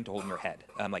hard thing to hold in your head,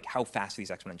 like how fast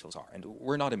these exponentials are. And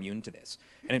we're not immune to this.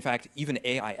 And in fact, even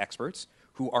AI experts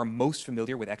who are most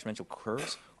familiar with exponential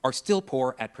curves are still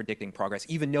poor at predicting progress,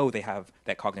 even though they have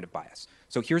that cognitive bias.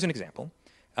 So here's an example.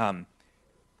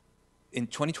 In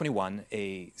 2021,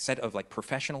 a set of like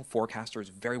professional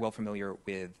forecasters very well familiar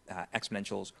with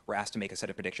exponentials were asked to make a set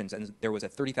of predictions, and there was a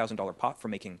 $30,000 pot for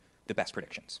making the best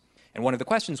predictions. And one of the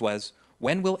questions was,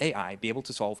 when will AI be able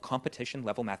to solve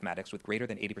competition-level mathematics with greater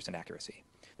than 80% accuracy?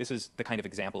 This is the kind of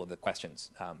example of the questions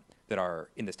that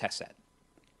are in this test set.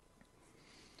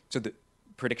 So the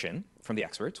prediction from the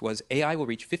experts was AI will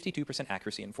reach 52%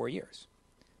 accuracy in 4 years.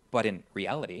 But in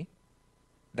reality,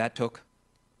 that took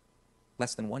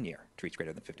less than 1 year to reach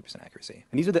greater than 50% accuracy.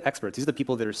 And these are the experts. These are the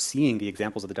people that are seeing the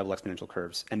examples of the double exponential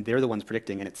curves, and they're the ones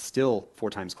predicting, and it's still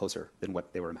 4 times closer than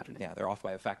what they were imagining. Yeah, they're off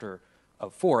by a factor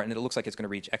of 4, and it looks like it's going to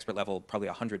reach expert level probably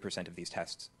 100% of these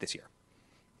tests this year.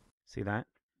 See that?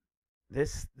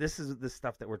 This is the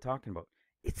stuff that we're talking about.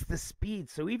 It's the speed.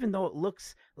 So even though it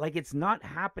looks like it's not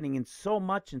happening in so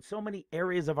many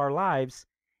areas of our lives,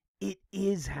 it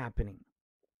is happening.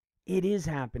 It is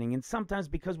happening. And sometimes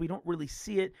because we don't really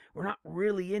see it, we're not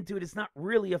really into it, it's not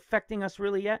really affecting us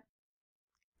really yet,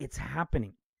 it's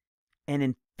happening. And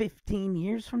in 15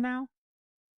 years from now,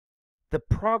 the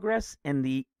progress and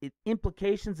the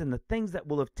implications and the things that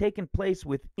will have taken place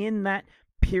within that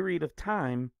period of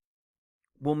time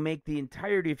will make the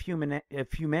entirety of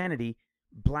humanity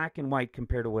black and white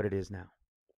compared to what it is now.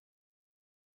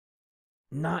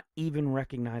 Not even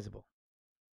recognizable.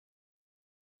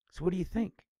 So what do you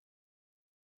think?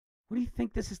 What do you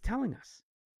think this is telling us?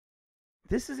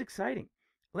 This is exciting.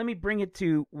 Let me bring it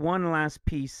to one last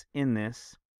piece in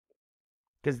this.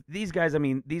 Because these guys, I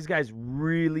mean, these guys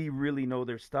really, really know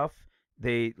their stuff.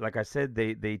 They, like I said,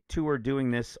 they too are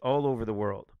doing this all over the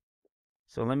world.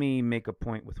 So let me make a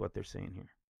point with what they're saying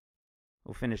here.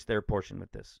 We'll finish their portion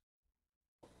with this.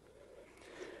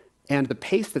 And the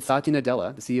pace that Satya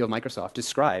Nadella, the CEO of Microsoft,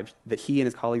 described that he and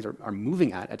his colleagues are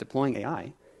moving at deploying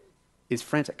AI is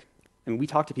frantic. And we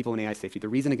talk to people in AI safety. The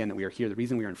reason, again, that we are here, the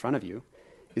reason we are in front of you,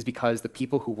 is because the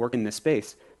people who work in this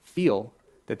space feel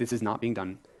that this is not being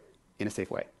done in a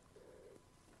safe way.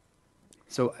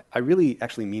 So I really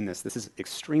actually mean this. This is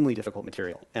extremely difficult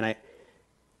material. And I,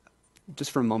 just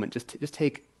for a moment, just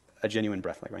take a genuine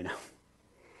breath like right now.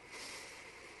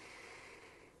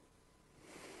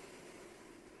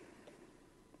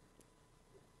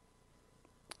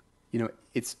 You know,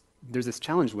 there's this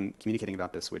challenge when communicating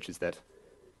about this, which is that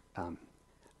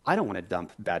I don't want to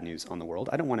dump bad news on the world.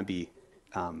 I don't want to be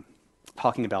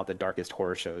talking about the darkest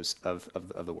horror shows of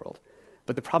the world.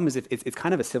 But the problem is it's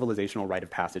kind of a civilizational rite of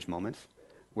passage moment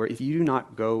where if you do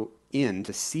not go in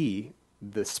to see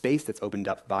the space that's opened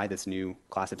up by this new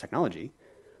class of technology,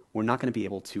 we're not going to be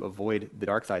able to avoid the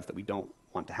dark sides that we don't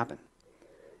want to happen.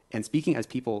 And speaking as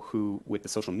people who, with the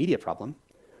social media problem,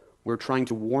 we're trying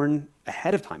to warn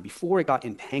ahead of time, before it got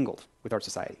entangled with our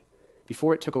society,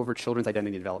 before it took over children's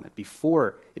identity development,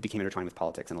 before it became intertwined with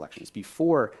politics and elections,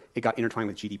 before it got intertwined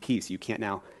with GDP, so you can't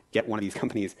now get one of these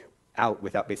companies out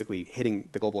without basically hitting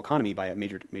the global economy by a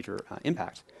major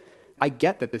impact. I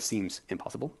get that this seems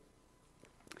impossible.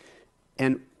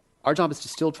 And our job is to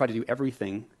still try to do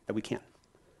everything that we can.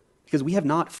 Because we have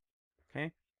not...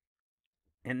 Okay?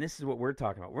 And this is what we're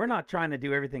talking about. We're not trying to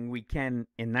do everything we can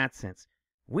in that sense.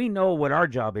 We know what our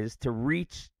job is, to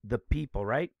reach the people,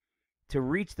 right? To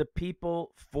reach the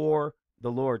people for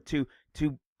the Lord, to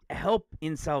help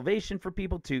in salvation for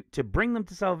people, to bring them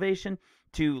to salvation,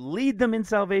 to lead them in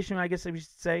salvation, I guess I should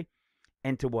say,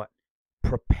 and to what?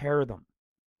 Prepare them.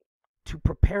 To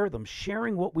prepare them,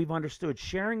 sharing what we've understood,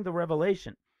 sharing the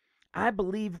revelation. I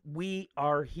believe we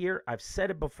are here. I've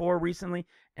said it before recently,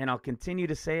 and I'll continue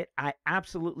to say it. I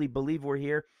absolutely believe we're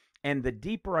here. And the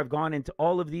deeper I've gone into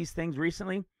all of these things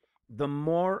recently, the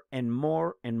more and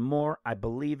more and more I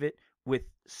believe it with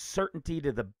certainty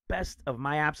to the best of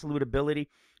my absolute ability.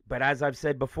 But as I've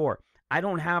said before, I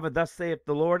don't have a thus saith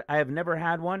the Lord. I have never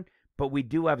had one, but we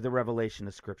do have the revelation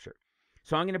of Scripture.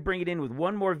 So I'm going to bring it in with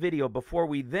one more video before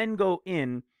we then go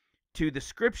in to the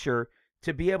Scripture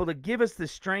to be able to give us the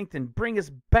strength and bring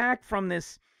us back from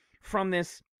this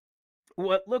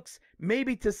what looks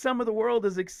maybe to some of the world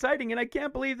as exciting, and I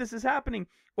can't believe this is happening,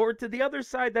 or to the other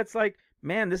side that's like,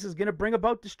 man, this is going to bring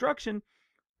about destruction.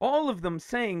 All of them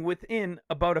saying within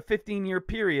about a 15-year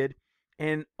period,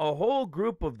 and a whole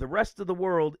group of the rest of the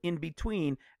world in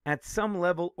between at some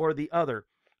level or the other.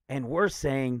 And we're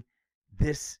saying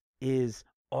this is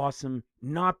awesome,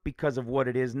 not because of what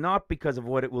it is, not because of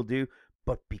what it will do,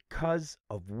 but because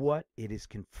of what it is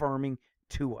confirming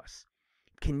to us.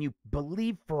 Can you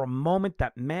believe for a moment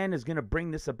that man is going to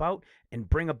bring this about and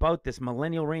bring about this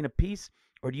millennial reign of peace?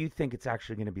 Or do you think it's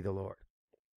actually going to be the Lord?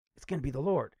 It's going to be the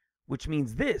Lord, which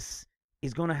means this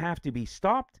is going to have to be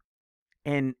stopped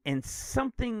and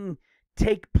something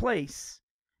take place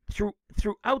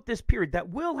throughout this period that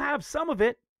will have some of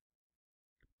it,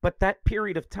 but that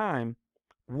period of time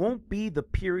won't be the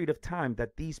period of time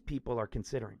that these people are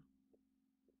considering.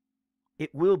 It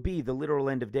will be the literal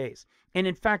end of days. And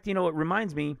in fact, it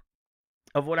reminds me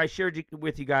of what I shared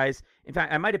with you guys. In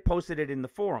fact, I might have posted it in the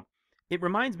forum. It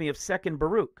reminds me of 2nd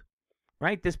Baruch,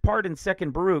 right? This part in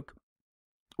 2nd Baruch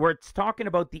where it's talking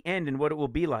about the end and what it will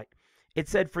be like. It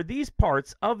said, for these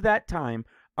parts of that time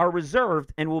are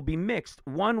reserved and will be mixed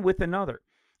one with another,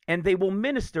 and they will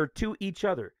minister to each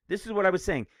other. This is what I was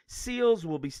saying. Seals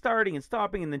will be starting and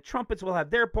stopping, and then trumpets will have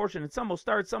their portion, and some will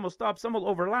start, some will stop, some will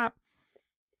overlap.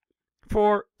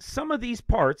 For some of these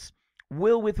parts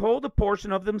will withhold a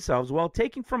portion of themselves while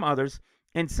taking from others,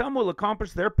 and some will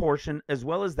accomplish their portion as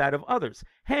well as that of others.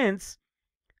 Hence,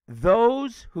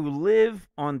 those who live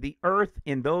on the earth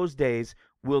in those days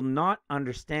will not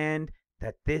understand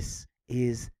that this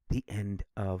is the end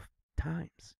of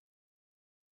times.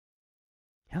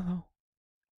 Hello.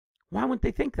 Why wouldn't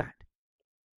they think that?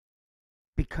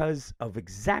 Because of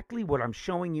exactly what I'm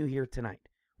showing you here tonight,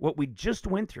 what we just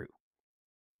went through.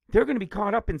 They're going to be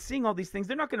caught up in seeing all these things.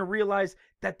 They're not going to realize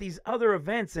that these other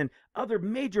events and other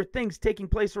major things taking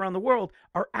place around the world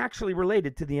are actually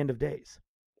related to the end of days.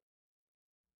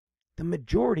 The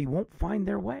majority won't find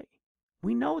their way.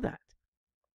 We know that.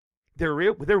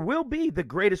 There will be the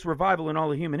greatest revival in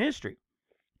all of human history,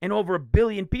 and over 1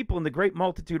 billion people in the great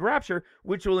multitude rapture,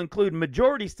 which will include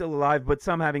majority still alive, but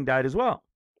some having died as well.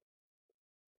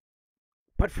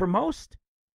 But for most,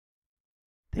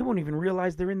 they won't even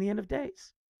realize they're in the end of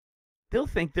days. They'll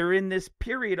think they're in this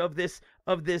period of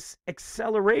this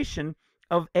acceleration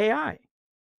of AI.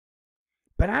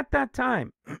 But at that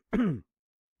time,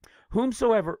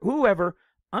 whoever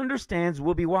understands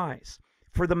will be wise.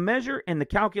 For the measure and the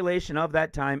calculation of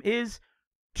that time is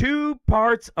 2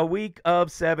 parts a week of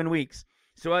 7 weeks.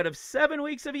 So out of 7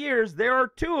 weeks of years, there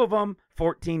are 2 of them,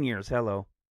 14 years. Hello.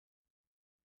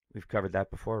 We've covered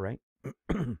that before, right?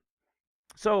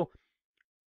 So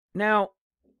now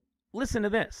listen to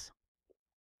this.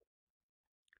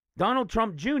 Donald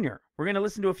Trump Jr. We're going to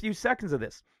listen to a few seconds of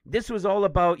this. This was all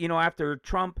about, after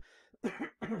Trump,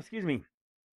 excuse me,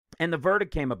 and the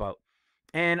verdict came about.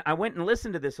 And I went and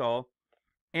listened to this all,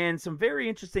 and some very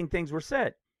interesting things were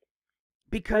said.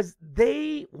 Because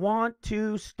they want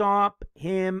to stop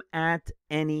him at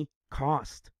any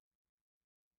cost.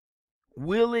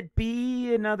 Will it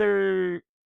be another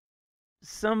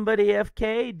somebody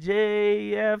FK,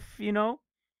 JF,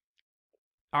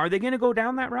 Are they going to go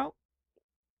down that route?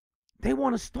 They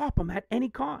want to stop him at any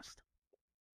cost.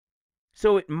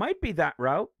 So it might be that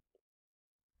route,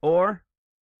 or,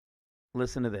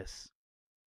 listen to this,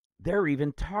 they're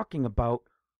even talking about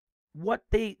what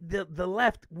the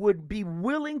left would be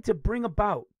willing to bring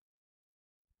about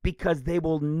because they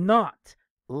will not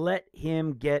let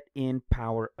him get in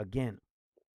power again.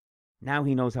 Now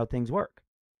he knows how things work.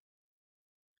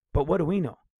 But what do we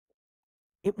know?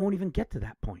 It won't even get to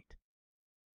that point.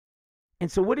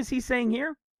 And so what is he saying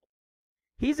here?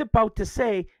 He's about to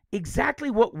say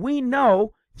exactly what we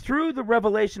know through the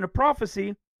revelation of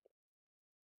prophecy,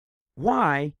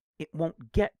 why it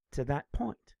won't get to that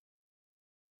point.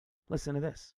 Listen to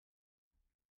this.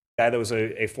 Guy that was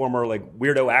a former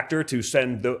weirdo actor to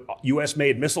send the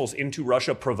U.S.-made missiles into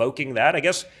Russia, provoking that, I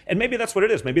guess. And maybe that's what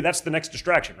it is. Maybe that's the next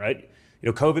distraction, right?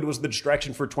 COVID was the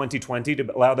distraction for 2020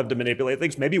 to allow them to manipulate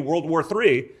things. Maybe World War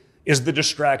III is the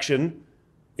distraction,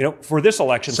 for this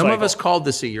election cycle. Some of us called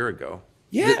this a year ago.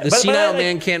 Yeah, the senile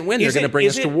man can't win. They're going to bring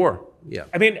us to war. Yeah.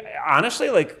 I mean, honestly,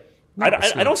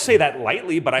 I don't say that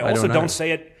lightly, but I also don't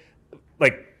say it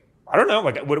I don't know.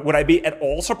 Would I be at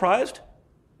all surprised?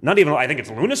 Not even. I think it's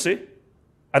lunacy.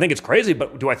 I think it's crazy.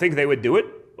 But do I think they would do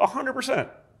it? 100%.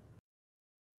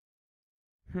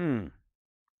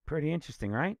 Pretty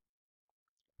interesting, right?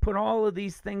 Put all of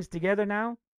these things together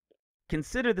now.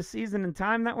 Consider the season and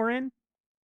time that we're in.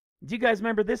 Do you guys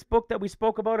remember this book that we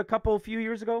spoke about a few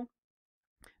years ago?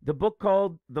 The book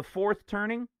called The Fourth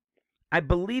Turning. I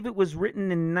believe it was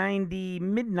written in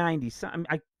mid-90s.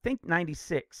 I think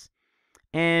 96.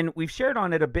 And we've shared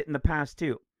on it a bit in the past,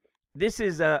 too. This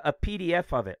is a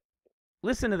PDF of it.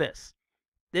 Listen to this.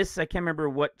 this, I can't remember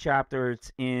what chapter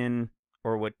it's in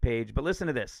or what page, but listen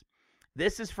to this.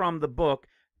 This is from the book,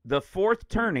 The Fourth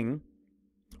Turning,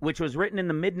 which was written in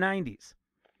the mid-90s.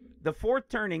 The Fourth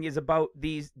Turning is about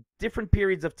these different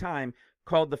periods of time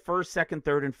called the first, second,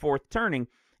 third, and fourth turning,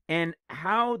 and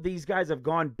how these guys have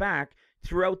gone back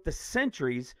throughout the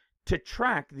centuries to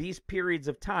track these periods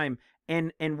of time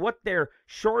and what their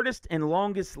shortest and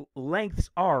longest lengths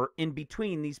are in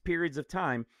between these periods of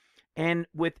time. And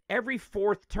with every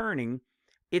fourth turning,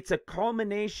 it's a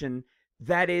culmination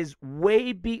that is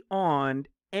way beyond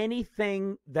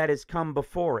anything that has come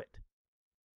before it.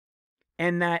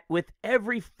 And that with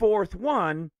every fourth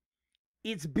one,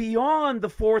 it's beyond the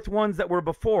fourth ones that were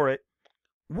before it,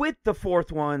 with the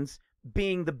fourth ones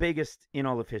being the biggest in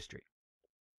all of history.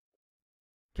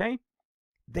 Okay?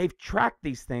 They've tracked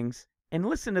these things, and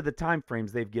listen to the time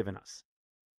frames they've given us.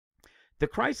 The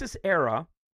crisis era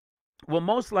will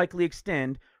most likely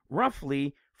extend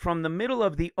roughly from the middle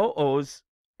of the 00s,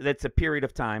 that's a period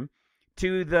of time,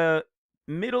 to the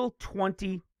middle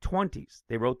 2020s.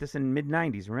 They wrote this in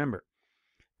mid-90s, remember.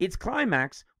 Its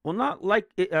climax will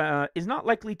is not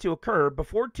likely to occur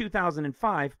before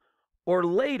 2005 or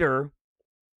later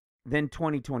than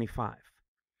 2025.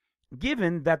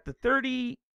 Given that the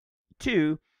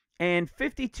 32 and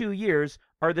 52 years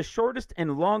are the shortest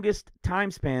and longest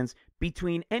time spans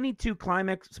between any two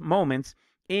climax moments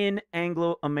in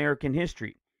Anglo-American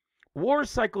history. War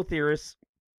cycle theorists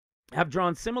have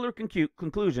drawn similar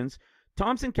conclusions.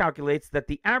 Thompson calculates that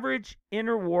the average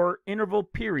interwar interval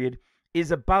period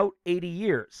is about 80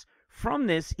 years. From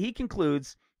this, he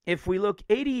concludes, if we look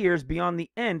 80 years beyond the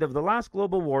end of the last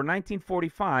global war,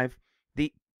 1945,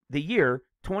 the year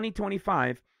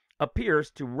 2025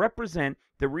 appears to represent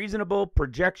the reasonable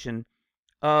projection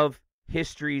of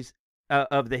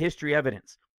the history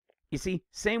evidence. You see,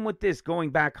 same with this, going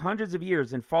back hundreds of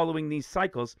years and following these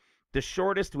cycles, the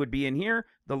shortest would be in here,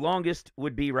 the longest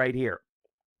would be right here.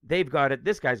 They've got it,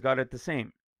 this guy's got it the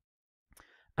same.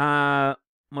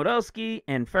 Modelsky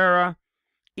and Farah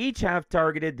each have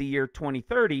targeted the year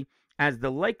 2030 as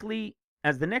the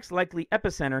next likely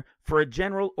epicenter for a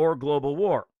general or global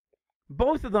war.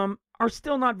 Both of them are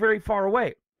still not very far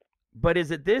away. But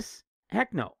is it this?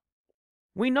 Heck no.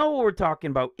 We know what we're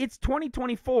talking about. It's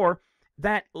 2024.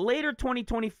 That later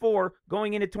 2024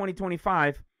 going into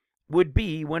 2025 would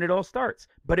be when it all starts.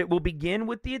 But it will begin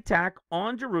with the attack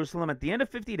on Jerusalem at the end of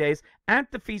 50 days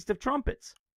at the Feast of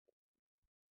Trumpets.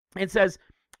 It says,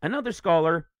 another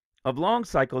scholar of long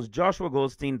cycles, Joshua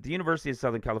Goldstein at the University of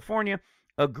Southern California,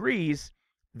 agrees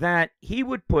that he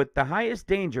would put the highest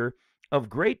danger of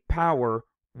great power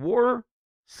war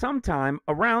sometime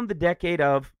around the decade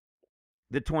of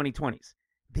the 2020s.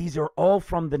 These are all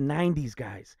from the 90s,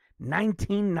 guys.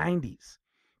 1990s.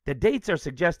 The dates are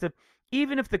suggestive,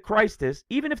 even if the crisis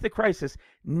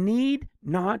need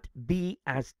not be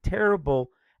as terrible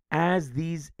as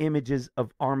these images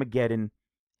of Armageddon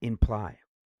imply.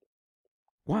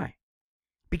 Why?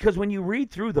 Because when you read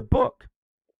through the book,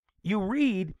 you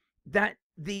read that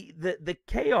the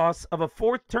chaos of a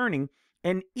fourth turning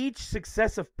and each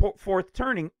successive fourth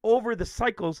turning over the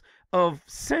cycles of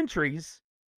centuries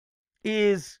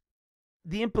is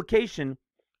the implication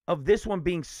of this one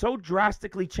being so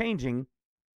drastically changing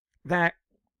that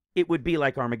it would be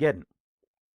like Armageddon.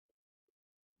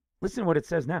 Listen to what it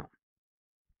says now.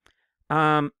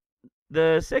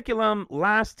 The Seculum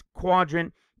last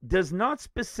quadrant does not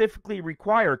specifically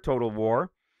require total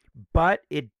war, but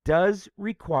it does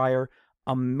require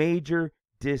a major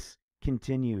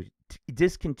discontinuity.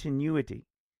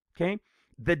 Okay?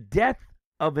 The death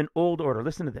of an old order.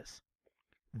 Listen to this.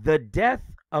 The death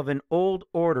of an old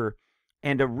order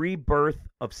and a rebirth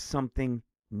of something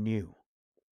new.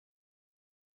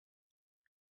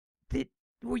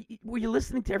 Were you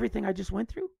listening to everything I just went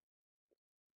through?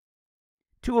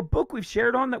 To a book we've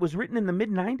shared on that was written in the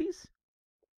mid-90s?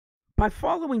 By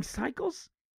following cycles,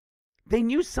 they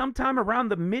knew sometime around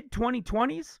the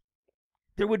mid-2020s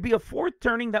there would be a fourth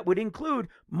turning that would include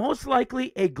most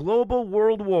likely a global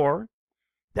world war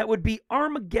that would be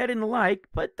Armageddon-like,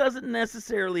 but doesn't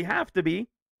necessarily have to be,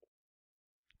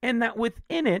 and that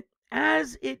within it,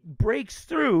 as it breaks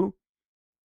through,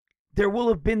 there will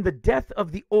have been the death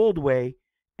of the old way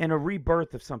and a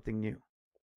rebirth of something new.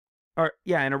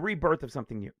 And a rebirth of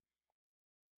something new.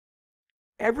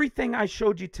 Everything I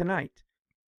showed you tonight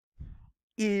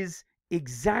is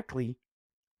exactly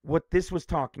what this was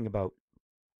talking about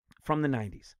from the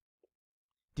 90s.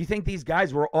 Do you think these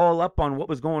guys were all up on what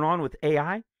was going on with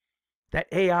AI? That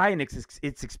AI and its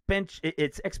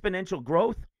exponential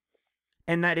growth,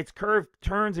 and that its curve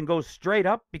turns and goes straight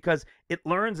up because it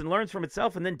learns and learns from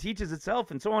itself and then teaches itself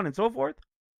and so on and so forth?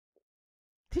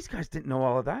 These guys didn't know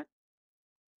all of that.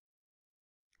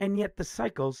 And yet the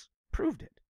cycles proved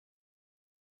it.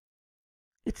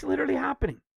 It's literally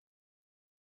happening.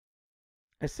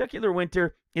 A secular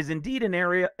winter is indeed an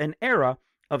era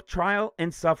of trial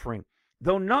and suffering,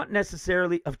 though not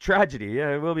necessarily of tragedy.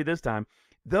 Yeah, it will be this time.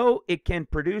 Though it can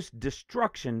produce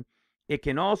destruction, it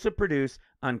can also produce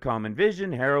uncommon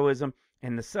vision, heroism,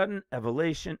 and the sudden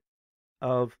evolution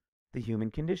of the human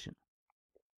condition.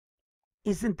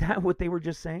 Isn't that what they were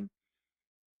just saying?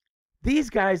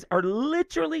 These guys are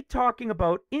literally talking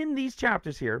about in these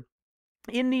chapters here,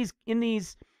 in these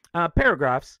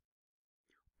paragraphs,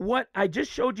 what I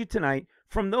just showed you tonight,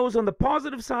 from those on the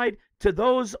positive side to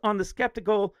those on the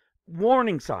skeptical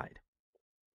warning side.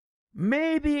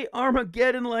 Maybe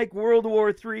Armageddon like World War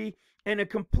III and a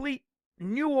complete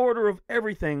new order of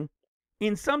everything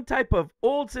in some type of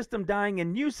old system dying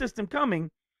and new system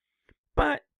coming,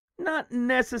 but not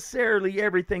necessarily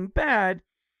everything bad,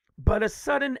 but a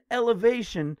sudden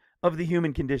elevation of the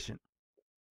human condition.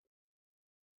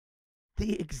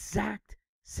 The exact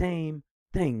same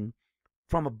thing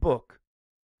from a book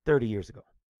 30 years ago.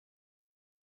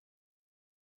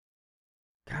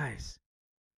 Guys,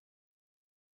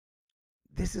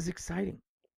 this is exciting.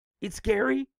 It's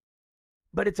scary,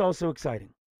 but it's also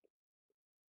exciting.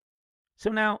 So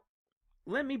now,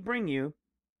 let me bring you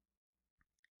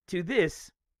to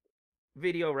this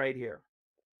video right here.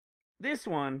 This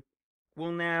one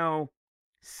will now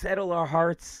settle our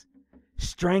hearts,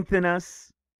 strengthen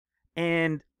us,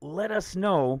 and let us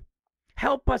know,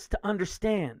 help us to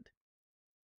understand.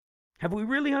 Have we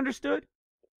really understood?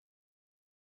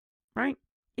 Right?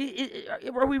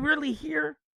 Are we really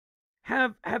here?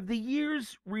 Have the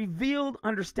years revealed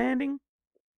understanding?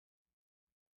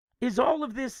 Is all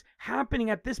of this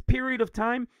happening at this period of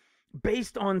time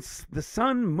based on the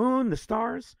sun, moon, the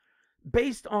stars?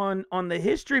 Based on the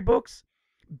history books?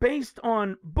 Based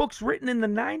on books written in the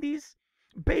 90s?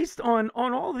 Based on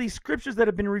all of these scriptures that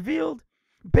have been revealed?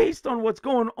 Based on what's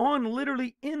going on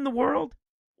literally in the world?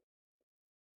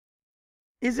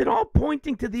 Is it all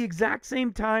pointing to the exact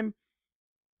same time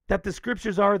that the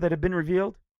scriptures are that have been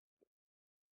revealed?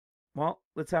 Well,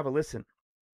 let's have a listen.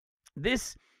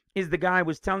 This is the guy I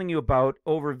was telling you about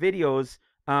over videos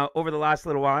over the last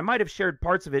little while. I might have shared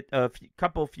parts of it a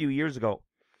few years ago.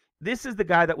 This is the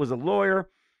guy that was a lawyer.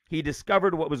 He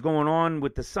discovered what was going on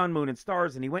with the sun, moon, and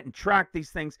stars, and he went and tracked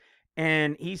these things,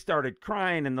 and he started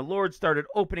crying, and the Lord started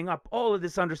opening up all of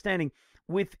this understanding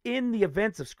within the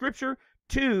events of Scripture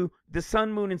to the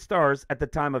sun, moon, and stars at the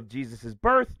time of Jesus'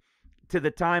 birth, to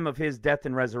the time of his death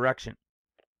and resurrection.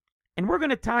 And we're going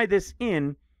to tie this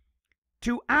in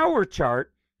to our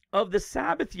chart of the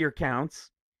Sabbath year counts,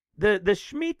 the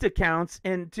Shemitah counts,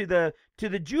 and to the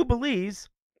Jubilees,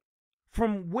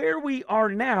 from where we are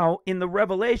now in the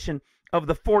revelation of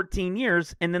the 14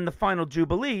 years and then the final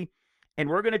Jubilee. And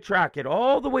we're going to track it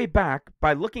all the way back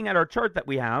by looking at our chart that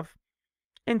we have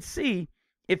and see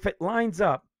if it lines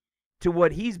up to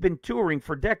what he's been touring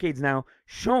for decades now,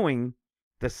 showing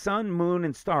the sun, moon,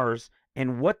 and stars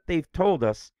and what they've told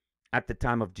us at the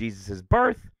time of Jesus'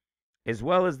 birth, as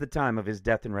well as the time of his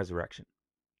death and resurrection.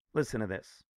 Listen to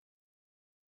this.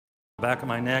 Back of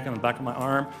my neck and the back of my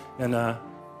arm, and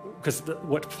because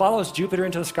what follows Jupiter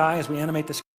into the sky as we animate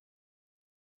the sky.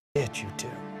 Hit you too.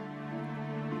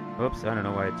 Oops, I don't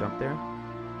know why I jumped there.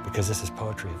 Because this is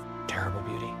poetry of terrible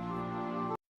beauty.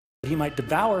 He might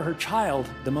devour her child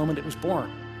the moment it was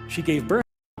born. She gave birth.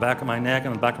 Back of my neck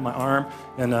and the back of my arm,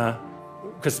 and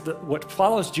because what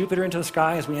follows Jupiter into the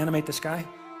sky as we animate the sky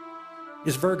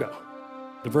is Virgo,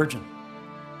 the Virgin.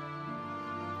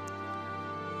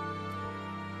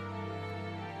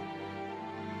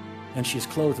 And she is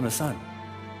clothed in the sun.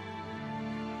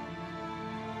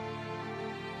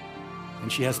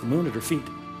 And she has the moon at her feet.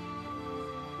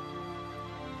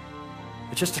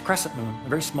 It's just a crescent moon, a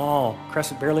very small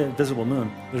crescent, barely visible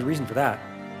moon. There's a reason for that.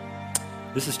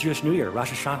 This is Jewish New Year,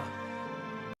 Rosh Hashanah.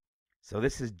 So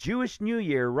this is Jewish New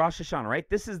Year, Rosh Hashanah, right?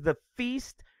 This is the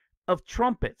Feast of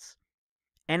Trumpets.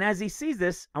 And as he sees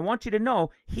this, I want you to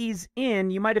know he's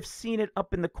in, you might have seen it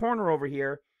up in the corner over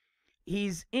here,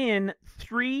 he's in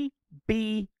 3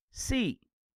 BC.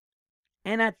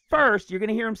 And at first, you're going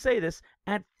to hear him say this,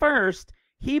 at first,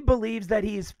 he believes that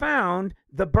he's found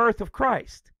the birth of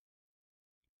Christ.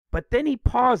 But then he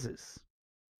pauses.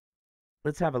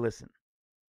 Let's have a listen.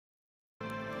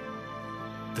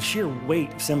 The sheer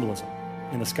weight of symbolism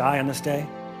in the sky on this day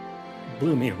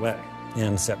blew me away.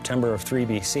 In September of 3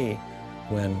 BC,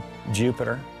 when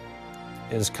Jupiter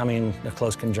is coming in a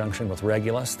close conjunction with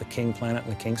Regulus, the king planet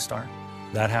and the king star,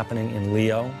 that happening in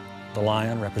Leo, the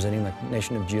lion representing the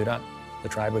nation of Judah, the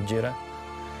tribe of Judah.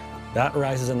 That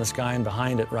rises in the sky, and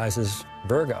behind it rises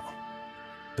Virgo,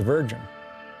 the Virgin.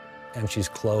 And she's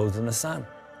clothed in the sun,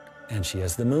 and she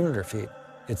has the moon at her feet.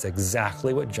 It's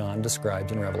exactly what John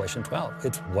described in Revelation 12.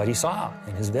 It's what he saw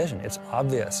in his vision. It's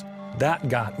obvious. That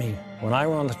got me. When I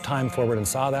went on the time forward and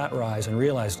saw that rise and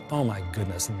realized, oh my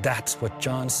goodness, that's what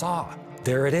John saw.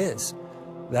 There it is.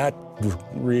 That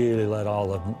really let all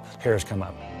the hairs come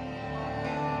up.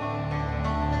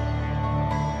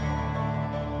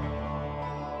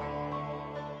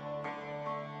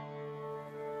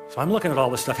 So I'm looking at all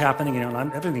this stuff happening,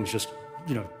 and everything's just,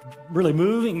 really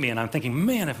moving me. And I'm thinking,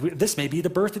 man, this may be the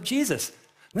birth of Jesus.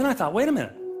 And then I thought, wait a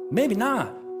minute, maybe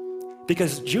not.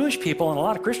 Because Jewish people and a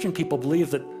lot of Christian people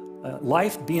believe that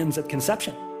life begins at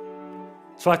conception.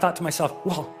 So I thought to myself,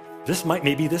 well,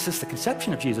 maybe this is the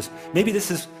conception of Jesus. Maybe this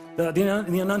is the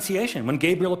Annunciation, when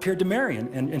Gabriel appeared to Mary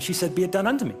and she said, be it done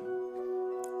unto me.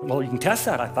 Well, you can test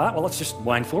that, I thought. Well, let's just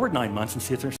wind forward 9 months and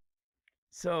see if there's...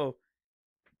 So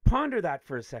ponder that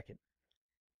for a second.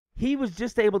 He was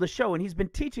just able to show, and he's been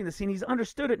teaching this, and he's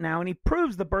understood it now, and he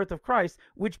proves the birth of Christ,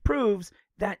 which proves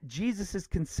that Jesus'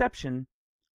 conception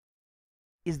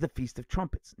is the Feast of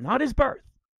Trumpets. Not his birth,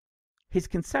 his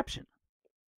conception.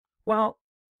 Well,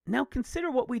 now consider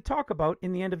what we talk about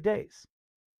in the end of days.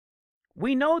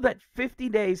 We know that 50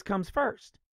 days comes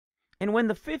first. And when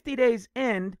the 50 days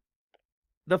end,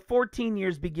 the 14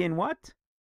 years begin what?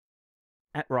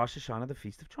 At Rosh Hashanah, the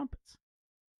Feast of Trumpets.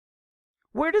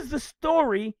 Where does the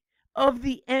story of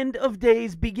the end of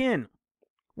days begin?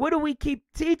 What do we keep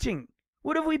teaching?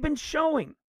 What have we been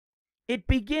showing? It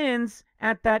begins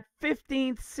at that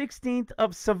 15th, 16th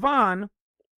of Sivan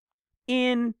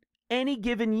in any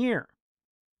given year,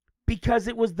 because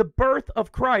it was the birth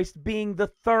of Christ being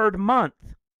the third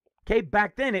month. Okay,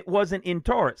 back then it wasn't in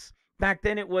Taurus. Back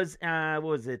then it was,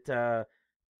 Aries?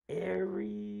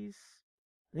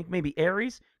 I think maybe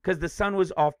Aries, because the sun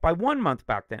was off by 1 month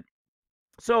back then.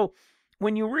 So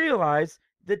when you realize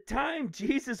the time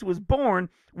Jesus was born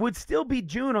would still be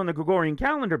June on the Gregorian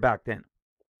calendar back then.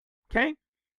 Okay?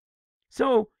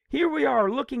 So here we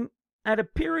are looking at a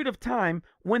period of time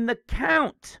when the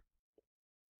count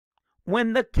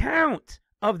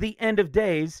of the end of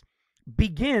days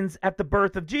begins at the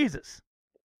birth of Jesus.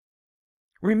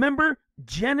 Remember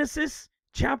Genesis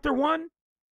chapter 1?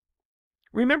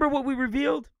 Remember what we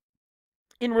revealed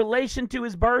in relation to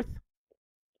his birth?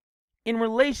 In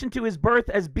relation to his birth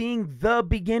as being the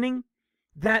beginning,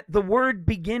 that the word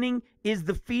beginning is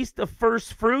the Feast of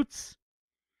First Fruits.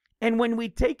 And when we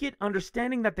take it,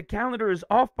 understanding that the calendar is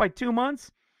off by 2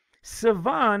 months,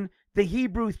 Sivan, the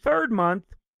Hebrew third month,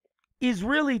 is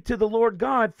really to the Lord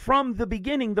God from the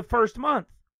beginning, the first month.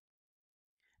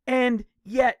 And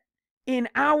yet, in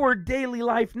our daily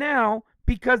life now,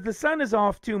 because the sun is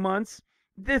off 2 months,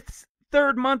 this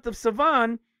third month of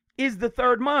Sivan is the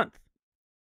third month.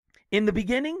 In the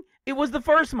beginning, it was the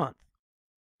first month.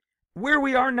 Where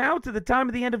we are now to the time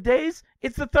of the end of days,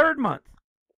 it's the third month.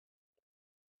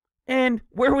 And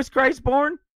where was Christ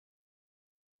born?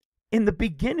 In the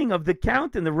beginning of the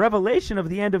count and the revelation of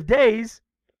the end of days,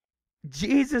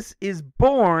 Jesus is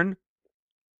born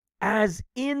as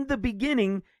in the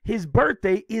beginning. His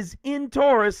birthday is in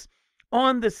Taurus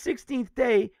on the 16th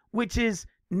day, which is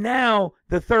now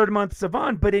the third month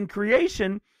Sivan, but in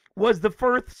creation was the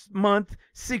first month,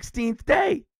 16th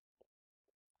day,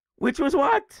 which was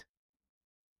what?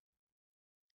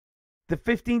 The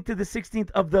 15th to the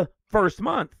 16th of the first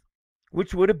month,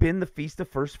 which would have been the Feast of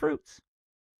First Fruits.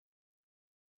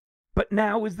 But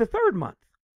now is the third month.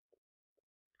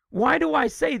 Why do I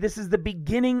say this is the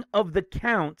beginning of the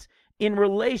count in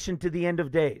relation to the end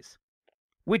of days?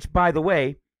 Which, by the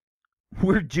way,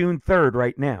 we're June 3rd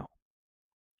right now.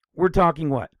 We're talking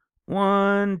what?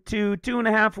 1, 2,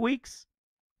 2.5 weeks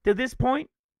to this point?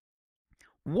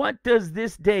 What does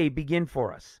this day begin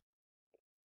for us?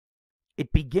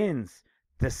 It begins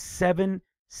the 7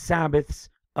 Sabbaths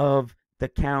of the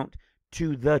count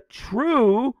to the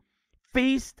true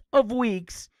Feast of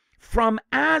Weeks from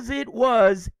as it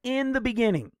was in the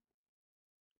beginning.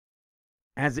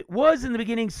 As it was in the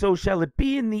beginning, so shall it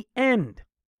be in the end.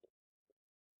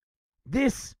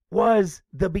 This was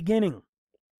the beginning.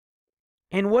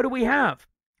 And what do we have?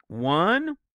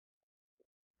 1,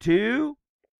 2,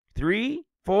 3,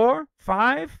 4,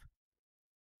 5,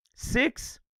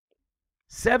 6,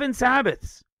 7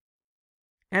 Sabbaths.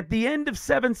 At the end of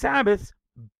 7 Sabbaths,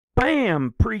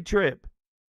 bam, pre-trib.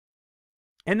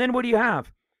 And then what do you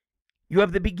have? You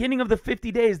have the beginning of the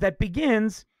 50 days that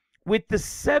begins with the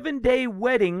 7-day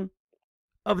wedding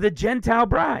of the Gentile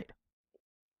bride.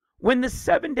 When the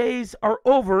 7 days are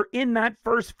over in that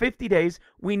first 50 days,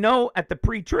 we know at the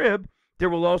pre-trib There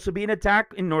will also be an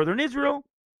attack in northern Israel.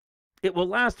 It will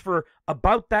last for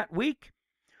about that week.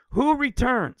 Who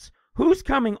returns? Who's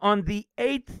coming on the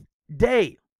 8th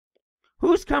day?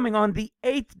 Who's coming on the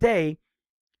 8th day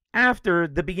after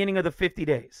the beginning of the 50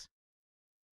 days?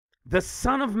 The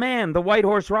Son of Man, the white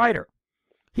horse rider.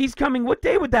 He's coming. What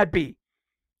day would that be?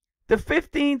 The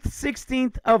 15th,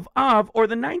 16th of Av, or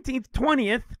the 19th,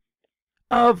 20th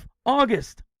of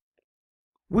August,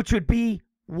 which would be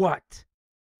what?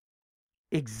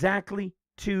 Exactly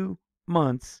 2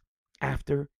 months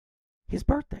after his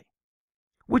birthday,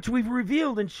 which we've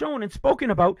revealed and shown and spoken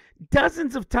about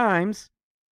dozens of times,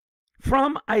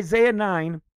 from Isaiah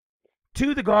 9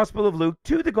 to the Gospel of Luke,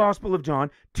 to the Gospel of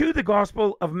John, to the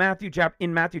Gospel of Matthew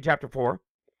in Matthew chapter 4.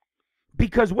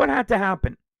 Because what had to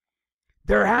happen?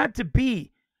 There had to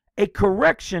be a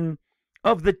correction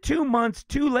of the 2 months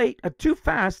too late, too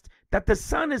fast, that the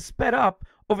sun has sped up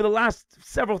over the last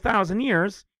several thousand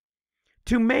years,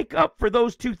 to make up for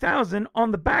those 2,000 on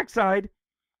the backside,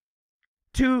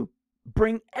 to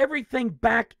bring everything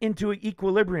back into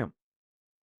equilibrium.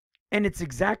 And it's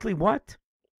exactly what?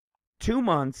 2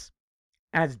 months,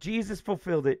 as Jesus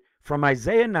fulfilled it from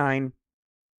Isaiah 9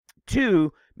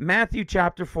 to Matthew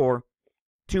chapter 4,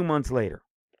 2 months later.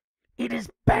 It is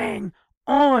bang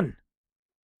on.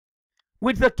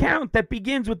 With the count that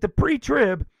begins with the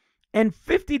pre-trib and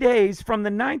 50 days from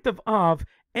the 9th of Av,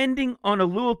 ending on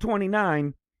Elul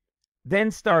 29,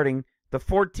 then starting the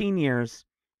 14 years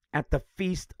at the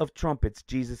Feast of Trumpets,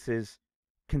 Jesus'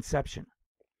 conception.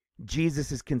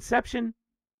 Jesus' conception,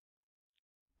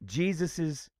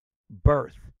 Jesus'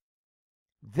 birth.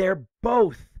 They're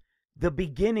both the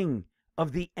beginning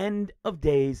of the end of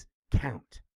days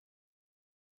count.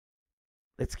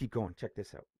 Let's keep going. Check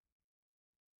this out.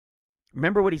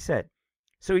 Remember what he said.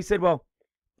 So he said, well,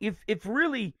 if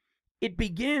really it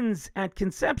begins at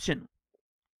conception,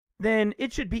 then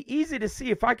it should be easy to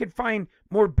see if I could find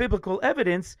more biblical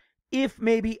evidence if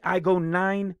maybe I go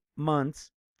 9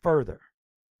 months further.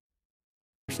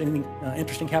 There's anything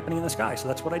interesting happening in the sky, so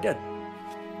that's what I did.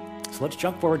 So let's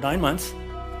jump forward 9 months.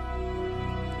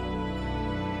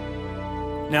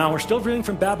 Now we're still reading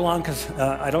from Babylon because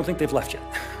I don't think they've left yet.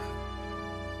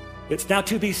 It's now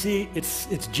 2 BC,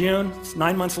 it's June, it's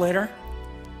 9 months later.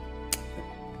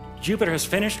 Jupiter has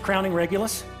finished crowning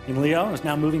Regulus in Leo and is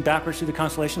now moving backwards through the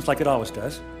constellations like it always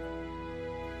does.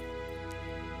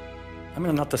 I'm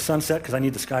going to not the sunset because I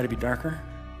need the sky to be darker.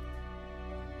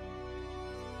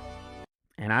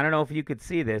 And I don't know if you could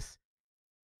see this.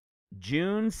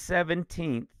 June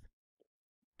 17th,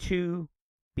 2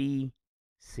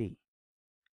 BC.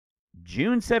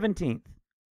 June 17th,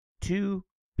 2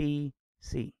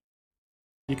 BC.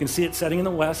 You can see it setting in the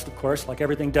west, of course, like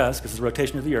everything does because of the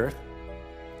rotation of the Earth.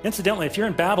 Incidentally, if you're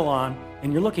in Babylon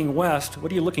and you're looking west,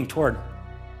 what are you looking toward?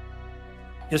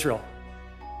 Israel.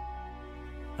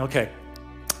 Okay.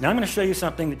 Now I'm going to show you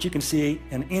something that you can see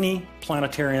in any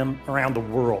planetarium around the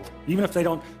world. Even if they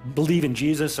don't believe in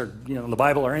Jesus or the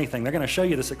Bible or anything, they're going to show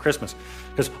you this at Christmas.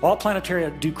 Because all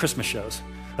planetaria do Christmas shows.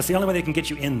 That's the only way they can get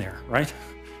you in there, right?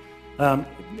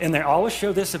 And they always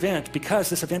show this event because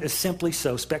this event is simply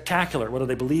so spectacular. Whether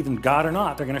they believe in God or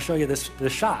not, they're going to show you this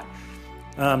shot.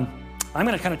 I'm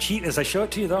going to kind of cheat as I show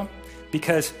it to you, though,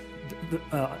 because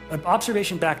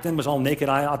observation back then was all naked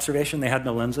eye observation. They had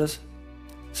no lenses.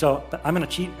 So I'm going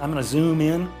to cheat. I'm going to zoom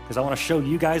in because I want to show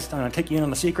you guys. I'm going to take you in on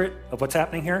the secret of what's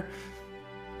happening here.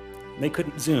 They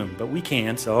couldn't zoom, but we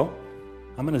can. So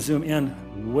I'm going to zoom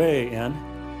in, way in.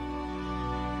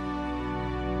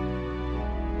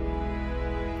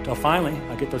 Until finally,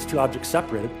 I get those two objects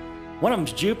separated. One of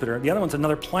them's Jupiter. The other one's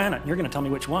another planet. You're going to tell me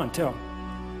which one, too.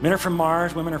 Men are from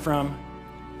Mars. Women are from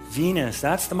Venus.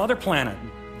 That's the mother planet.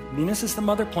 Venus is the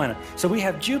mother planet. So we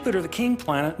have Jupiter, the king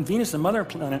planet, and Venus, the mother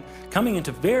planet, coming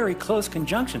into very close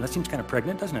conjunction. That seems kind of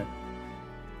pregnant, doesn't it?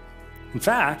 In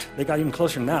fact, they got even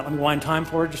closer than that. Let me wind time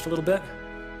forward just a little bit.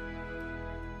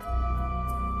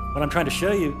 What I'm trying to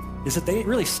show you is that they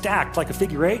really stacked like a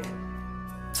figure eight.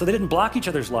 So they didn't block each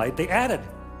other's light. They added.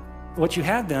 What you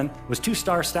had then was two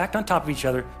stars stacked on top of each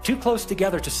other, too close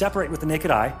together to separate with the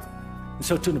naked eye. And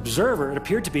so to an observer, it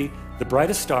appeared to be the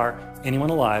brightest star anyone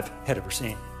alive had ever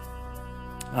seen.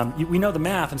 We know the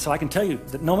math, and so I can tell you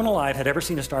that no one alive had ever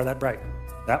seen a star that bright.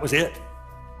 That was it.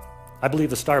 I believe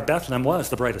the star of Bethlehem was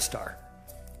the brightest star.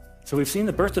 So we've seen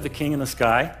the birth of the king in the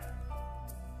sky.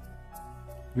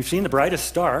 We've seen the brightest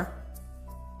star.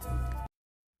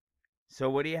 So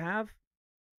what do you have?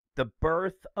 The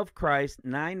birth of Christ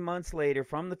 9 months later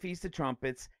from the Feast of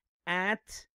Trumpets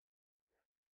at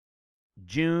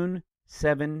June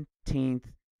 17th,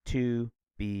 2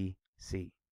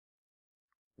 BC.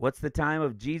 What's the time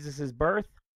of Jesus' birth?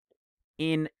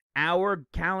 in our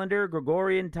calendar,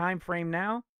 Gregorian time frame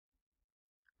now?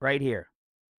 Right here.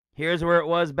 Here's where it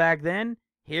was back then.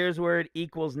 Here's where it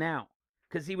equals now.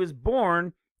 Because he was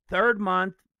born 3rd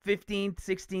month, 15th,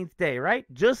 16th day, right?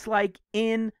 Just like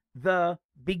in the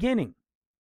beginning.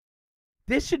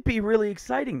 This should be really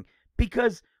exciting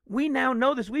because we now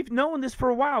know this. We've known this for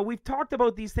a while. We've talked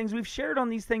about these things. We've shared on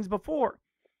these things before.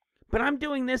 But I'm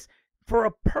doing this for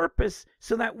a purpose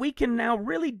so that we can now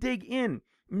really dig in,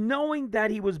 knowing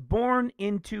that he was born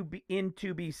into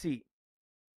BC.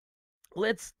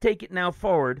 Let's take it now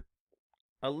forward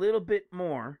a little bit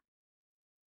more.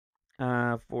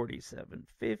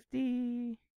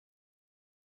 4750.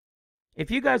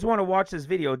 If you guys want to watch this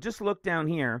video, just look down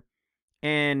here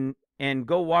and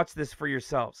go watch this for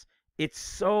yourselves. It's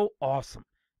so awesome.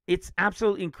 It's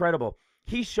absolutely incredible.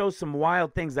 He shows some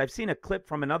wild things. I've seen a clip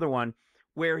from another one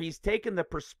where he's taken the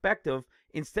perspective,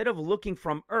 instead of looking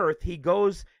from Earth, he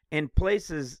goes and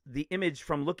places the image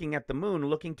from looking at the moon,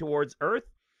 looking towards Earth,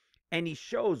 and he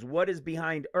shows what is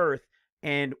behind Earth,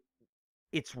 and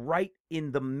it's right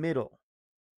in the middle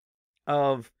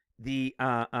of the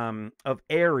of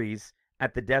Aries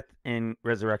at the death and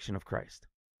resurrection of Christ.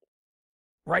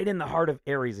 Right in the heart of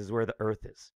Aries is where the Earth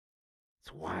is.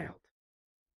 It's wild.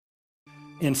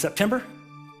 In September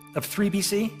of 3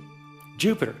 BC,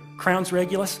 Jupiter crowns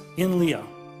Regulus in Leo.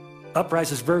 Up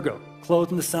rises Virgo,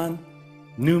 clothed in the sun.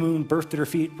 New moon birthed at her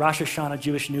feet, Rosh Hashanah,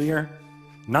 Jewish New Year.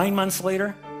 9 months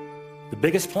later, the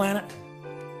biggest planet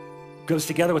goes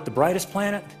together with the brightest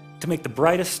planet to make the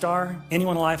brightest star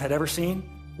anyone alive had ever seen.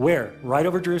 Where? Right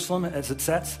over Jerusalem as it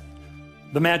sets.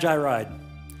 The Magi ride.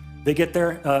 They get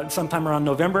there sometime around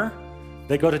November.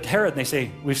 They go to Herod and they say,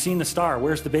 we've seen the star.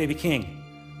 Where's the baby king?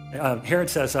 Herod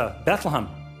says, Bethlehem.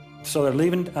 So they're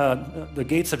leaving the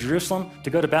gates of Jerusalem to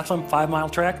go to Bethlehem, 5-mile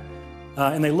trek.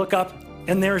 And they look up,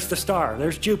 and there's the star.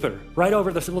 There's Jupiter, right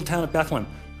over this little town of Bethlehem.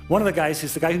 One of the guys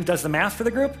is the guy who does the math for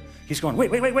the group. He's going,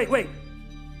 wait.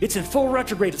 It's in full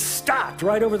retrograde. It's stopped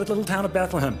right over the little town of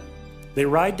Bethlehem. They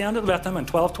ride down to Bethlehem in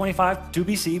 1225 2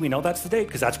 BC. We know that's the date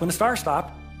because that's when the star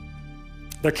stopped.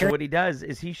 So what he does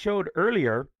is he showed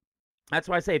earlier, that's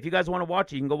why I say if you guys want to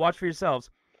watch it, you can go watch for yourselves.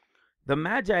 The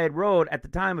Magi had rode at the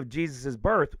time of Jesus'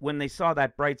 birth when they saw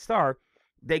that bright star.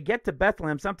 They get to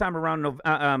Bethlehem sometime around,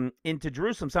 into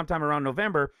Jerusalem sometime around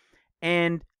November.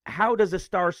 And how does a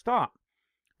star stop?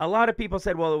 A lot of people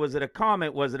said, well, was it a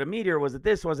comet? Was it a meteor? Was it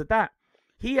this? Was it that?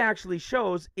 He actually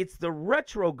shows it's the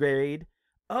retrograde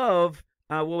of,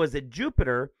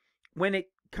 Jupiter, when it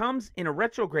comes in a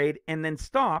retrograde and then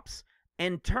stops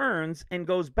and turns and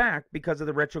goes back because of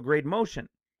the retrograde motion.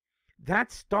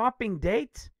 That stopping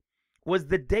date was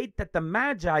the date that the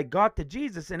Magi got to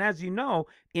Jesus. And as you know,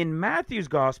 in Matthew's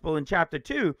gospel in chapter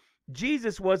 2,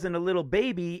 Jesus wasn't a little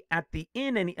baby at the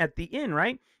inn,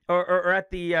 right? Or at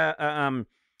the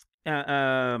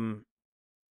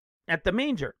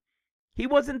manger. He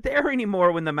wasn't there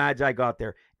anymore when the Magi got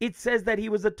there. It says that he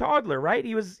was a toddler, right?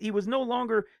 He was no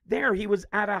longer there. He was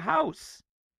at a house.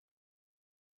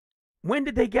 When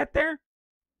did they get there?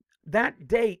 That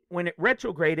date when it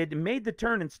retrograded and made the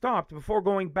turn and stopped before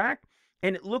going back,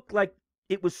 and it looked like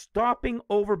it was stopping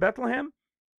over Bethlehem,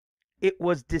 it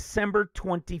was December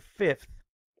 25th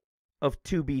of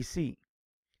 2 BC.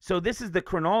 So this is the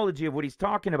chronology of what he's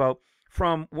talking about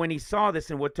from when he saw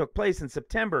this and what took place in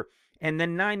September. And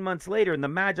then 9 months later, and the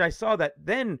Magi saw that.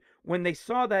 Then when they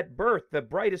saw that birth, the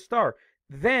brightest star,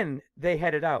 then they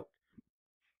headed out.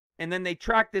 And then they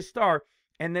track this star,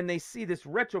 and then they see this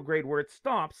retrograde where it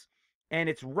stops, and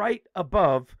it's right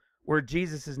above where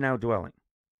Jesus is now dwelling.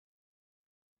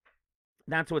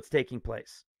 That's what's taking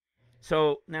place.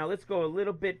 So now let's go a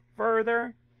little bit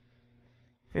further.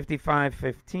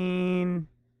 55:15.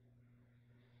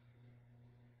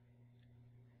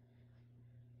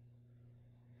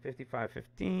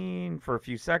 For a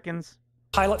few seconds.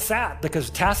 Pilate sat because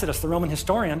Tacitus, the Roman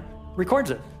historian, records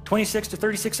it, 26 to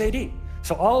 36 AD.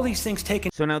 So all these things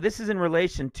taken. So now this is in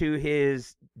relation to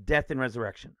his death and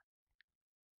resurrection.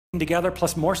 Together,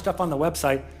 plus more stuff on the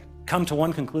website, come to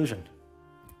one conclusion.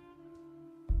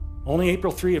 Only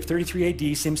April 3 of 33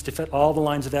 AD seems to fit all the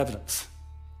lines of evidence.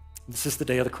 This is the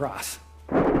day of the cross.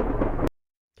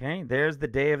 Okay, there's the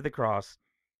day of the cross.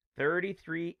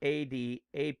 33 AD,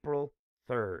 April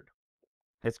 3rd.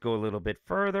 Let's go a little bit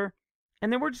further.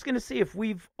 And then we're just going to see if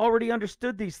we've already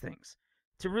understood these things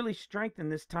to really strengthen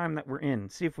this time that we're in.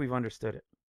 See if we've understood it.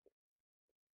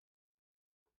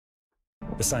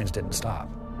 The signs didn't stop.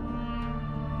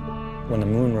 When the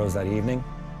moon rose that evening,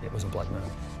 it was a blood moon,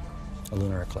 a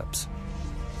lunar eclipse,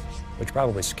 which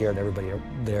probably scared everybody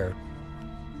there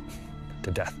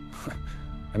to death.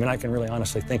 I mean, I can really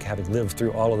honestly think, having lived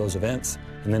through all of those events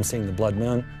and then seeing the blood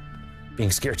moon,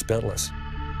 being scared spitless.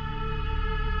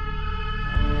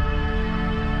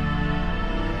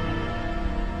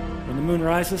 When the moon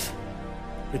rises,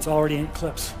 it's already in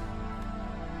eclipse.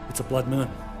 It's a blood moon.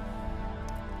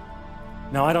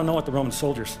 Now, I don't know what the Roman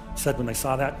soldiers said when they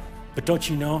saw that, but don't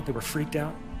you know they were freaked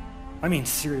out? I mean,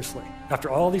 seriously. After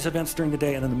all these events during the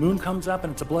day, and then the moon comes up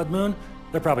and it's a blood moon,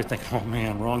 they're probably thinking, oh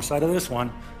man, wrong side of this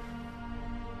one.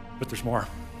 But there's more,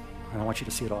 and I want you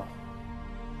to see it all.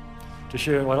 To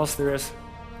show you what else there is,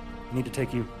 I need to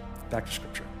take you back to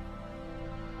Scripture.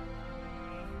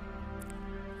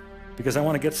 Because I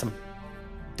want to get some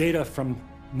data from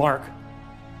Mark.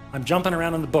 I'm jumping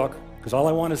around in the book, because all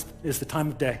I want is the time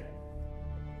of day.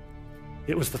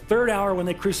 It was the third hour when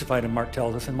they crucified him, Mark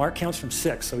tells us, and Mark counts from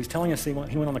 6, so he's telling us he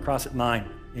went on the cross at 9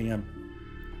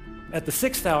 a.m. At the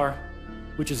 6th hour,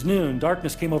 which is noon,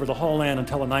 darkness came over the whole land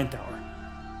until the 9th hour.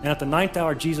 And at the 9th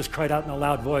hour, Jesus cried out in a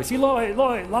loud voice, Eloi,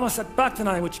 Eloi, lama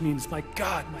sabachthani, which means, my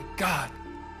God,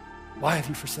 why have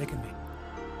you forsaken me?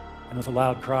 And with a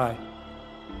loud cry,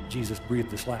 Jesus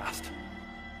breathed his last.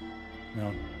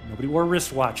 Now, nobody wore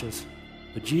wristwatches,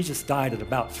 but Jesus died at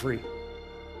about 3.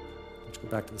 Let's go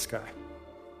back to the sky.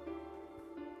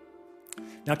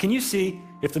 Now, can you see,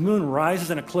 if the moon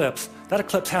rises in eclipse, that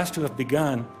eclipse has to have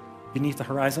begun beneath the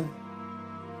horizon?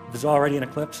 If it's already an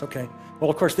eclipse, okay. Well,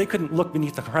 of course, they couldn't look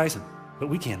beneath the horizon, but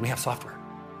we can. We have software.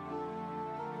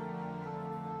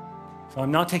 So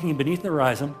I'm now taking you beneath the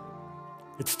horizon.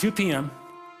 It's 2 p.m.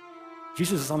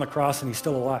 Jesus is on the cross, and he's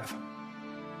still alive.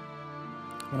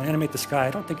 When I animate the sky,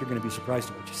 I don't think you're going to be surprised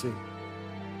at what you see.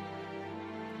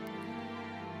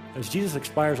 As Jesus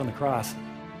expires on the cross,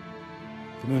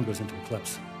 the moon goes into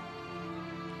eclipse.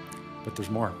 But there's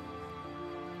more.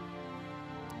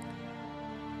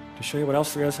 To show you what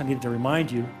else there is, I needed to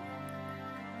remind you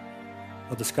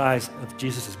of the skies of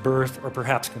Jesus' birth or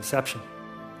perhaps conception.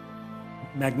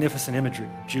 Magnificent imagery: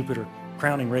 Jupiter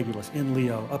crowning Regulus, in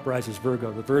Leo, uprises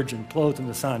Virgo, the Virgin clothed in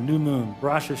the sun, new moon,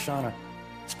 Rosh Hashanah,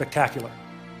 spectacular.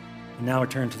 And now we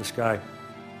turn to the sky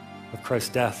of Christ's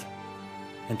death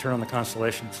and turn on the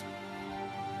constellations.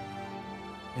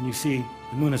 And you see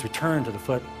the moon has returned to the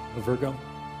foot of Virgo.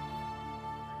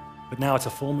 But now it's a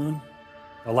full moon,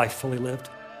 a life fully lived,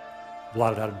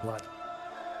 blotted out in blood.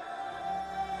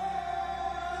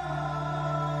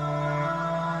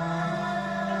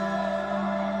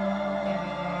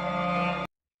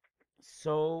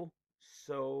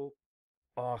 So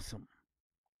awesome.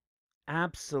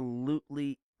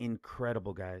 Absolutely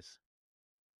incredible, guys.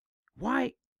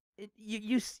 Why?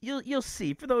 You'll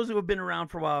see. For those who have been around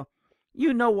for a while,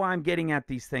 you know why I'm getting at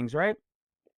these things, right?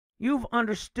 You've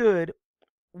understood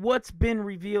what's been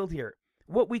revealed here.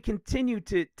 What we continue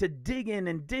to dig in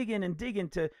and dig in and dig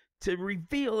into to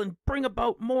reveal and bring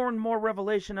about more and more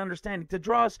revelation, understanding, to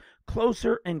draw us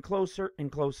closer and closer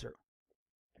and closer.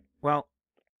 Well,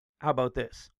 how about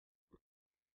this?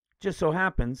 Just so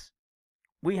happens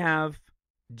we have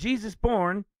Jesus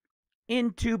born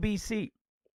in 2 BC.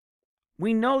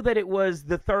 We know that it was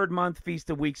the 3rd month Feast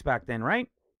of Weeks back then, right?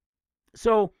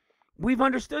 So we've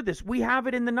understood this. We have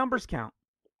it in the numbers count.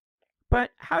 But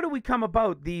how do we come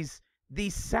about these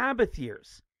Sabbath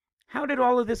years? How did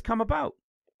all of this come about?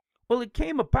 Well, it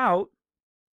came about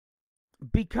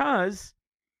because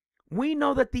we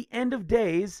know that the end of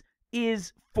days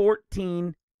is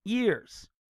 14 years.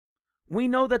 We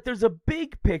know that there's a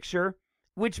big picture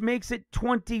which makes it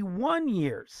 21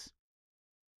 years,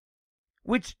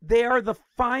 which they are the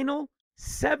final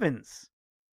 7s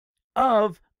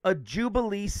of a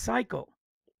Jubilee cycle.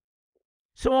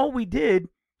 So all we did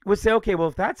was say, okay, well,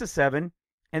 if that's a 7,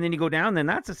 and then you go down, then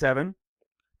that's a 7,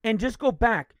 and just go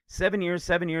back 7 years,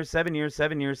 7 years, 7 years,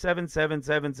 7 years, 7, 7,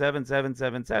 7, 7, 7,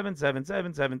 7, 7, 7,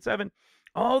 7, 7, 7,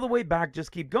 all the way back.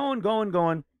 Just keep going, going,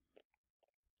 going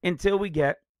until we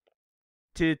get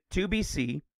to 2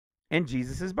 BC and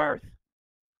Jesus' birth.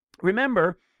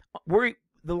 Remember,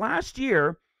 the last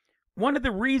year, one of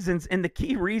the reasons, and the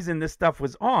key reason this stuff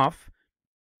was off,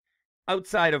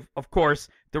 outside of course,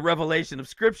 the revelation of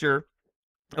Scripture,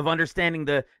 of understanding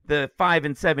the 5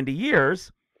 and 70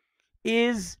 years,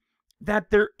 is that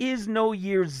there is no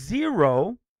year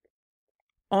 0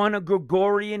 on a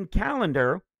Gregorian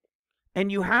calendar,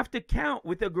 and you have to count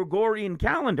with a Gregorian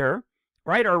calendar,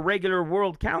 right? Our regular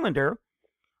world calendar.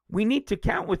 We need to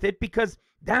count with it because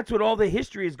that's what all the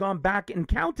history has gone back and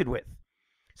counted with.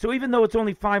 So even though it's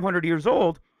only 500 years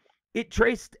old, it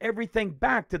traced everything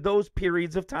back to those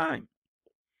periods of time.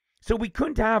 So we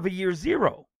couldn't have a year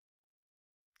 0.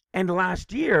 And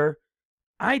last year,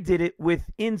 I did it with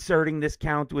inserting this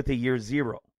count with a year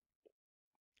 0.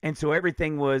 And so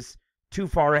everything was too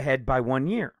far ahead by 1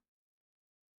 year.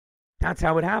 That's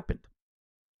how it happened.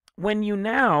 When you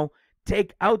now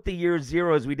take out the year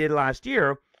zero as we did last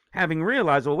year, having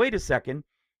realized, well, wait a second,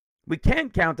 we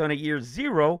can't count on a year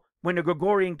zero when the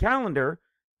Gregorian calendar,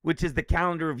 which is the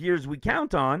calendar of years we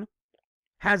count on,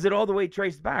 has it all the way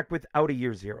traced back without a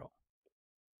year zero.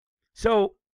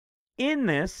 So in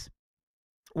this,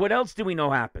 what else do we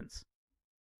know happens?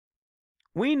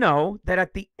 We know that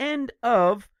at the end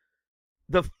of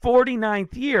the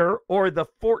 49th year, or the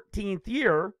 14th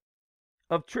year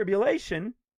of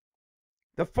tribulation,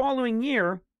 the following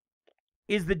year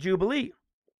is the Jubilee.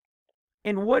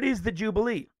 And what is the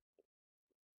Jubilee?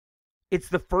 It's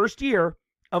the first year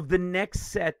of the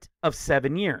next set of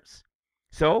 7 years.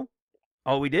 So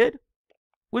all we did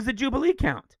was the Jubilee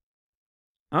count.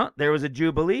 There was a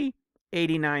Jubilee,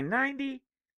 8990,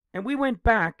 and we went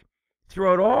back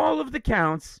throughout all of the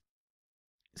counts.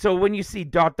 So when you see ...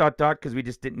 because we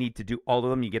just didn't need to do all of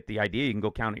them, you get the idea. You can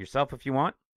go count it yourself if you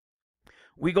want.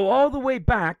 We go all the way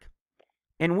back,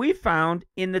 and we found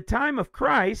in the time of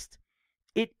Christ,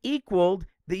 it equaled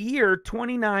the year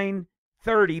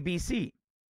 2930 BC.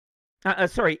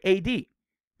 AD.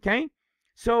 Okay?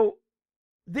 So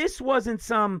this wasn't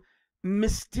some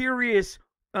mysterious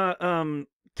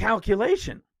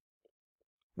calculation.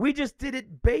 We just did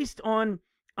it based on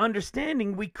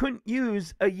understanding we couldn't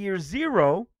use a year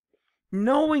zero,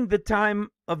 knowing the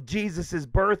time of Jesus's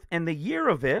birth and the year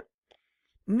of it,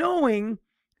 knowing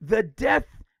the death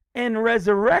and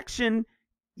resurrection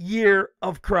year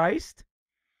of Christ,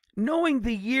 knowing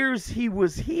the years he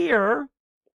was here,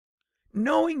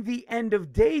 knowing the end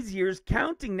of days years,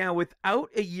 counting now without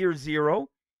a year zero,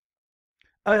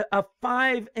 a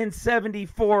 5 and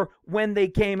 74 when they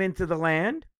came into the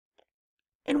land,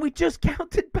 and we just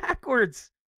counted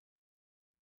backwards.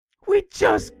 We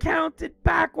just counted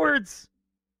backwards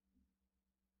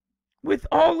with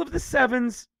all of the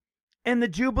sevens and the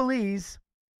Jubilees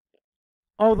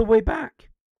all the way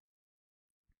back.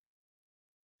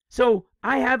 So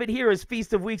I have it here as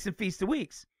Feast of Weeks and Feast of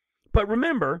Weeks. But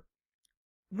remember,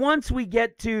 once we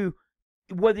get to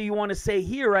whether you want to say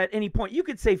here at any point, you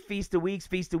could say Feast of Weeks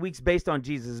based on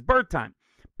Jesus' birth time.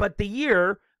 But the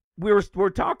year we're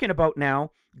talking about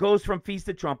now goes from Feast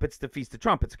of Trumpets to Feast of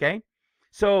Trumpets, okay?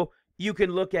 So you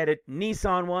can look at it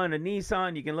Nisan 1 and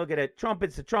Nisan. You can look at it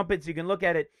Trumpets to Trumpets. You can look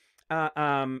at it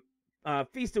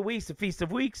Feast of Weeks to Feast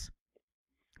of Weeks.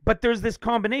 But there's this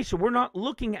combination. We're not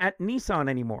looking at Nisan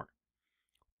anymore.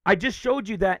 I just showed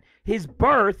you that his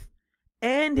birth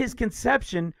and his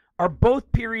conception are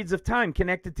both periods of time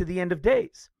connected to the end of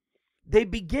days. They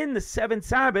begin the 7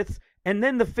 Sabbaths and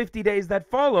then the 50 days that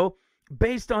follow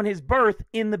based on his birth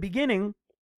in the beginning,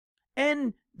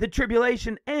 and the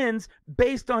tribulation ends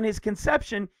based on his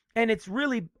conception, and it's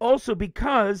really also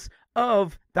because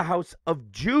of the house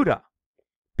of Judah,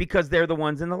 because they're the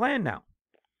ones in the land now.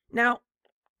 Now,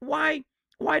 why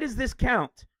does this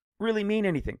count really mean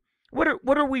anything? What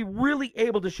are we really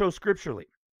able to show scripturally?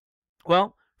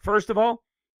 Well, first of all,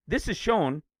 this is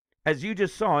shown, as you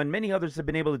just saw, and many others have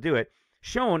been able to do it,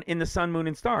 shown in the sun, moon,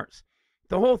 and stars.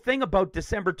 The whole thing about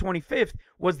December 25th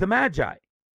was the Magi.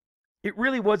 It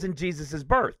really wasn't Jesus's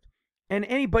birth. And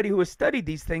anybody who has studied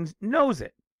these things knows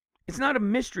it. It's not a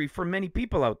mystery for many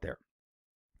people out there.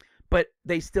 But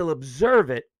they still observe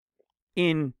it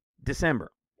in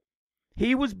December.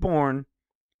 He was born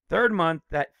 3rd month,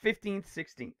 that 15th,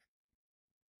 16th.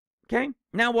 Okay?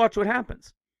 Now watch what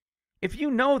happens. If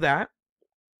you know that,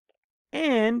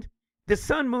 and the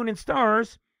sun, moon, and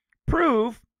stars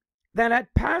prove that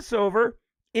at Passover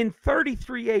in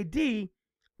 33 AD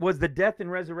was the death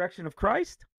and resurrection of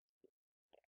Christ.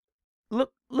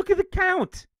 Look at the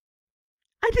count.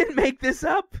 I didn't make this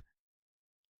up.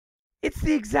 It's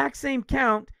the exact same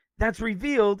count that's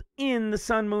revealed in the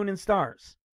sun, moon, and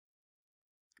stars.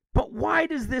 But why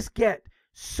does this get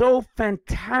so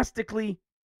fantastically,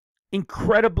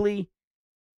 incredibly,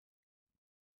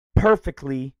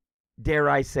 perfectly, dare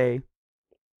I say,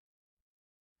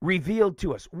 revealed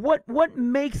to us? What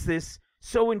makes this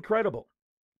so incredible?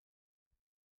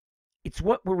 It's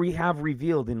what we have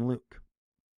revealed in Luke.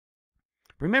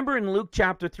 Remember in Luke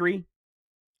chapter 3?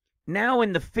 Now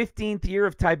in the 15th year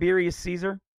of Tiberius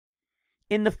Caesar,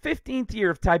 in the 15th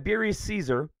year of Tiberius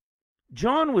Caesar,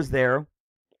 John was there,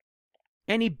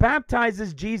 and he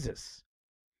baptizes Jesus.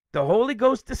 The Holy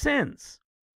Ghost descends,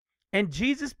 and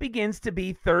Jesus begins to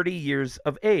be 30 years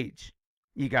of age.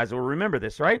 You guys will remember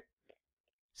this, right?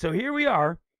 So here we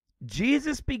are.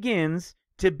 Jesus begins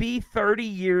to be 30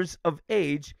 years of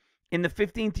age in the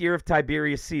 15th year of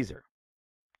Tiberius Caesar.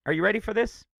 Are you ready for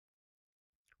this?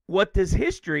 What does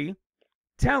history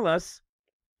tell us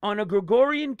on a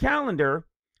Gregorian calendar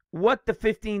what the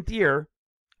 15th year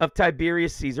of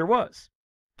Tiberius Caesar was.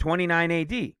 29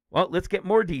 AD. Well, let's get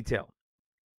more detail.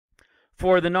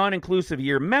 For the non-inclusive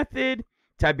year method,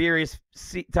 Tiberius's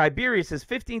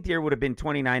 15th year would have been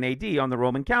 29 AD on the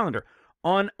Roman calendar.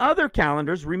 On other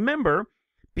calendars, remember,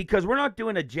 because we're not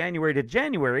doing a January to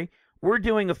January, we're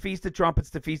doing a Feast of Trumpets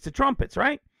to Feast of Trumpets,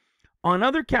 right? On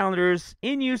other calendars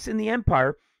in use in the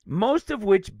empire, most of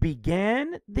which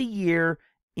began the year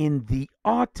in the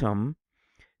autumn,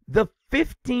 the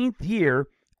 15th year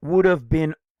would have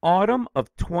been autumn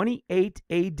of 28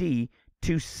 AD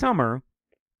to summer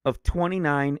of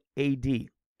 29 AD.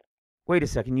 Wait a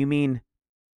second, you mean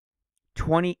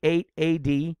 28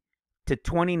 AD to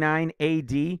 29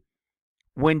 AD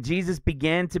when Jesus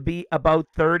began to be about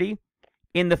 30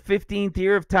 in the 15th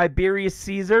year of Tiberius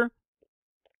Caesar,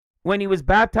 when he was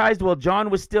baptized while John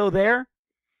was still there?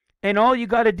 And all you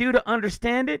got to do to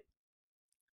understand it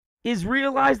is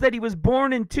realize that he was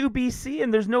born in 2 BC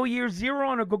and there's no year 0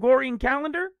 on a Gregorian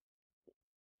calendar?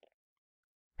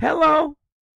 Hello?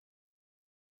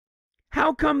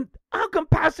 How come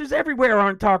pastors everywhere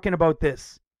aren't talking about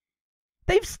this?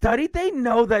 They've studied. They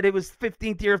know that it was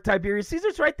 15th year of Tiberius Caesar.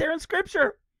 It's right there in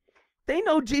Scripture. They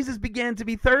know Jesus began to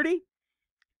be 30.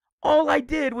 All I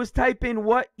did was type in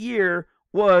what year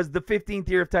was the 15th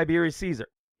year of Tiberius Caesar.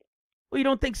 Well, you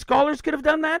don't think scholars could have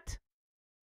done that?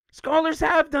 Scholars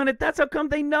have done it. That's how come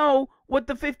they know what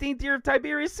the 15th year of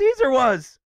Tiberius Caesar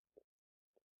was.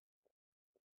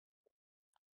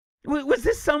 Was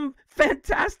this some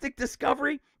fantastic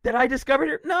discovery that I discovered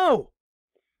here? No.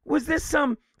 Was this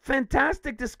some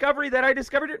fantastic discovery that I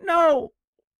discovered here? No.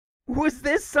 Was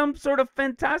this some sort of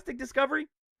fantastic discovery?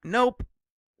 Nope.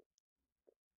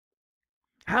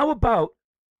 How about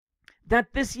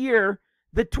that this year,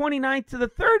 the 29th to the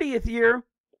 30th year,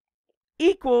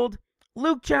 equaled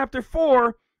Luke chapter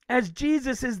 4, as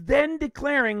Jesus is then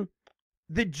declaring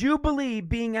the Jubilee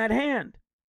being at hand.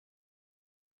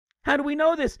 How do we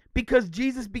know this? Because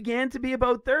Jesus began to be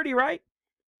about 30, right?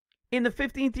 In the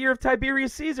 15th year of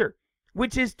Tiberius Caesar,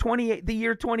 which is the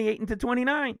year 28 into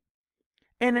 29.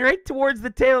 And right towards the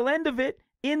tail end of it,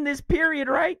 in this period,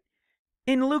 right?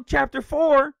 In Luke chapter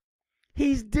 4,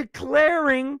 he's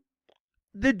declaring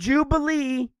the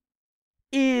Jubilee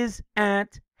is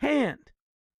at hand.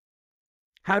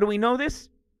 How do we know this?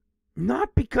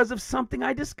 Not because of something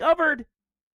I discovered.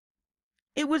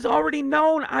 It was already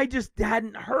known. I just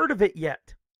hadn't heard of it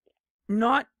yet.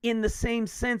 Not in the same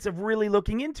sense of really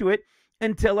looking into it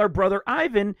until our brother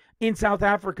Ivan in South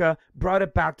Africa brought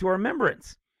it back to our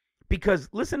remembrance. Because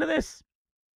listen to this.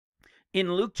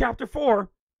 In Luke chapter 4,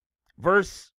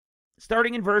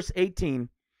 starting in verse 18,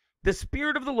 the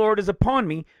Spirit of the Lord is upon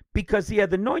me, because he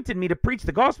hath anointed me to preach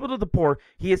the gospel to the poor.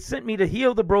 He has sent me to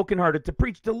heal the brokenhearted, to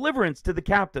preach deliverance to the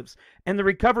captives, and the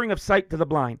recovering of sight to the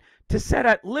blind, to set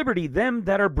at liberty them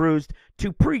that are bruised,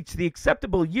 to preach the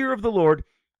acceptable year of the Lord.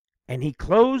 And he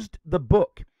closed the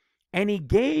book, and he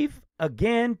gave it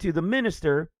again to the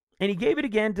minister,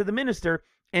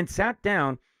 and sat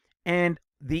down, and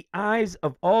the eyes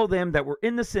of all them that were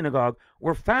in the synagogue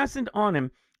were fastened on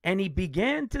him, and he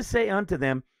began to say unto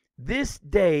them, this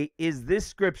day is this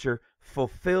scripture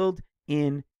fulfilled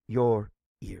in your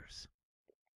ears.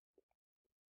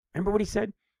 Remember what he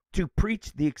said? To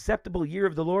preach the acceptable year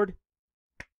of the Lord.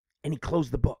 And he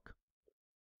closed the book.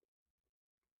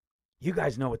 You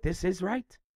guys know what this is,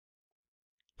 right?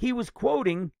 He was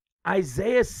quoting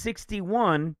Isaiah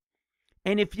 61.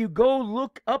 And if you go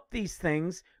look up these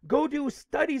things, go do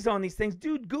studies on these things,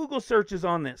 do Google searches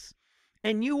on this,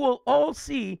 and you will all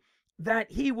see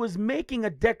that he was making a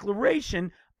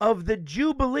declaration of the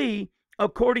Jubilee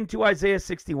according to Isaiah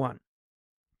 61.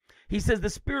 He says, the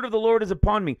Spirit of the Lord is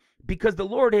upon me, because the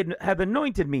Lord hath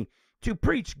anointed me to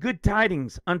preach good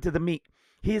tidings unto the meek.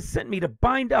 He has sent me to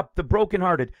bind up the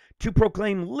brokenhearted, to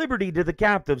proclaim liberty to the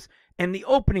captives, and the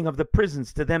opening of the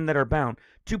prisons to them that are bound,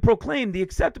 to proclaim the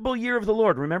acceptable year of the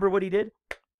Lord. Remember what he did?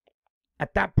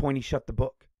 At that point, he shut the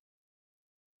book.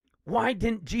 Why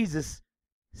didn't Jesus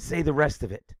say the rest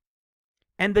of it?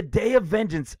 And the day of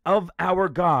vengeance of our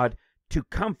God, to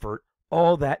comfort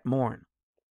all that mourn.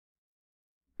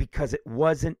 Because it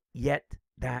wasn't yet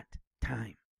that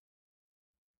time.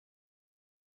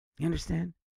 You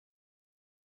understand?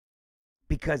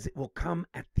 Because it will come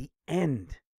at the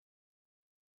end.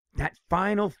 That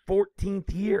final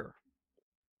 14th year.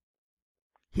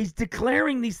 He's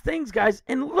declaring these things, guys,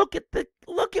 and look at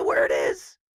where it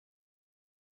is.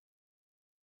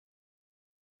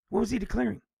 What was he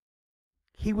declaring?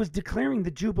 He was declaring the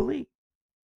Jubilee.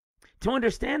 To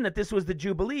understand that this was the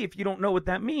Jubilee, if you don't know what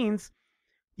that means,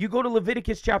 you go to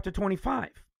Leviticus chapter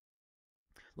 25.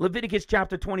 Leviticus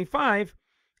chapter 25,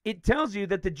 it tells you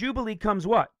that the Jubilee comes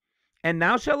what? And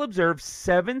thou shalt observe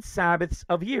 7 Sabbaths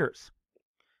of years.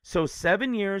 So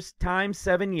 7 years times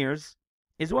 7 years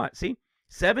is what? See?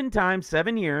 7 times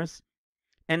 7 years,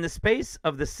 and the space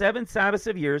of the 7 Sabbaths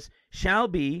of years shall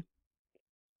be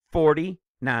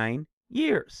 49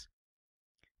 years.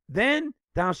 Then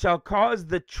thou shalt cause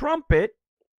the trumpet,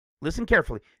 listen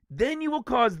carefully, then you will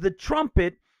cause the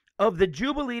trumpet of the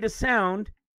Jubilee to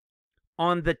sound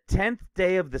on the 10th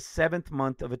day of the 7th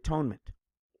month of atonement.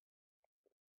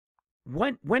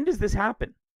 When does this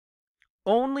happen?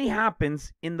 Only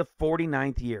happens in the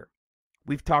 49th year.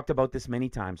 We've talked about this many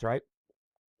times, right?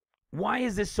 Why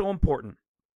is this so important?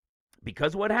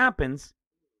 Because what happens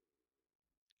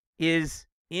is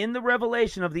in the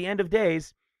revelation of the end of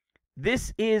days,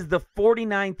 this is the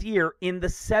 49th year in the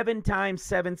 7 times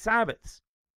 7 Sabbaths.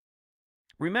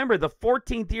 Remember, the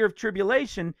 14th year of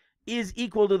tribulation is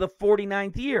equal to the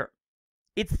 49th year.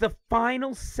 It's the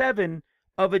final 7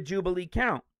 of a Jubilee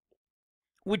count,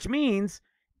 which means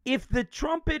if the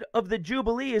trumpet of the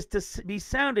Jubilee is to be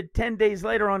sounded 10 days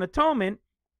later on Atonement,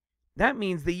 that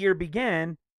means the year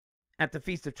began at the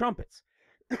Feast of Trumpets.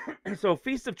 So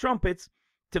Feast of Trumpets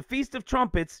to Feast of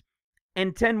Trumpets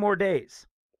and 10 more days.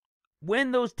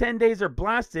 When those 10 days are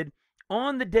blasted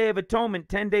on the Day of Atonement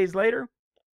 10 days later,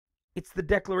 it's the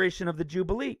declaration of the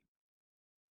Jubilee.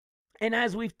 And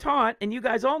as we've taught, and you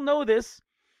guys all know this,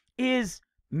 is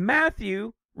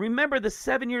Matthew, remember the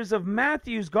 7 years of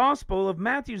Matthew's gospel, of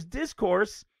Matthew's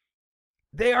discourse,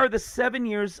 they are the 7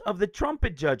 years of the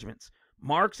trumpet judgments.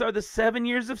 Mark's are the 7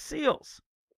 years of seals.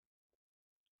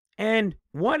 And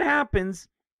what happens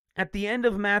at the end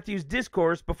of Matthew's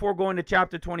discourse before going to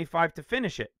chapter 25 to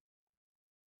finish it?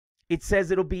 It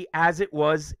says it'll be as it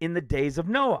was in the days of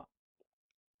Noah.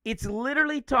 It's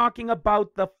literally talking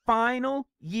about the final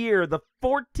year, the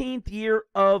 14th year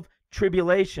of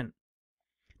tribulation.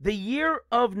 The year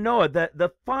of Noah,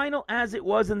 the final as it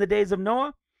was in the days of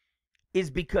Noah, is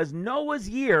because Noah's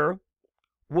year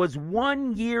was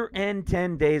 1 year and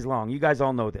 10 days long. You guys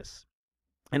all know this,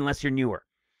 unless you're newer.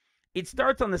 It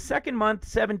starts on the 2nd month,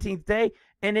 17th day,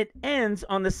 and it ends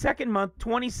on the 2nd month,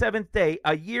 27th day,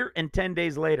 a year and 10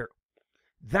 days later.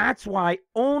 That's why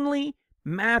only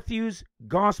Matthew's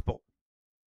gospel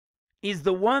is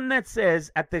the one that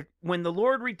says when the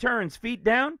Lord returns, feet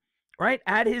down, right,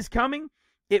 at his coming,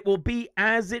 it will be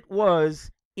as it was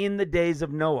in the days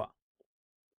of Noah.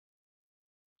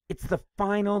 It's the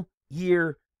final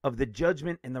year of the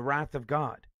judgment and the wrath of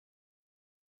God.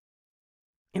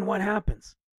 And what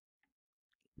happens?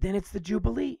 Then it's the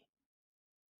Jubilee.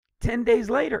 10 days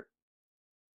later.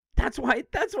 That's why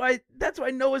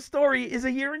Noah's story is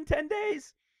a year and 10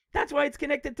 days. That's why it's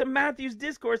connected to Matthew's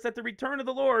discourse at the return of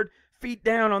the Lord, feet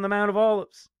down on the Mount of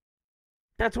Olives.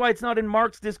 That's why it's not in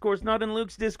Mark's discourse, not in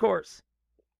Luke's discourse.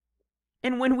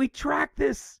 And when we track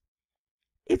this,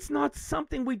 it's not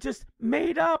something we just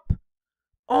made up.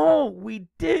 All we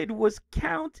did was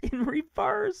count in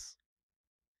reverse.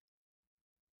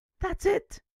 That's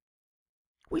it.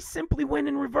 We simply went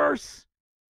in reverse.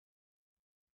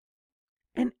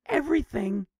 And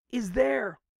everything is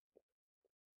there.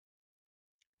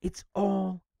 It's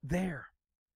all there.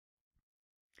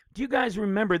 Do you guys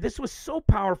remember? This was so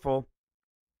powerful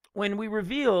when we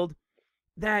revealed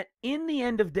that in the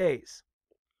end of days,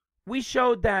 we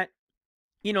showed that,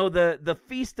 you know, the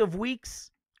Feast of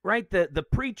Weeks, right? The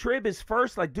pre-trib is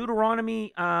first, like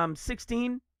Deuteronomy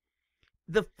 16.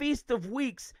 The Feast of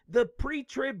Weeks, the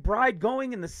pre-trib bride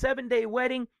going in the 7-day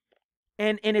wedding,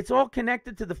 and it's all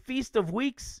connected to the Feast of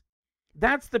Weeks.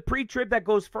 That's the pre-trib that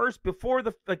goes first before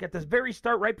at the very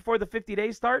start, right before the 50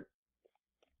 days start.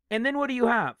 And then what do you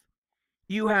have?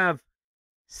 You have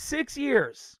 6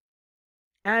 years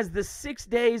as the 6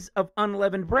 days of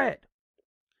unleavened bread.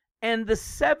 And the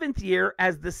 7th year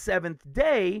as the 7th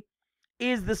day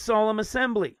is the solemn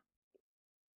assembly.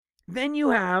 Then you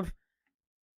have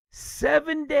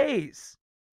 7 days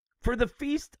for the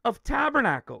Feast of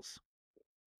Tabernacles.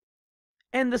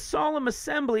 And the solemn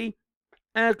assembly,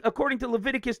 according to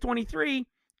Leviticus 23,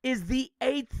 is the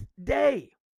 8th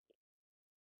day.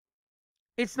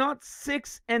 It's not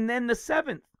 6 and then the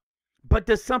 7th. But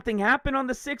does something happen on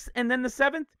the 6th and then the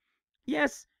 7th?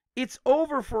 Yes, it's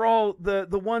over for all the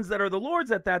ones that are the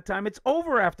Lord's at that time. It's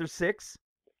over after 6.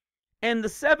 And the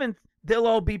 7th, they'll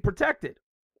all be protected.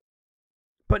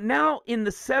 But now in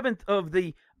the 7th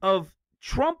of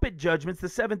trumpet judgments, the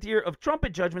 7th year of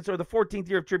trumpet judgments, or the 14th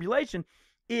year of tribulation,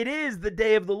 it is the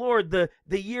day of the Lord, the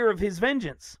year of his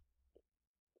vengeance.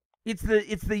 It's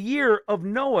the year of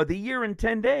Noah, the year and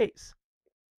 10 days.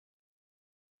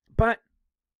 But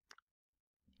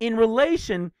in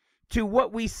relation to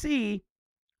what we see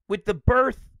with the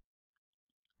birth,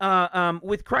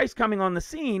 with Christ coming on the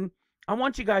scene, I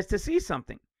want you guys to see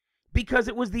something, because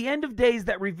it was the end of days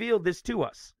that revealed this to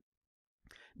us.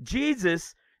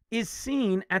 Jesus is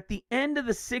seen at the end of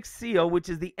the sixth seal, which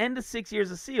is the end of 6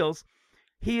 years of seals.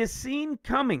 He is seen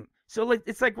coming. So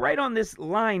it's like right on this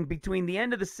line between the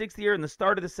end of the 6th year and the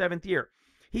start of the 7th year.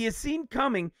 He is seen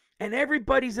coming, and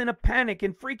everybody's in a panic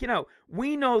and freaking out.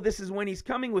 We know this is when he's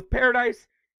coming with paradise,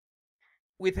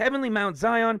 with heavenly Mount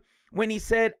Zion, when he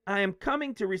said, I am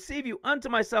coming to receive you unto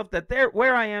myself, that there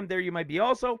where I am, there you might be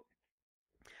also.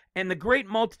 And the great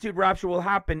multitude rapture will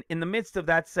happen in the midst of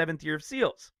that 7th year of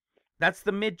seals. That's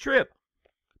the mid-trib.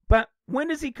 But when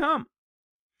does he come?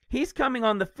 He's coming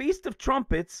on the Feast of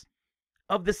Trumpets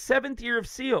of the 7th year of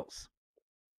seals,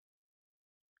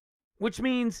 which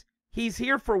means he's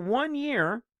here for 1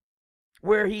 year,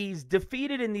 where he's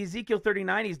defeated in Ezekiel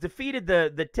 39. He's defeated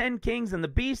the 10 kings and the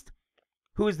beast,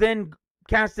 who is then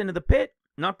cast into the pit,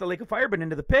 not the lake of fire, but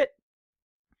into the pit.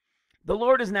 The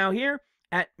Lord is now here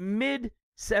at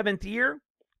mid-7th year,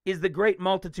 is the great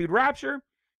multitude rapture.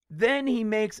 Then he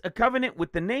makes a covenant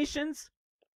with the nations.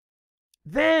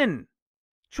 Then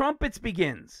trumpets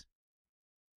begins.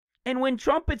 And when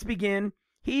trumpets begin,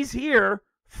 he's here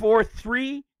for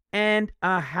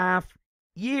 3.5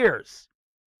 years.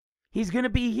 He's going to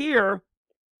be here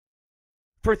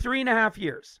for 3.5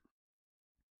 years.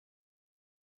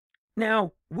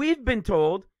 Now, we've been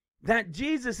told that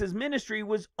Jesus' ministry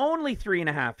was only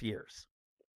 3.5 years.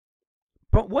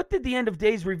 But what did the end of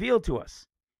days reveal to us?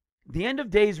 The end of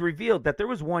days revealed that there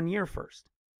was 1 year first.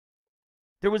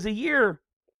 There was a year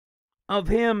of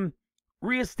him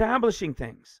reestablishing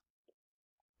things,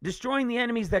 destroying the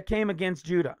enemies that came against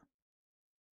Judah.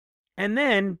 And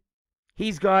then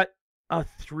he's got a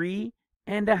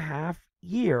 3.5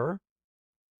 year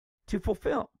to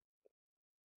fulfill.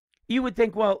 You would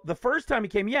think, well, the first time he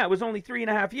came, yeah, it was only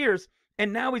 3.5 years,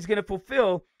 and now he's going to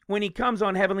fulfill when he comes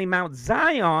on heavenly Mount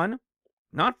Zion,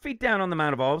 not feet down on the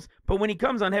Mount of Olives, but when he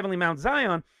comes on heavenly Mount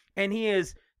Zion, and he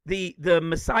is the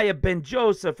Messiah ben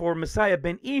Joseph or Messiah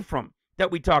ben Ephraim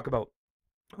that we talk about.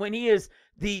 When he is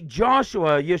the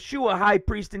Yeshua high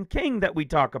priest and king that we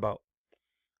talk about.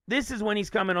 This is when he's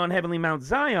coming on heavenly Mount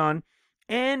Zion,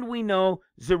 and we know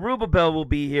Zerubbabel will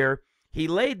be here. He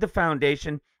laid the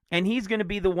foundation, and he's going to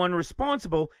be the one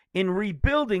responsible in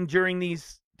rebuilding during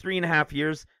these 3.5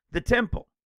 years the temple.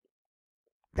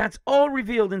 That's all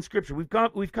revealed in Scripture.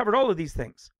 We've covered all of these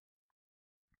things.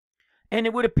 And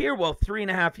it would appear, well,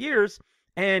 3.5 years,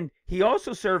 and he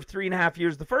also served 3.5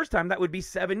 years the first time. That would be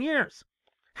 7 years.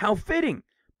 How fitting,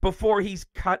 before he's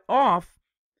cut off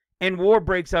and war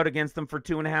breaks out against them for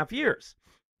 2.5 years.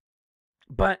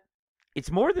 But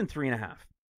it's more than 3.5,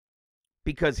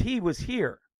 because he was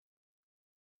here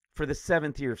for the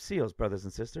 7th year of seals, brothers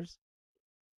and sisters.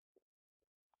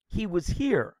 He was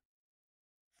here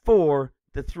for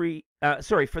the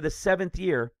 7th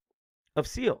year of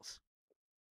seals.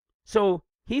 So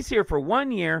he's here for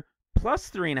 1 year plus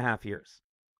 3.5 years.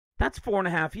 That's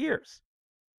 4.5 years.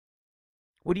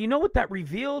 Well, do you know what that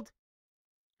revealed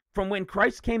from when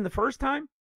Christ came the first time?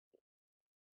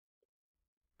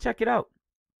 Check it out.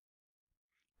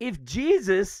 If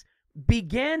Jesus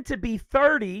began to be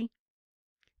 30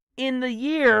 in the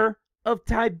year of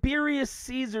Tiberius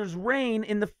Caesar's reign,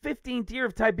 in the 15th year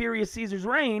of Tiberius Caesar's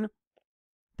reign,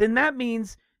 then that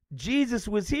means Jesus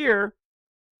was here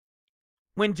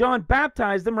when John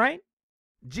baptized him, right?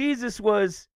 Jesus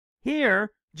was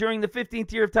here during the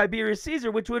 15th year of Tiberius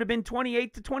Caesar, which would have been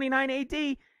 28 to 29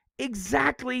 AD,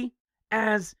 exactly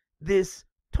as this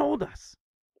told us.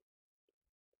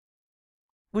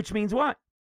 Which means what?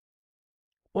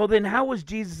 Well, then how was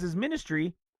Jesus'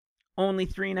 ministry only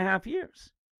 3.5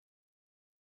 years?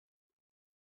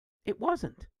 It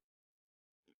wasn't.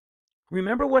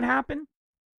 Remember what happened?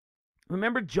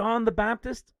 Remember John the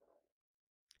Baptist?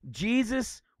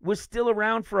 Jesus was still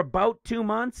around for about 2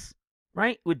 months,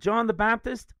 right, with John the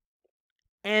Baptist.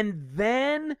 And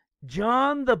then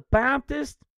John the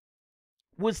Baptist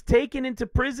was taken into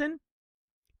prison.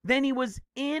 Then he was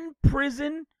in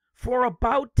prison for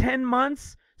about 10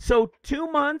 months. So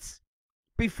 2 months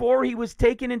before he was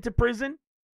taken into prison.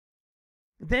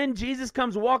 Then Jesus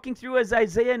comes walking through, as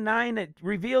Isaiah 9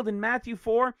 revealed in Matthew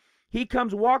 4. He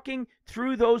comes walking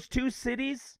through those 2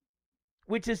 cities,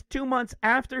 which is 2 months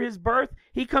after his birth.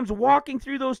 He comes walking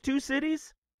through those 2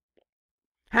 cities.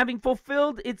 Having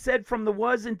fulfilled, it said, from the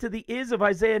was into the is of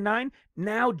Isaiah 9.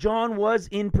 Now John was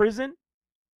in prison.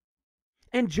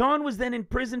 And John was then in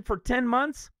prison for 10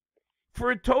 months,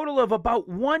 for a total of about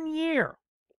 1 year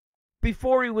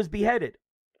before he was beheaded.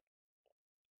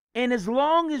 And as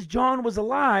long as John was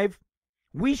alive,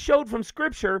 we showed from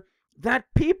Scripture that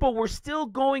people were still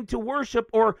going to worship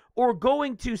or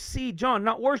going to see John.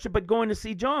 Not worship, but going to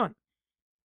see John.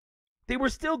 They were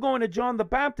still going to John the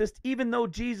Baptist even though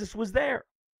Jesus was there.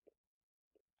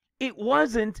 It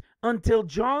wasn't until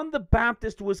John the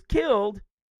Baptist was killed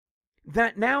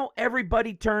that now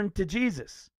everybody turned to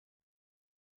Jesus.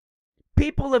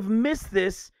 People have missed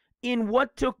this in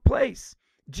what took place.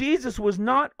 Jesus was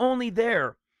not only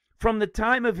there from the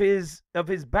time of his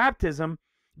baptism,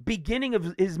 beginning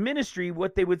of his ministry,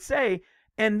 what they would say,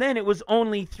 and then it was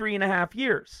only 3.5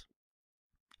 years.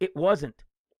 It wasn't.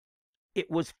 It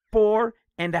was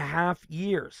 4.5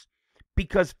 years.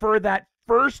 Because for that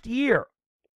first year,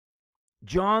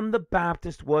 John the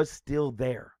Baptist was still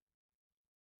there.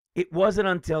 It wasn't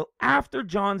until after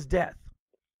John's death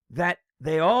that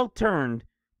they all turned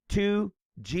to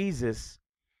Jesus.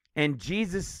 And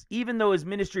Jesus, even though his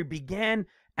ministry began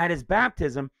at his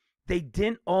baptism, they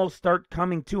didn't all start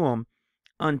coming to him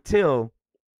until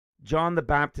John the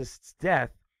Baptist's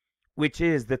death, which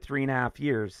is the 3.5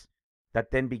 years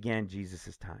that then began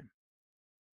Jesus' time.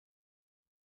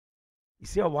 You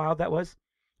see how wild that was?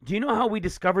 Do you know how we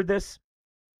discovered this?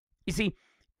 You see,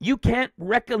 you can't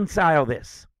reconcile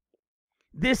this.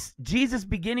 This Jesus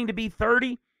beginning to be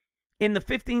 30 in the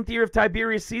 15th year of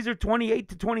Tiberius Caesar, 28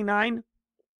 to 29.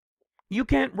 You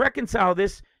can't reconcile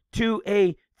this to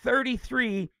a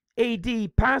 33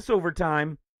 AD Passover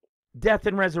time, death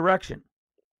and resurrection,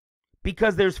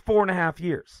 because there's 4.5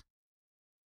 years.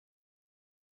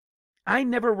 I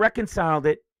never reconciled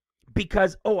it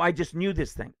because, I just knew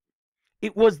this thing.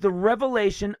 It was the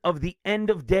revelation of the end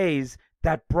of days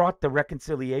that brought the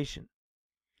reconciliation.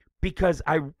 Because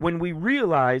when we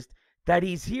realized that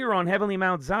he's here on heavenly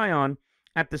Mount Zion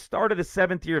at the start of the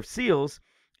 7th year of seals,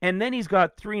 and then he's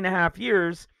got 3.5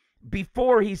 years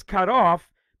before he's cut off,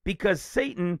 because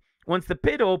Satan, once the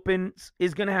pit opens,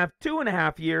 is going to have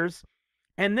 2.5 years,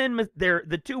 and then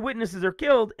the two witnesses are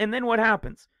killed, and then what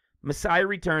happens? Messiah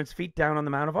returns, feet down on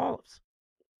the Mount of Olives.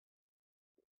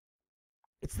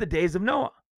 It's the days of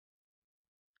Noah.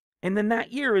 And then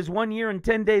that year is 1 year and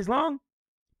 10 days long,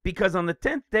 because on the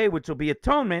 10th day, which will be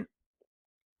atonement,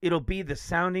 it'll be the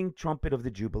sounding trumpet of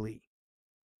the Jubilee.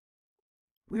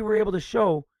 We were able to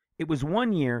show it was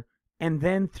 1 year and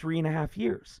then 3.5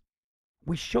 years.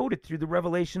 We showed it through the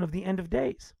revelation of the end of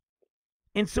days.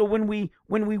 And so when we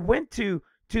went to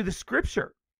the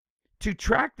Scripture to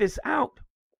track this out,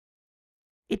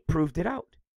 it proved it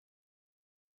out.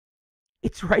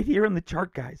 It's right here in the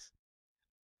chart, guys.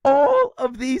 All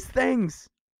of these things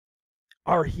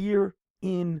are here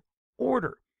in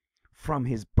order, from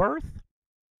his birth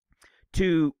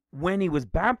to when he was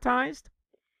baptized,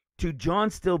 to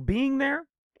John still being there,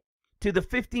 to the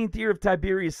 15th year of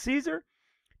Tiberius Caesar,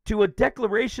 to a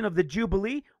declaration of the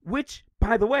Jubilee, which,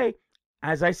 by the way,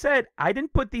 as I said, I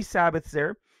didn't put these Sabbaths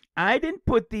there. I didn't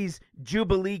put these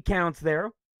Jubilee counts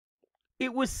there.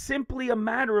 It was simply a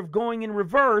matter of going in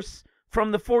reverse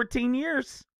from the 14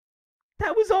 years.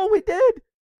 That was all we did.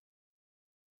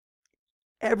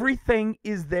 Everything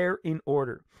is there in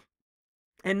order.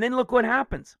 And then look what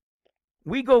happens.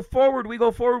 We go forward, we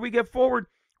go forward, we get forward.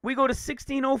 We go to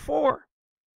 1604.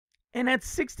 And at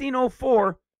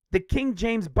 1604, the King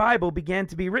James Bible began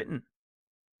to be written.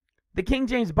 The King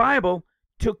James Bible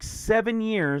took 7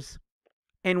 years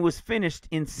and was finished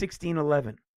in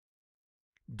 1611.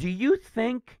 Do you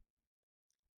think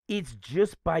it's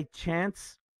just by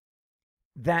chance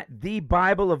that the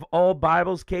Bible of all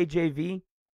Bibles, KJV,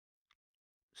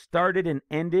 started and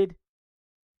ended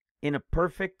in a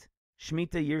perfect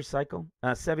Shemitah year cycle,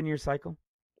 7-year cycle?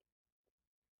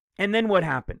 And then what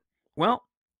happened? Well,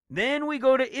 then we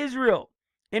go to Israel,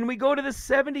 and we go to the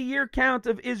 70-year count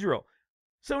of Israel.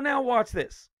 So now watch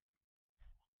this.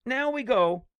 Now we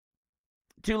go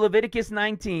to Leviticus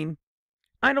 19.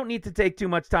 I don't need to take too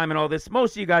much time in all this.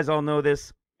 Most of you guys all know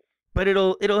this, but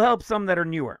it'll help some that are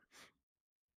newer.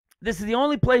 This is the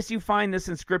only place you find this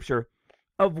in Scripture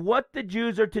of what the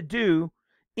Jews are to do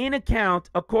in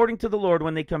account according to the Lord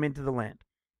when they come into the land.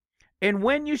 And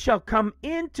when you shall come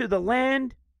into the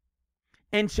land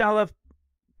and shall have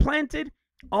planted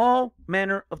all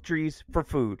manner of trees for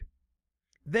food,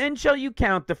 then shall you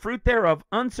count the fruit thereof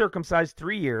uncircumcised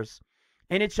 3 years,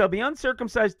 and it shall be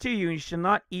uncircumcised to you, and you shall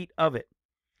not eat of it.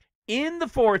 In the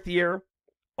 4th year,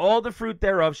 all the fruit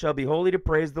thereof shall be holy to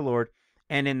praise the Lord,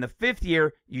 and in the 5th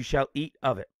year you shall eat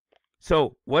of it.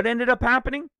 So what ended up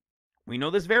happening? We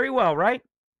know this very well, right?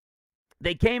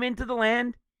 They came into the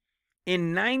land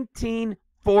in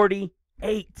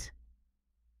 1948,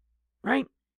 right?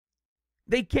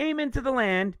 They came into the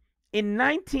land in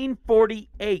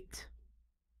 1948.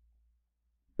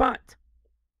 But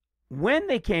when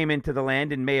they came into the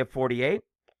land in May of 48,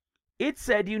 it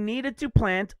said you needed to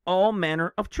plant all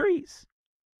manner of trees.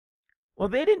 Well,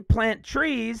 they didn't plant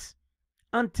trees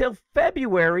until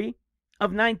February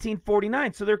of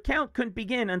 1949, so their count couldn't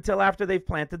begin until after they've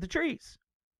planted the trees.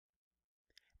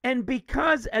 And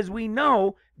because, as we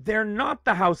know, they're not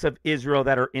the house of Israel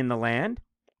that are in the land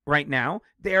right now,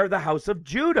 they are the house of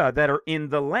Judah that are in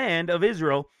the land of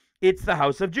Israel. It's the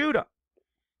house of Judah.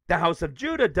 The house of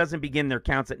Judah doesn't begin their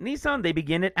counts at Nisan, they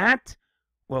begin it at,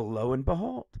 well, lo and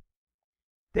behold,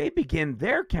 they begin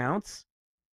their counts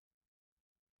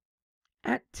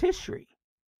at Tishri.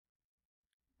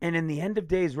 And in the end of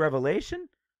days revelation,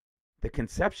 the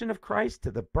conception of Christ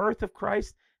to the birth of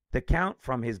Christ, the count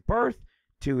from his birth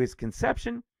to his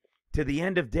conception, to the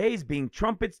end of days being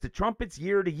trumpets to trumpets,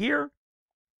 year to year.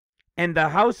 And the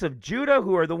house of Judah,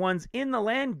 who are the ones in the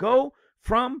land, go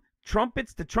from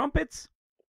trumpets to trumpets.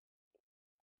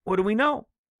 What do we know?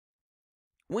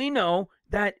 We know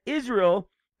that Israel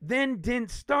then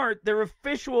didn't start their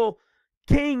official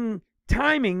king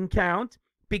timing count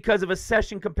because of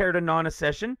accession compared to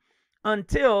non-accession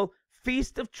until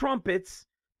Feast of Trumpets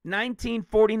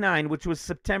 1949, which was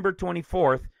September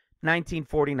 24th,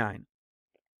 1949.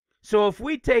 So if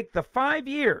we take the 5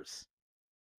 years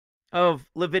of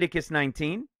Leviticus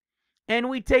 19 and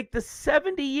we take the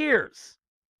 70 years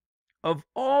of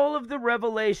all of the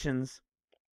revelations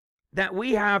that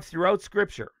we have throughout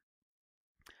Scripture,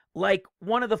 like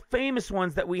one of the famous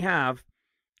ones that we have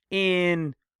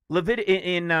in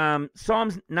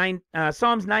Psalms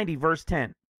 90 verse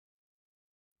 10,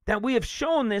 that we have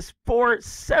shown this for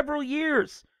several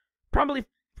years, probably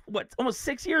almost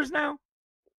 6 years now.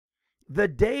 The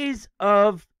days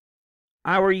of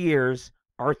our years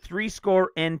are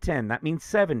 70. That means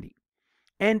 70.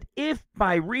 And if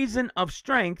by reason of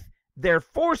strength they're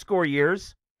 80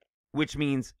 years, which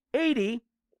means 80,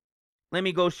 let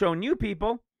me go show you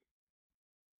people.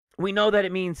 We know that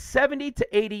it means 70 to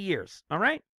 80 years. All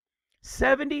right?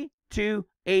 70 to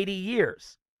 80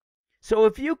 years. So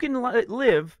if you can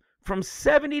live from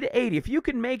 70 to 80, if you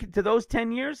can make it to those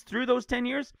 10 years, through those 10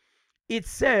 years, it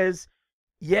says,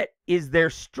 yet is their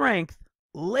strength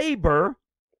labor,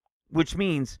 which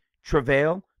means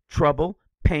travail, trouble,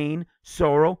 pain,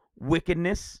 sorrow,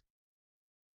 wickedness,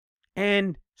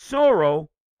 and sorrow,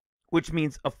 which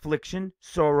means affliction,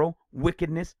 sorrow,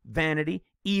 wickedness, vanity,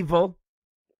 evil.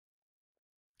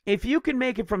 If you can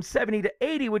make it from 70 to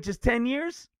 80, which is 10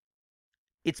 years,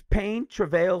 it's pain,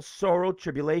 travail, sorrow,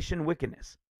 tribulation,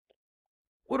 wickedness.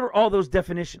 What are all those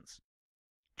definitions?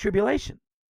 Tribulation.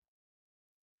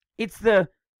 It's the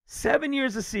 7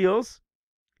 years of seals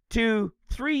to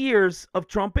 3 years of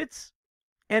trumpets,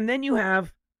 and then you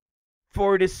have,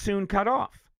 for it is soon cut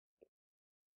off.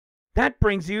 That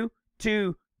brings you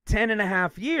to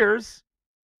 10.5 years,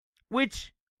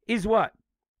 which is what?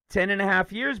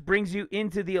 10.5 years brings you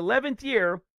into the 11th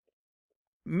year,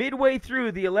 midway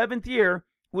through the 11th year,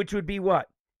 which would be what?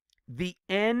 The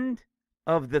end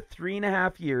of the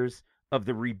 3.5 years of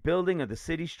the rebuilding of the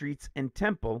city streets and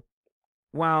temple,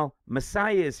 while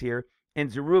Messiah is here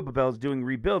and Zerubbabel is doing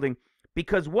rebuilding.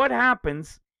 Because what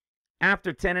happens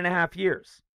after 10.5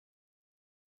 years?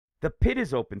 The pit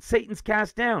is opened. Satan's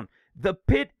cast down. The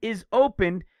pit is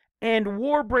opened, and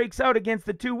war breaks out against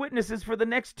the two witnesses for the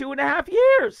next 2.5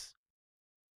 years.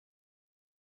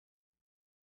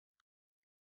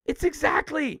 It's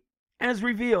exactly as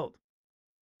revealed.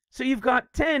 So you've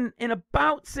got 10 in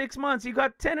about 6 months. You've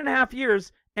got 10.5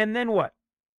 years, and then what?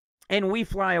 And we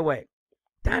fly away.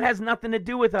 That has nothing to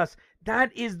do with us.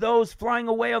 That is those flying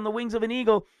away on the wings of an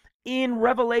eagle in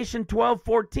Revelation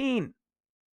 12:14.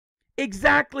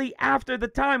 Exactly after the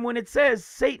time when it says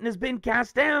Satan has been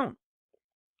cast down.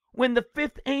 When the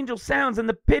fifth angel sounds and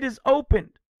the pit is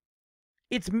opened.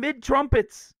 It's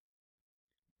mid-trumpets.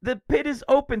 The pit is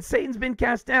open. Satan's been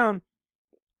cast down.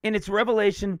 And it's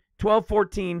Revelation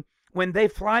 12:14 when they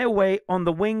fly away on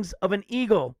the wings of an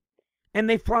eagle. And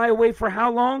they fly away for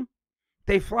how long?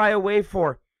 They fly away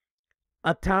for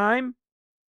a time,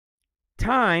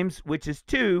 times, which is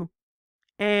 2,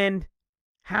 and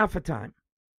half a time.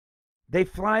 They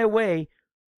fly away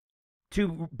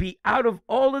to be out of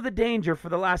all of the danger for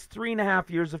the last 3.5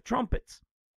 years of trumpets.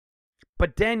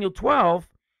 But Daniel 12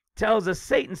 tells us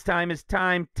Satan's time is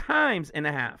time times and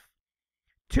a half.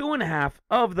 2.5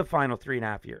 of the final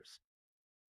 3.5 years.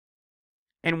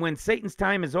 And when Satan's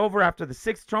time is over after the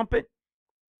 6th trumpet,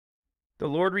 the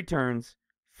Lord returns,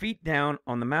 feet down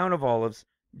on the Mount of Olives,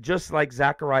 just like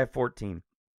Zechariah 14.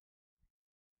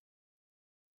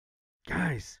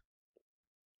 Guys,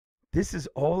 this is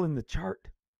all in the chart.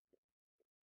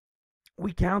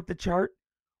 We count the chart.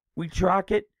 We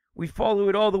track it. We follow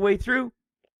it all the way through.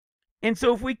 And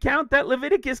so if we count that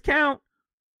Leviticus count,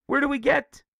 where do we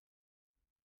get?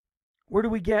 Where do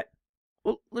we get?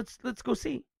 Well, let's go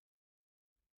see.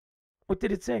 What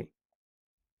did it say?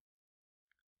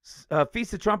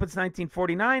 Feast of Trumpets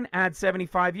 1949, add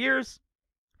 75 years.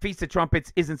 Feast of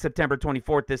Trumpets isn't September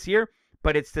 24th this year,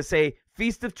 but it's to say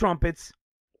Feast of Trumpets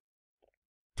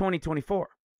 2024.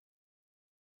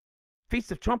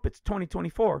 Feast of Trumpets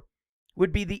 2024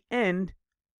 would be the end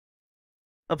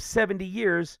of 70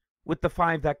 years with the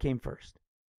 5 that came first.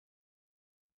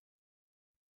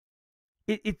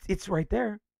 It's right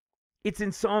there. It's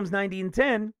in Psalms 90 and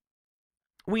 10.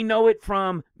 We know it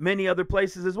from many other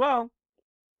places as well.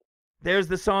 There's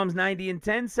the Psalms 90 and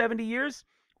 10, 70 years,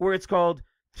 where it's called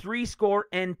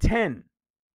 70.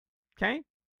 Okay?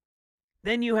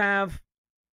 Then you have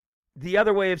the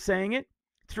other way of saying it,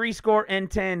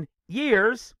 70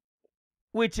 years,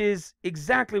 which is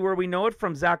exactly where we know it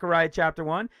from Zechariah chapter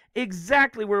 1,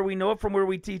 exactly where we know it from where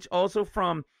we teach also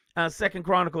from 2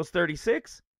 Chronicles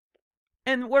 36.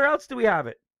 And where else do we have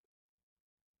it?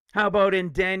 How about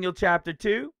in Daniel chapter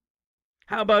 2?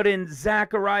 How about in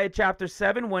Zechariah chapter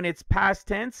 7 when it's past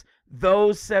tense?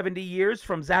 Those 70 years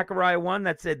from Zechariah 1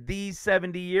 that said these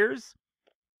 70 years.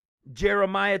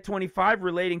 Jeremiah 25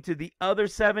 relating to the other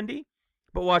 70.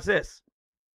 But watch this.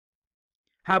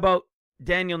 How about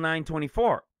Daniel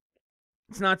 9:24?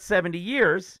 It's not 70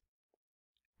 years.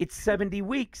 It's 70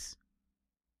 weeks.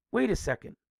 Wait a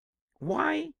second.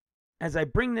 Why, as I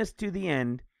bring this to the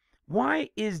end, why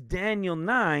is Daniel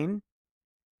 9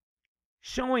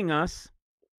 showing us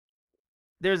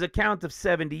there's a count of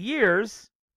 70 years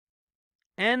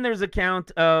and there's a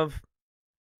count of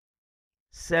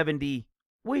 70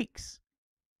 weeks?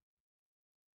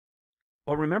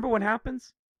 Well, remember what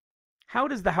happens? How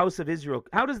does the house of Israel,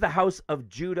 how does the house of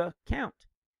Judah count?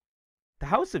 The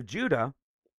house of Judah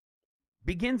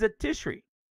begins at Tishri.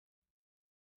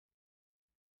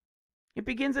 It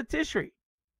begins at Tishri.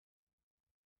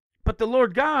 But the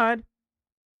Lord God,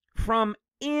 from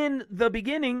in the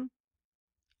beginning,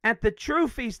 at the true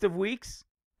Feast of Weeks,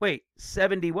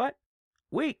 70 what?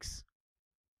 Weeks.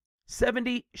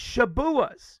 70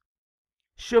 Shabuas.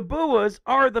 Shabuas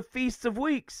are the Feasts of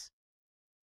Weeks.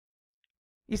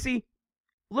 You see,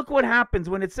 look what happens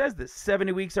when it says this.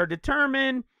 70 weeks are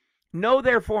determined. Know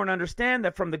therefore and understand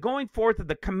that from the going forth of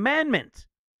the commandment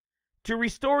to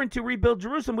restore and to rebuild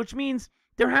Jerusalem, which means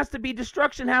there has to be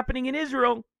destruction happening in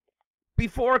Israel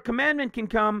before a commandment can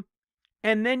come.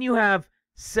 And then you have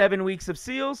 7 weeks of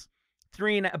seals,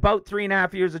 about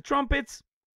 3.5 years of trumpets.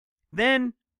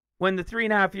 Then when the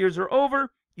 3.5 years are over,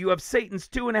 you have Satan's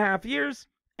 2.5 years,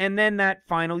 and then that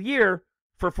final year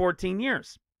for 14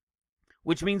 years.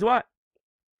 Which means what?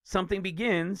 Something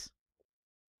begins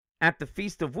at the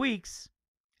Feast of Weeks,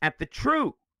 at the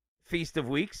true Feast of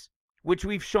Weeks, which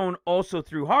we've shown also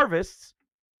through harvests,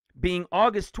 being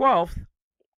August 12th,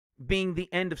 being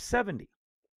the end of 70.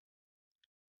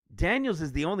 Daniel's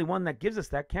is the only one that gives us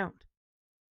that count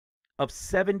of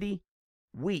 70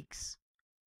 weeks.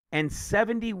 And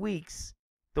 70 weeks,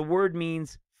 the word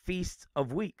means feasts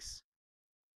of weeks.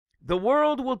 The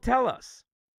world will tell us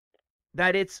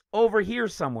that it's over here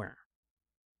somewhere.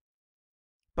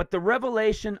 But the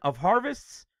revelation of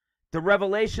harvests, the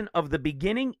revelation of the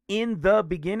beginning in the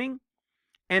beginning,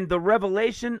 and the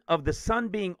revelation of the sun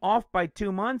being off by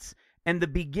 2 months, and the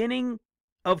beginning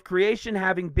of creation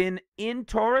having been in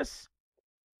Taurus,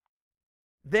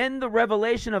 then the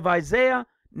revelation of Isaiah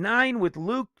 9 with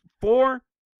Luke 4,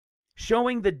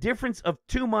 showing the difference of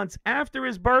 2 months after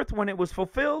his birth when it was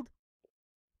fulfilled,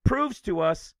 proves to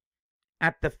us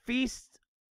at the Feast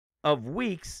of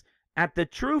Weeks, at the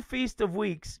true Feast of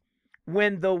Weeks,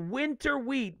 when the winter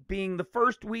wheat, being the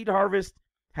first wheat harvest,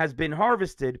 has been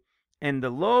harvested and the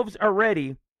loaves are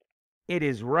ready, it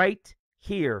is right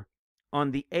here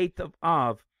on the 8th of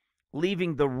Av,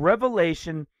 leaving the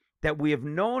revelation that we have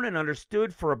known and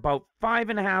understood for about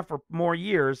 5.5 or more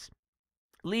years,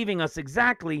 leaving us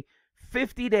exactly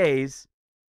 50 days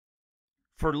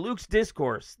for Luke's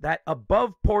discourse, that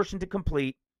above portion to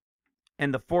complete,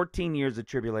 and the 14 years of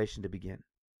tribulation to begin.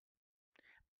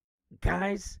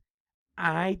 Guys,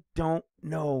 I don't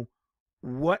know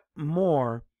what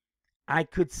more I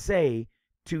could say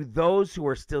to those who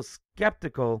are still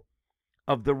skeptical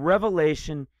of the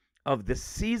revelation of the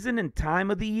season and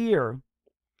time of the year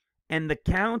and the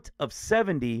count of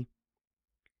 70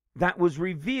 that was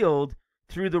revealed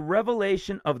through the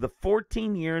revelation of the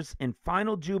 14 years and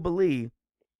final Jubilee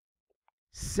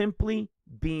simply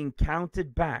being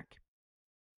counted back,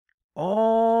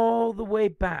 all the way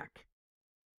back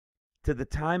to the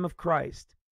time of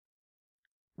Christ,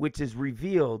 which is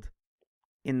revealed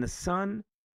in the sun,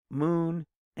 moon,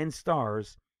 and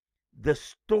stars, the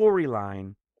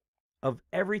storyline of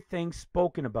everything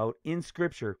spoken about in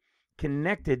Scripture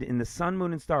connected in the sun,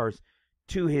 moon, and stars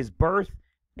to his birth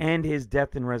and his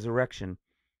death and resurrection,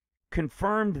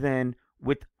 confirmed then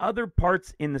with other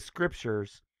parts in the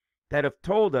Scriptures that have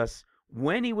told us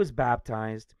when he was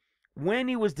baptized, when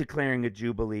he was declaring a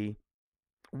jubilee,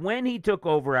 when he took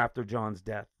over after John's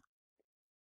death.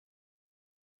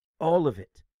 All of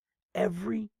it.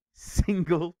 Every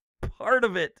single part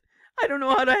of it. I don't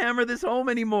know how to hammer this home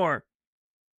anymore.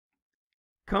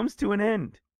 Comes to an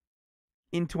end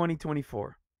in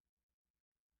 2024.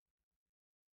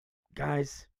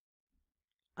 Guys,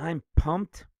 I'm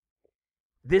pumped.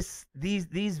 These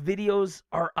videos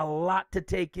are a lot to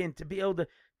take in, to be able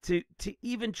to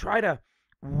even try to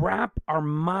wrap our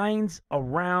minds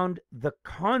around the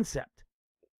concept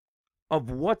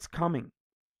of what's coming.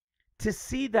 To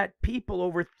see that people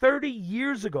over 30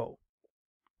 years ago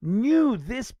knew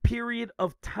this period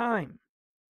of time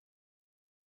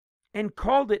and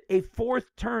called it a fourth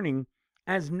turning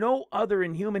as no other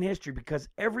in human history, because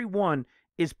every one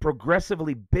is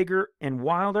progressively bigger and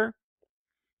wilder,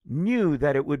 knew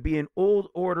that it would be an old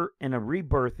order and a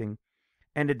rebirthing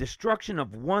and a destruction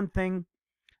of one thing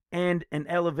and an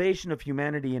elevation of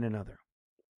humanity in another.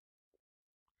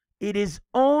 It is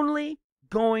only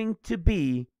going to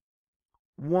be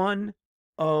one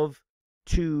of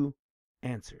two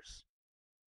answers.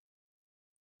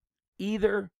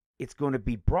 Either it's going to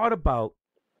be brought about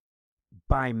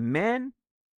by men,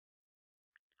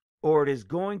 or it is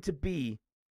going to be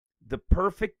the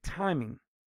perfect timing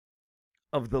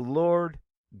of the Lord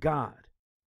God.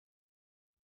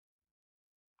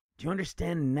 Do you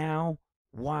understand now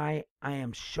why I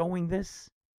am showing this?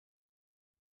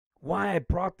 Why I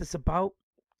brought this about?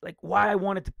 Like, why I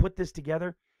wanted to put this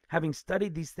together, having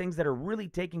studied these things that are really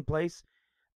taking place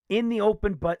in the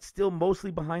open, but still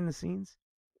mostly behind the scenes?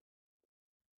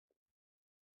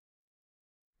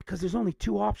 Because there's only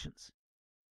two options.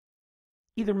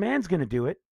 Either man's going to do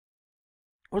it,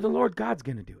 or the Lord God's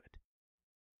going to do it.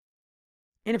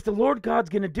 And if the Lord God's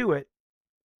going to do it,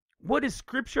 what is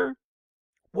Scripture?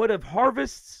 What of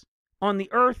harvests on the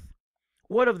earth?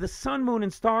 What of the sun, moon,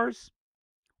 and stars?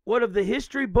 What of the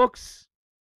history books?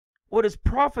 What is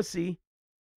prophecy?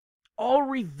 All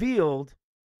revealed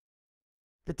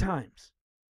the times.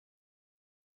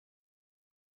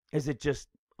 Is it just,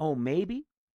 oh, maybe?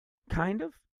 Kind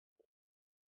of?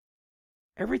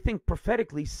 Everything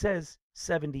prophetically says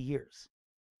 70 years.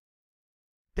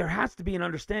 There has to be an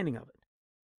understanding of it.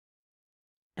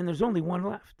 And there's only one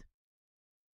left.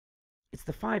 It's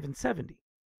the 5 and 70.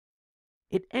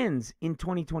 It ends in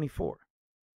 2024.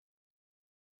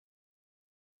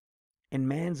 And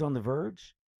man's on the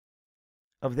verge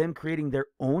of them creating their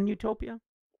own utopia?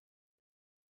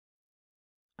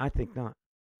 I think not.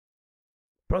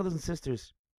 Brothers and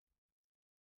sisters,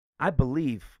 I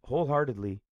believe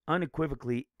wholeheartedly,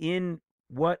 unequivocally in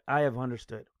what I have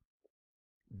understood.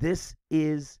 This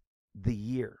is the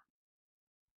year.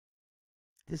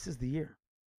 This is the year.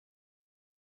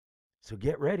 So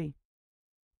get ready.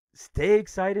 Stay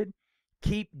excited.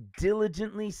 Keep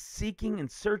diligently seeking and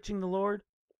searching the Lord,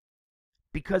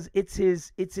 because it's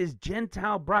his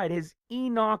Gentile bride, his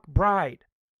Enoch bride,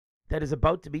 that is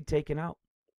about to be taken out.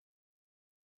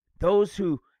 Those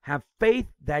who have faith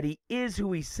that he is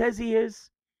who he says he is,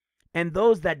 and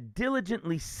those that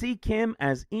diligently seek him,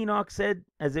 as Enoch said,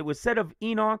 as it was said of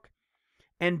Enoch,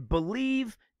 and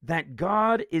believe that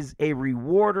God is a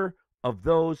rewarder of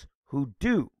those who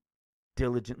do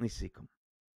diligently seek him.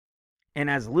 And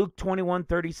as Luke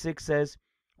 21:36 says,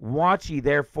 watch ye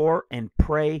therefore and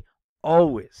pray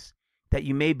always, that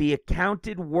you may be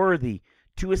accounted worthy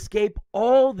to escape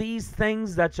all these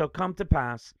things that shall come to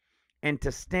pass, and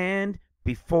to stand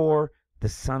before the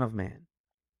Son of Man.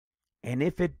 And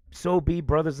if it so be,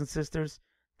 brothers and sisters,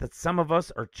 that some of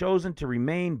us are chosen to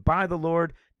remain by the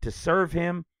Lord to serve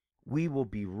him, we will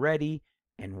be ready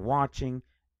and watching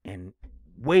and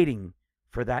waiting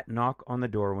for that knock on the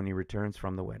door when he returns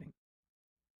from the wedding.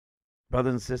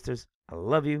 Brothers and sisters, I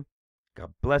love you.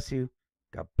 God bless you.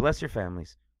 God bless your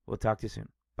families. We'll talk to you soon.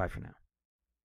 Bye for now.